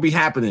sure that would be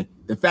happening.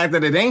 The fact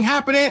that it ain't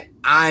happening,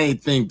 I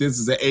think this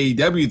is an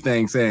AEW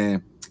thing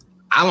saying,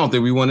 I don't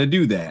think we want to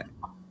do that.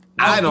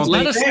 Let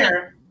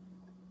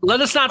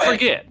us not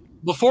forget,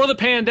 before the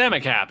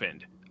pandemic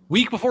happened,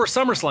 week before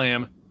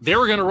SummerSlam, they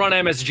were going to run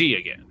MSG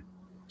again.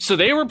 So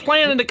they were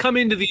planning to come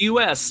into the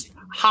U.S.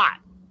 hot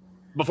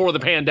before the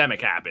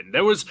pandemic happened.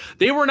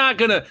 They were not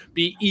going to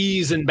be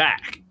easing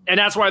back. And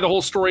that's why the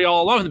whole story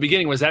all along in the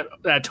beginning was that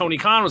Tony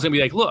Khan was going to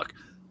be like, look,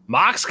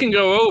 Mox can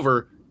go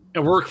over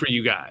and work for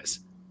you guys.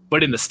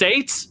 But in the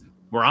States,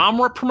 where I'm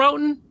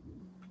promoting,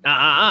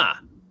 that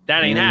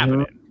ain't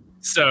happening.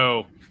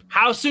 So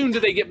how soon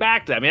do they get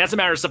back to that? I mean, that's a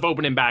matter of stuff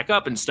opening back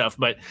up and stuff,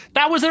 but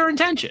that was their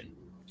intention.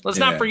 Let's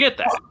not forget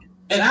that.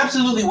 It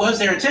absolutely was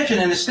their intention,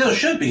 and it still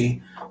should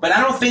be. But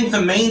I don't think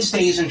the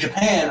mainstays in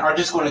Japan are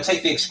just going to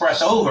take the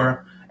Express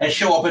over and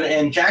show up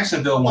in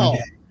Jacksonville one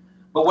day.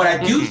 But what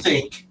I do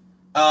think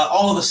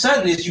all of a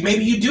sudden is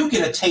maybe you do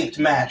get a taped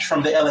match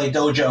from the LA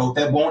Dojo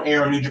that won't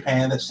air in New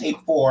Japan that's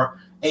taped for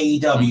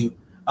AEW.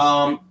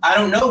 I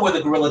don't know where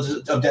the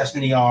Guerrillas of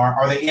Destiny are.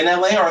 Are they in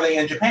LA or are they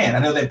in Japan? I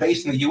know they're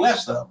based in the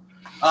US, though.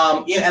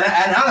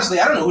 And honestly,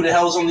 I don't know who the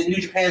hell is on the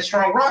New Japan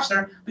Strong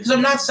roster because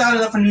I'm not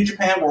signing up for New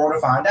Japan World to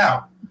find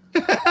out.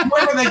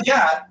 Whoever they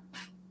got,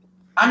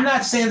 I'm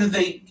not saying that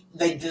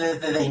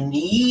they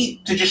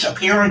need to just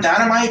appear on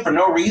Dynamite for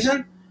no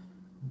reason,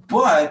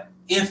 but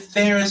if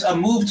there's a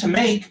move to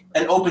make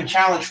an open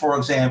challenge, for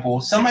example,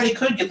 somebody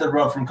could get the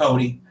rub from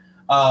Cody,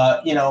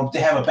 to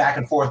have a back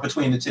and forth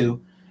between the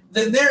two.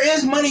 There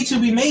is money to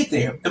be made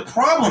there. The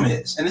problem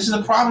is, and this is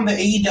a problem that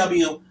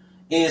AEW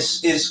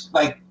is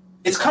like,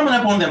 it's coming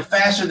up on them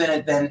faster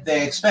than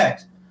they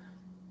expect.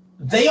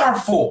 They are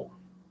full.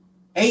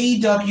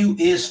 AEW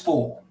is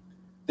full.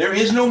 There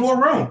is no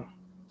more room.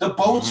 The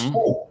boat's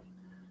full.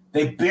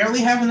 They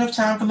barely have enough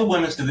time for the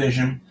women's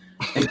division.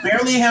 They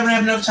barely have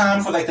enough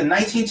time for like the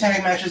 19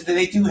 tag matches that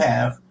they do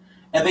have.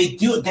 And they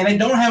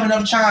don't have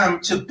enough time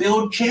to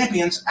build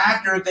champions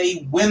after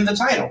they win the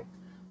title.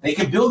 They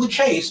can build the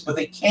chase, but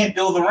they can't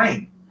build the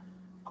reign.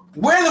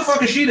 Where the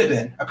fuck has Shida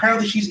been?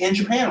 Apparently she's in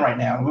Japan right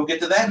now. And we'll get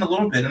to that in a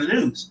little bit in the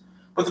news.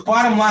 But the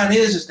bottom line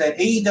is that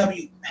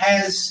AEW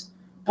has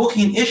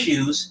booking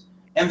issues,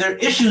 and their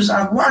issues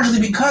are largely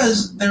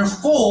because they're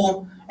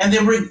full, and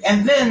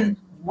then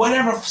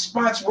whatever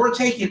spots we're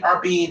taking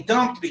are being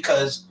dumped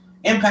because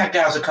Impact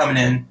guys are coming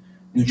in,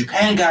 New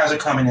Japan guys are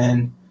coming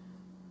in.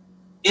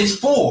 It's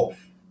full.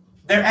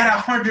 They're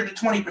at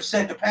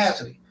 120%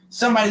 capacity.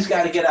 Somebody's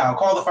got to get out.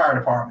 Call the fire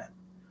department.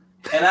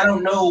 And I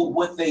don't know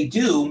what they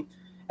do.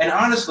 And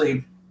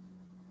honestly,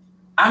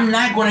 I'm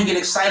not going to get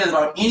excited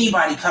about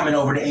anybody coming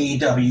over to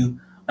AEW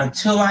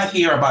until I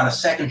hear about a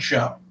second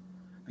show.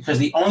 Because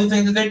the only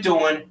thing that they're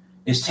doing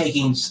is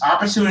taking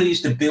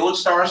opportunities to build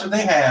stars that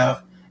they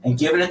have and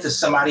giving it to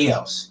somebody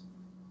else.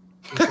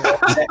 Whether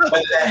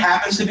that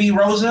happens to be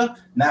Rosa,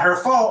 not her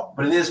fault,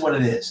 but it is what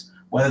it is.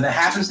 Whether that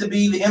happens to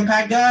be the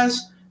Impact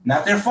guys,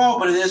 not their fault,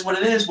 but it is what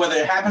it is. Whether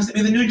it happens to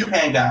be the New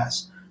Japan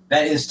guys,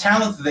 that is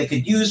talent that they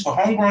could use for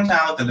homegrown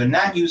talent that they're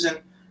not using,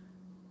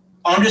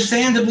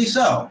 understandably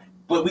so.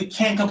 But we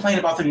can't complain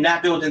about them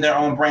not building their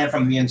own brand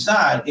from the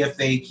inside if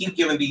they keep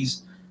giving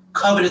these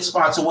coveted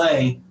spots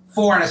away.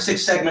 4 out of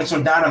 6 segments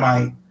on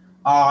Dynamite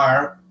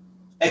are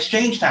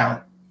exchange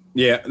talent.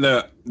 Yeah,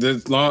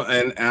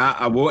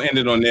 I will end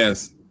it on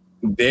this.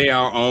 They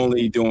are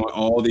only doing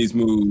all these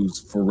moves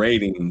for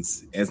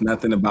ratings. It's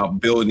nothing about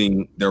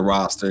building their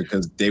roster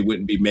because they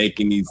wouldn't be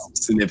making these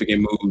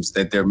significant moves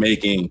that they're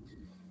making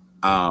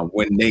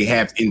when they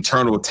have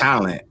internal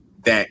talent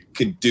that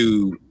could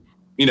do,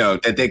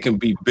 that they can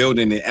be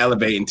building and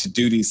elevating to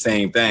do these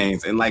same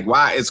things. And like,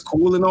 why it's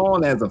cool and all,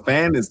 and as a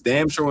fan, it's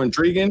damn sure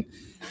intriguing.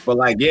 But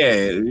like,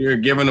 yeah, you're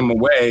giving them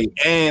away,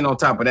 and on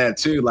top of that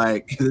too,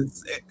 like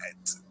it's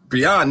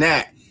beyond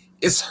that,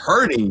 it's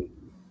hurting.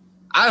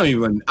 I don't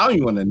even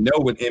want to know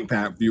what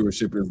Impact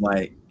viewership is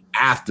like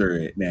after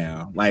it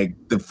now. Like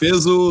the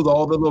fizzles,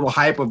 all the little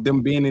hype of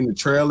them being in the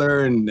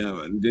trailer, and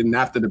then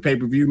after the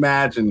pay-per-view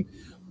match, and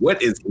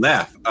what is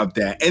left of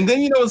that. And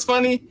then it's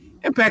funny.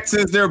 Impact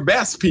sends their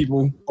best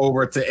people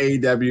over to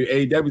AEW.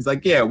 AEW's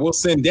like, yeah, we'll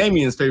send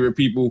Damien's favorite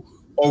people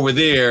over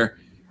there,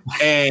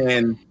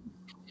 and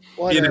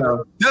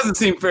doesn't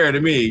seem fair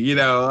to me. This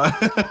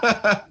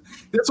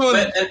one.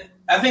 But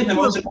I think the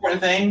most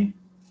important thing,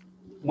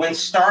 when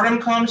Stardom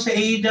comes to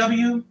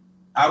AEW,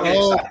 I'll get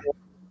excited.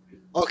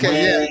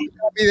 Okay,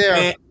 I'll be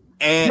there.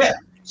 And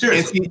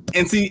seriously.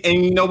 And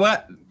you know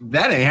what?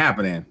 That ain't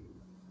happening.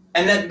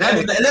 And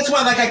that's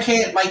why, I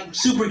can't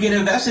super get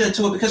invested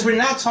into it, because we're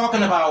not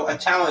talking about a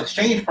talent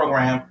exchange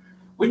program.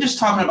 We're just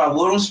talking about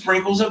little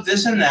sprinkles of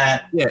this and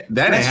that. Yeah,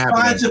 that ain't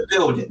happening. Let's try to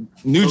build it.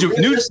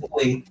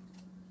 Realistically,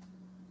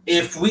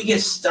 if we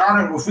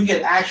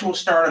get actual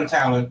Stardom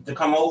talent to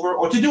come over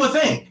or to do a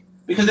thing,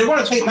 because they're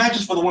going to take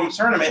matches for the women's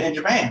tournament in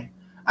Japan.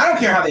 I don't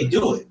care how they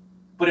do it,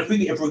 but if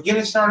we're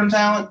getting Stardom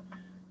talent,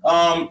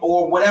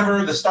 or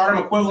whatever the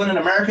Stardom equivalent in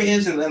America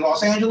is in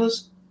Los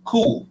Angeles,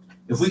 cool.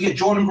 If we get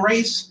Jordan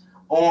Grace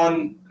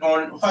on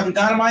fucking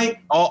Dynamite,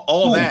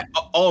 all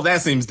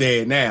that seems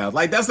dead now.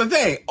 That's the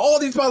thing. All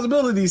these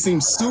possibilities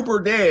seem super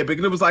dead,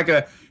 because it was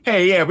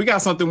hey, yeah, we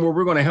got something where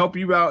we're going to help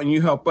you out and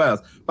you help us.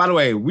 By the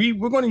way,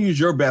 we're going to use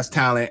your best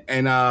talent,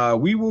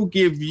 and we will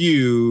give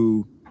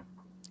you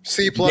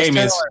C+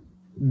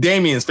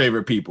 Damien's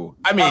favorite people.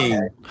 I mean,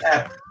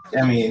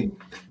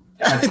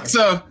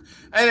 so.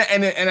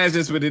 And that's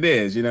just what it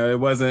is, It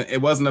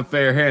wasn't a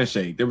fair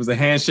handshake. There was a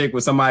handshake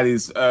with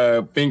somebody's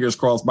fingers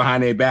crossed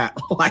behind their back.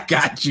 I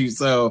got you.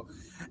 So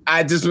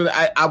I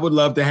would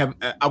love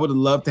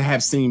to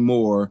have seen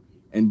more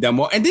and done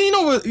more. And then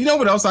you know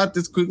what else I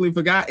just quickly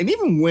forgot? And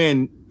even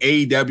when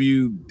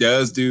AEW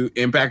does do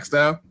Impact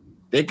stuff,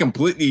 they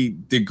completely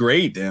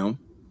degrade them.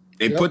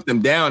 They put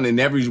them down in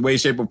every way,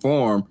 shape, or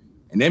form.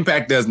 And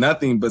Impact does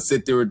nothing but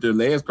sit there with their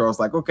legs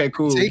crossed, okay,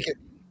 cool. Take it.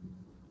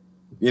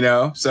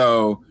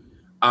 So.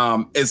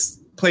 It's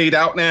played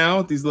out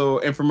now, these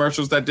little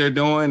infomercials that they're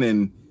doing,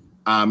 and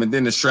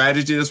then the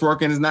strategy that's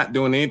working is not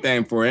doing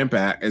anything for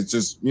Impact. It's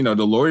just, the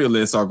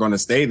loyalists are going to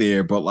stay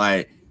there.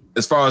 But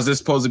as far as this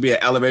supposed to be an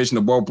elevation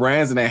of both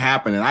brands, and it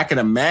happened, and I can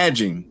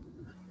imagine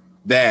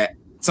that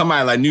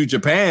somebody like New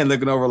Japan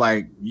looking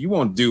over you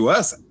won't do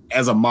us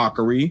as a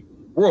mockery.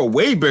 We're a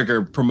way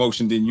bigger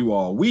promotion than you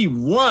all. We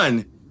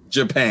run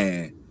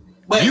Japan.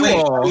 But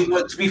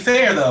to be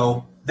fair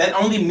though, that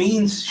only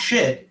means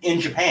shit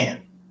in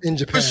Japan.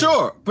 For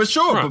sure.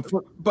 Huh.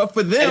 But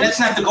for them, and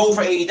that's not the goal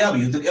for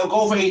AEW. The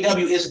goal for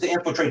AEW is to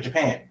infiltrate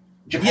Japan.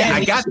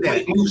 I got that.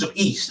 It moves up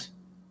east.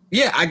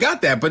 Yeah, I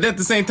got that. But at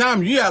the same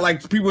time, you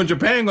got people in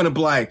Japan going to be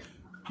like,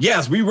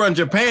 yes, we run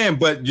Japan,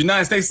 but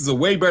United States is a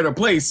way better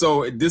place,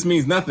 so this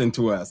means nothing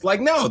to us.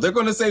 No, they're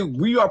going to say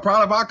we are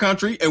proud of our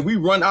country and we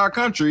run our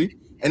country,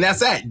 and that's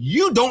that.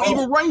 You don't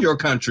even run your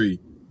country.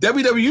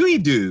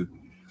 WWE do.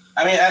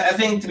 I mean, I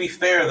think to be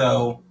fair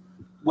though,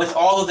 with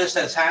all of this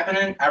that's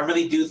happening, I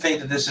really do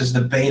think that this is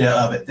the beta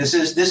of it. This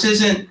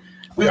isn't.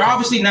 We're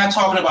obviously not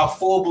talking about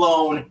full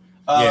blown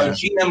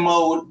GM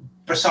mode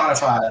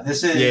personified.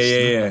 This is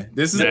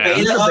This is the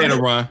beta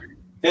run.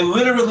 They're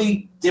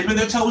literally dipping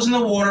their toes in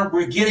the water.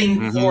 We're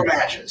getting 4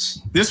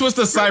 matches. This was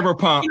the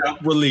Cyberpunk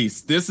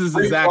release. This is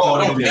exactly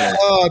what it is.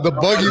 Oh, the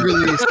buggy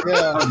release.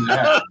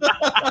 Yeah.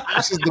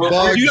 This is the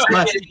bug.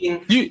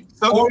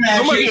 4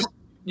 matches.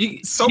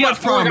 So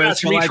much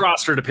promise. Each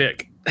roster to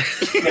pick.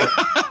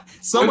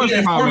 So much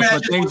promise for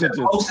things that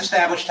most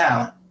established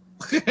talent,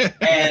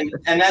 and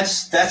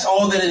that's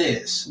all that it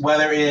is.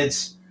 Whether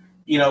it's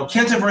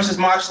Kenta versus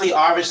Moxley,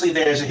 obviously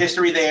there's a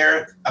history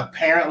there.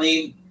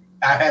 Apparently,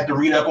 I've had to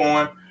read up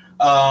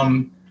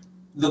on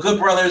the Good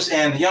Brothers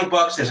and the Young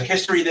Bucks. There's a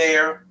history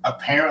there,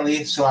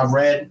 apparently, so I've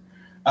read.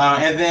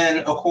 And then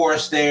of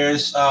course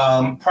there's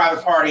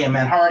Private Party and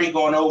Matt Hardy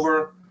going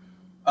over.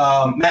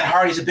 Matt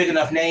Hardy's a big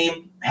enough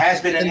name,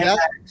 has been an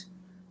Impact.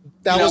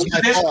 That was my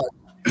thought.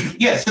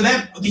 Yeah, so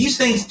that these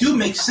things do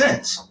make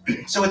sense.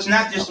 So it's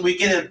not just we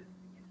get a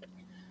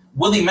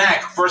Willie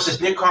Mack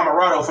versus Nick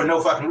Comoroto for no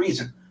fucking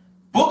reason.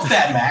 Book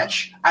that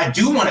match. I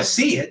do want to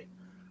see it,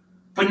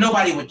 but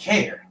nobody would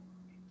care.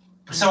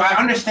 So I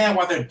understand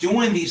why they're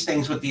doing these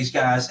things with these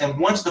guys. And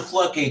once the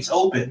floodgates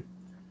open,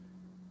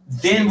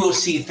 then we'll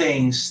see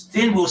things.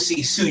 Then we'll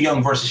see Su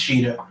Yung versus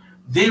Shida.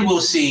 Then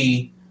we'll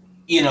see,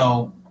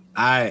 the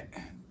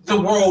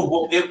world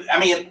will.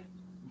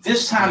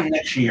 This time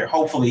next year,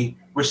 hopefully.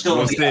 We're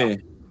still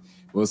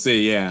We'll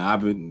see. Yeah,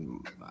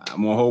 I'm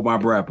gonna hold my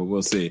breath, but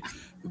we'll see.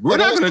 We're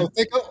not gonna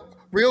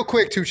real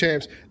quick, 2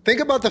 Champs.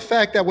 Think about the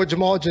fact that what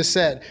Jamal just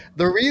said.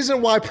 The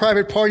reason why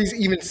Private Party's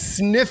even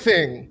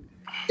sniffing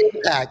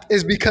Impact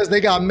is because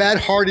they got Matt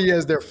Hardy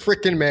as their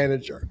freaking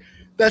manager.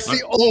 That's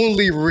the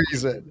only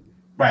reason.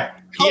 Right.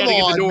 Come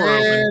on,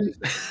 man.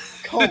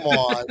 Come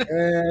on,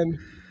 man.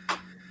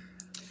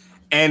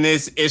 And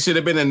it should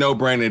have been a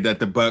no-brainer that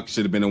the Bucks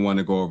should have been the one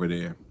to go over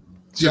there.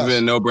 Should have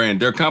been a no-brainer.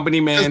 Their company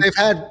man.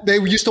 They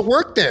used to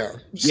work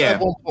there. Yeah,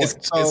 at one point,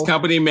 it's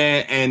company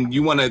man, and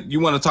you want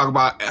to talk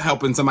about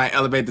helping somebody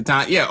elevate the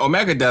talent. Yeah,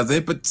 Omega does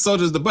it, but so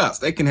does the Bucks.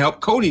 They can help.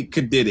 Cody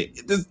did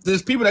it.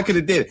 There's people that could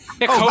have did it.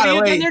 Yeah, Cody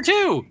had been there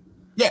too.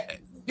 Yeah,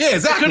 Yeah,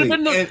 exactly.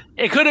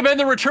 It could have been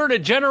the return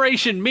of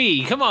Generation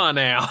Me. Come on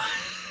now.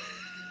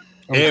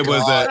 It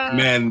was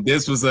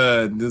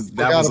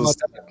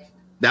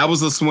that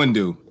was a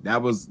swindle.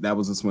 That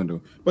was a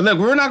swindle. But look,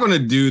 we're not going to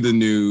do the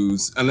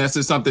news unless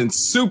it's something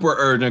super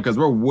urgent because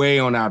we're way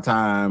on our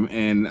time,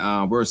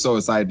 and we're so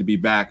excited to be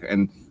back,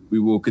 and we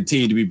will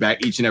continue to be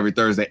back each and every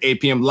Thursday,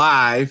 8 p.m.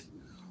 live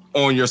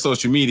on your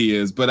social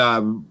medias.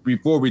 But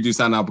before we do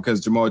sign out,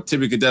 because Jamal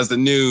typically does the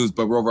news,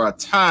 but we're over our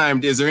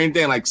time, is there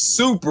anything like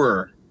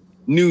super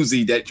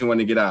newsy that you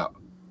want to get out?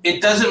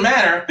 It doesn't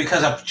matter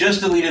because I've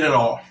just deleted it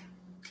all.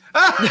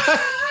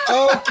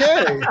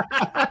 Okay.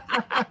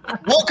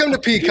 Welcome to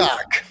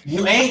Peacock.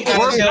 You ain't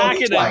We're gonna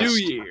back in twice. a new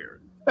year.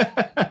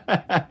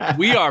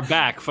 We are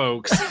back,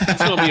 folks.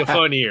 It's going to be a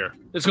fun year.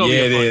 It's going to be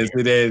a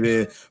fun year. It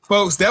is.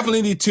 Folks,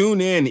 definitely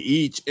tune in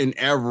each and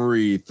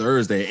every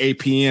Thursday, 8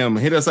 p.m.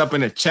 Hit us up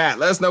in the chat.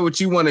 Let us know what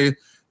you want to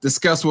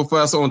discuss with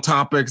us on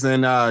topics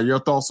and your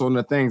thoughts on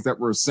the things that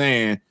we're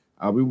saying.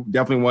 We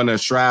definitely want to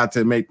strive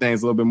to make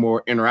things a little bit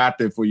more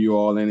interactive for you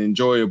all and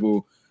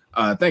enjoyable.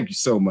 Thank you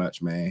so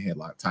much, man.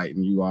 Headlock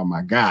Titan, you are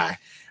my guy.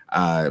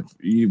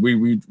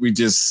 We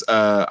just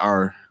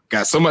are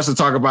got so much to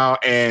talk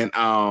about, and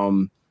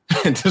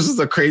this was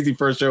a crazy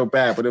first show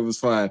back, but it was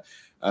fun.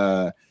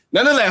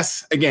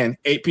 Nonetheless, again,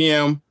 8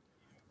 p.m.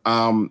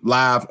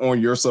 Live on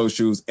your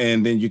socials,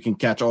 and then you can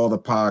catch all the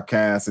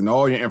podcasts and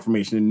all your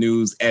information and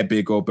news at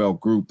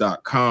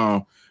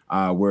BigOldBeltGroup.com.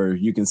 Where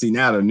you can see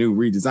now the new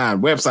redesigned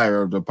website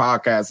of the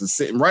podcast is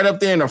sitting right up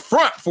there in the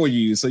front for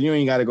you. So you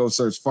ain't got to go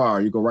search far.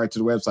 You go right to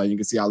the website. You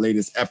can see our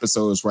latest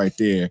episodes right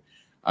there.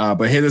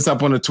 But hit us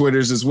up on the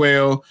Twitters as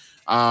well.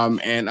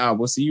 And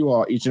we'll see you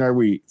all each and every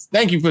week.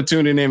 Thank you for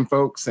tuning in,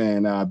 folks,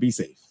 and be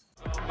safe.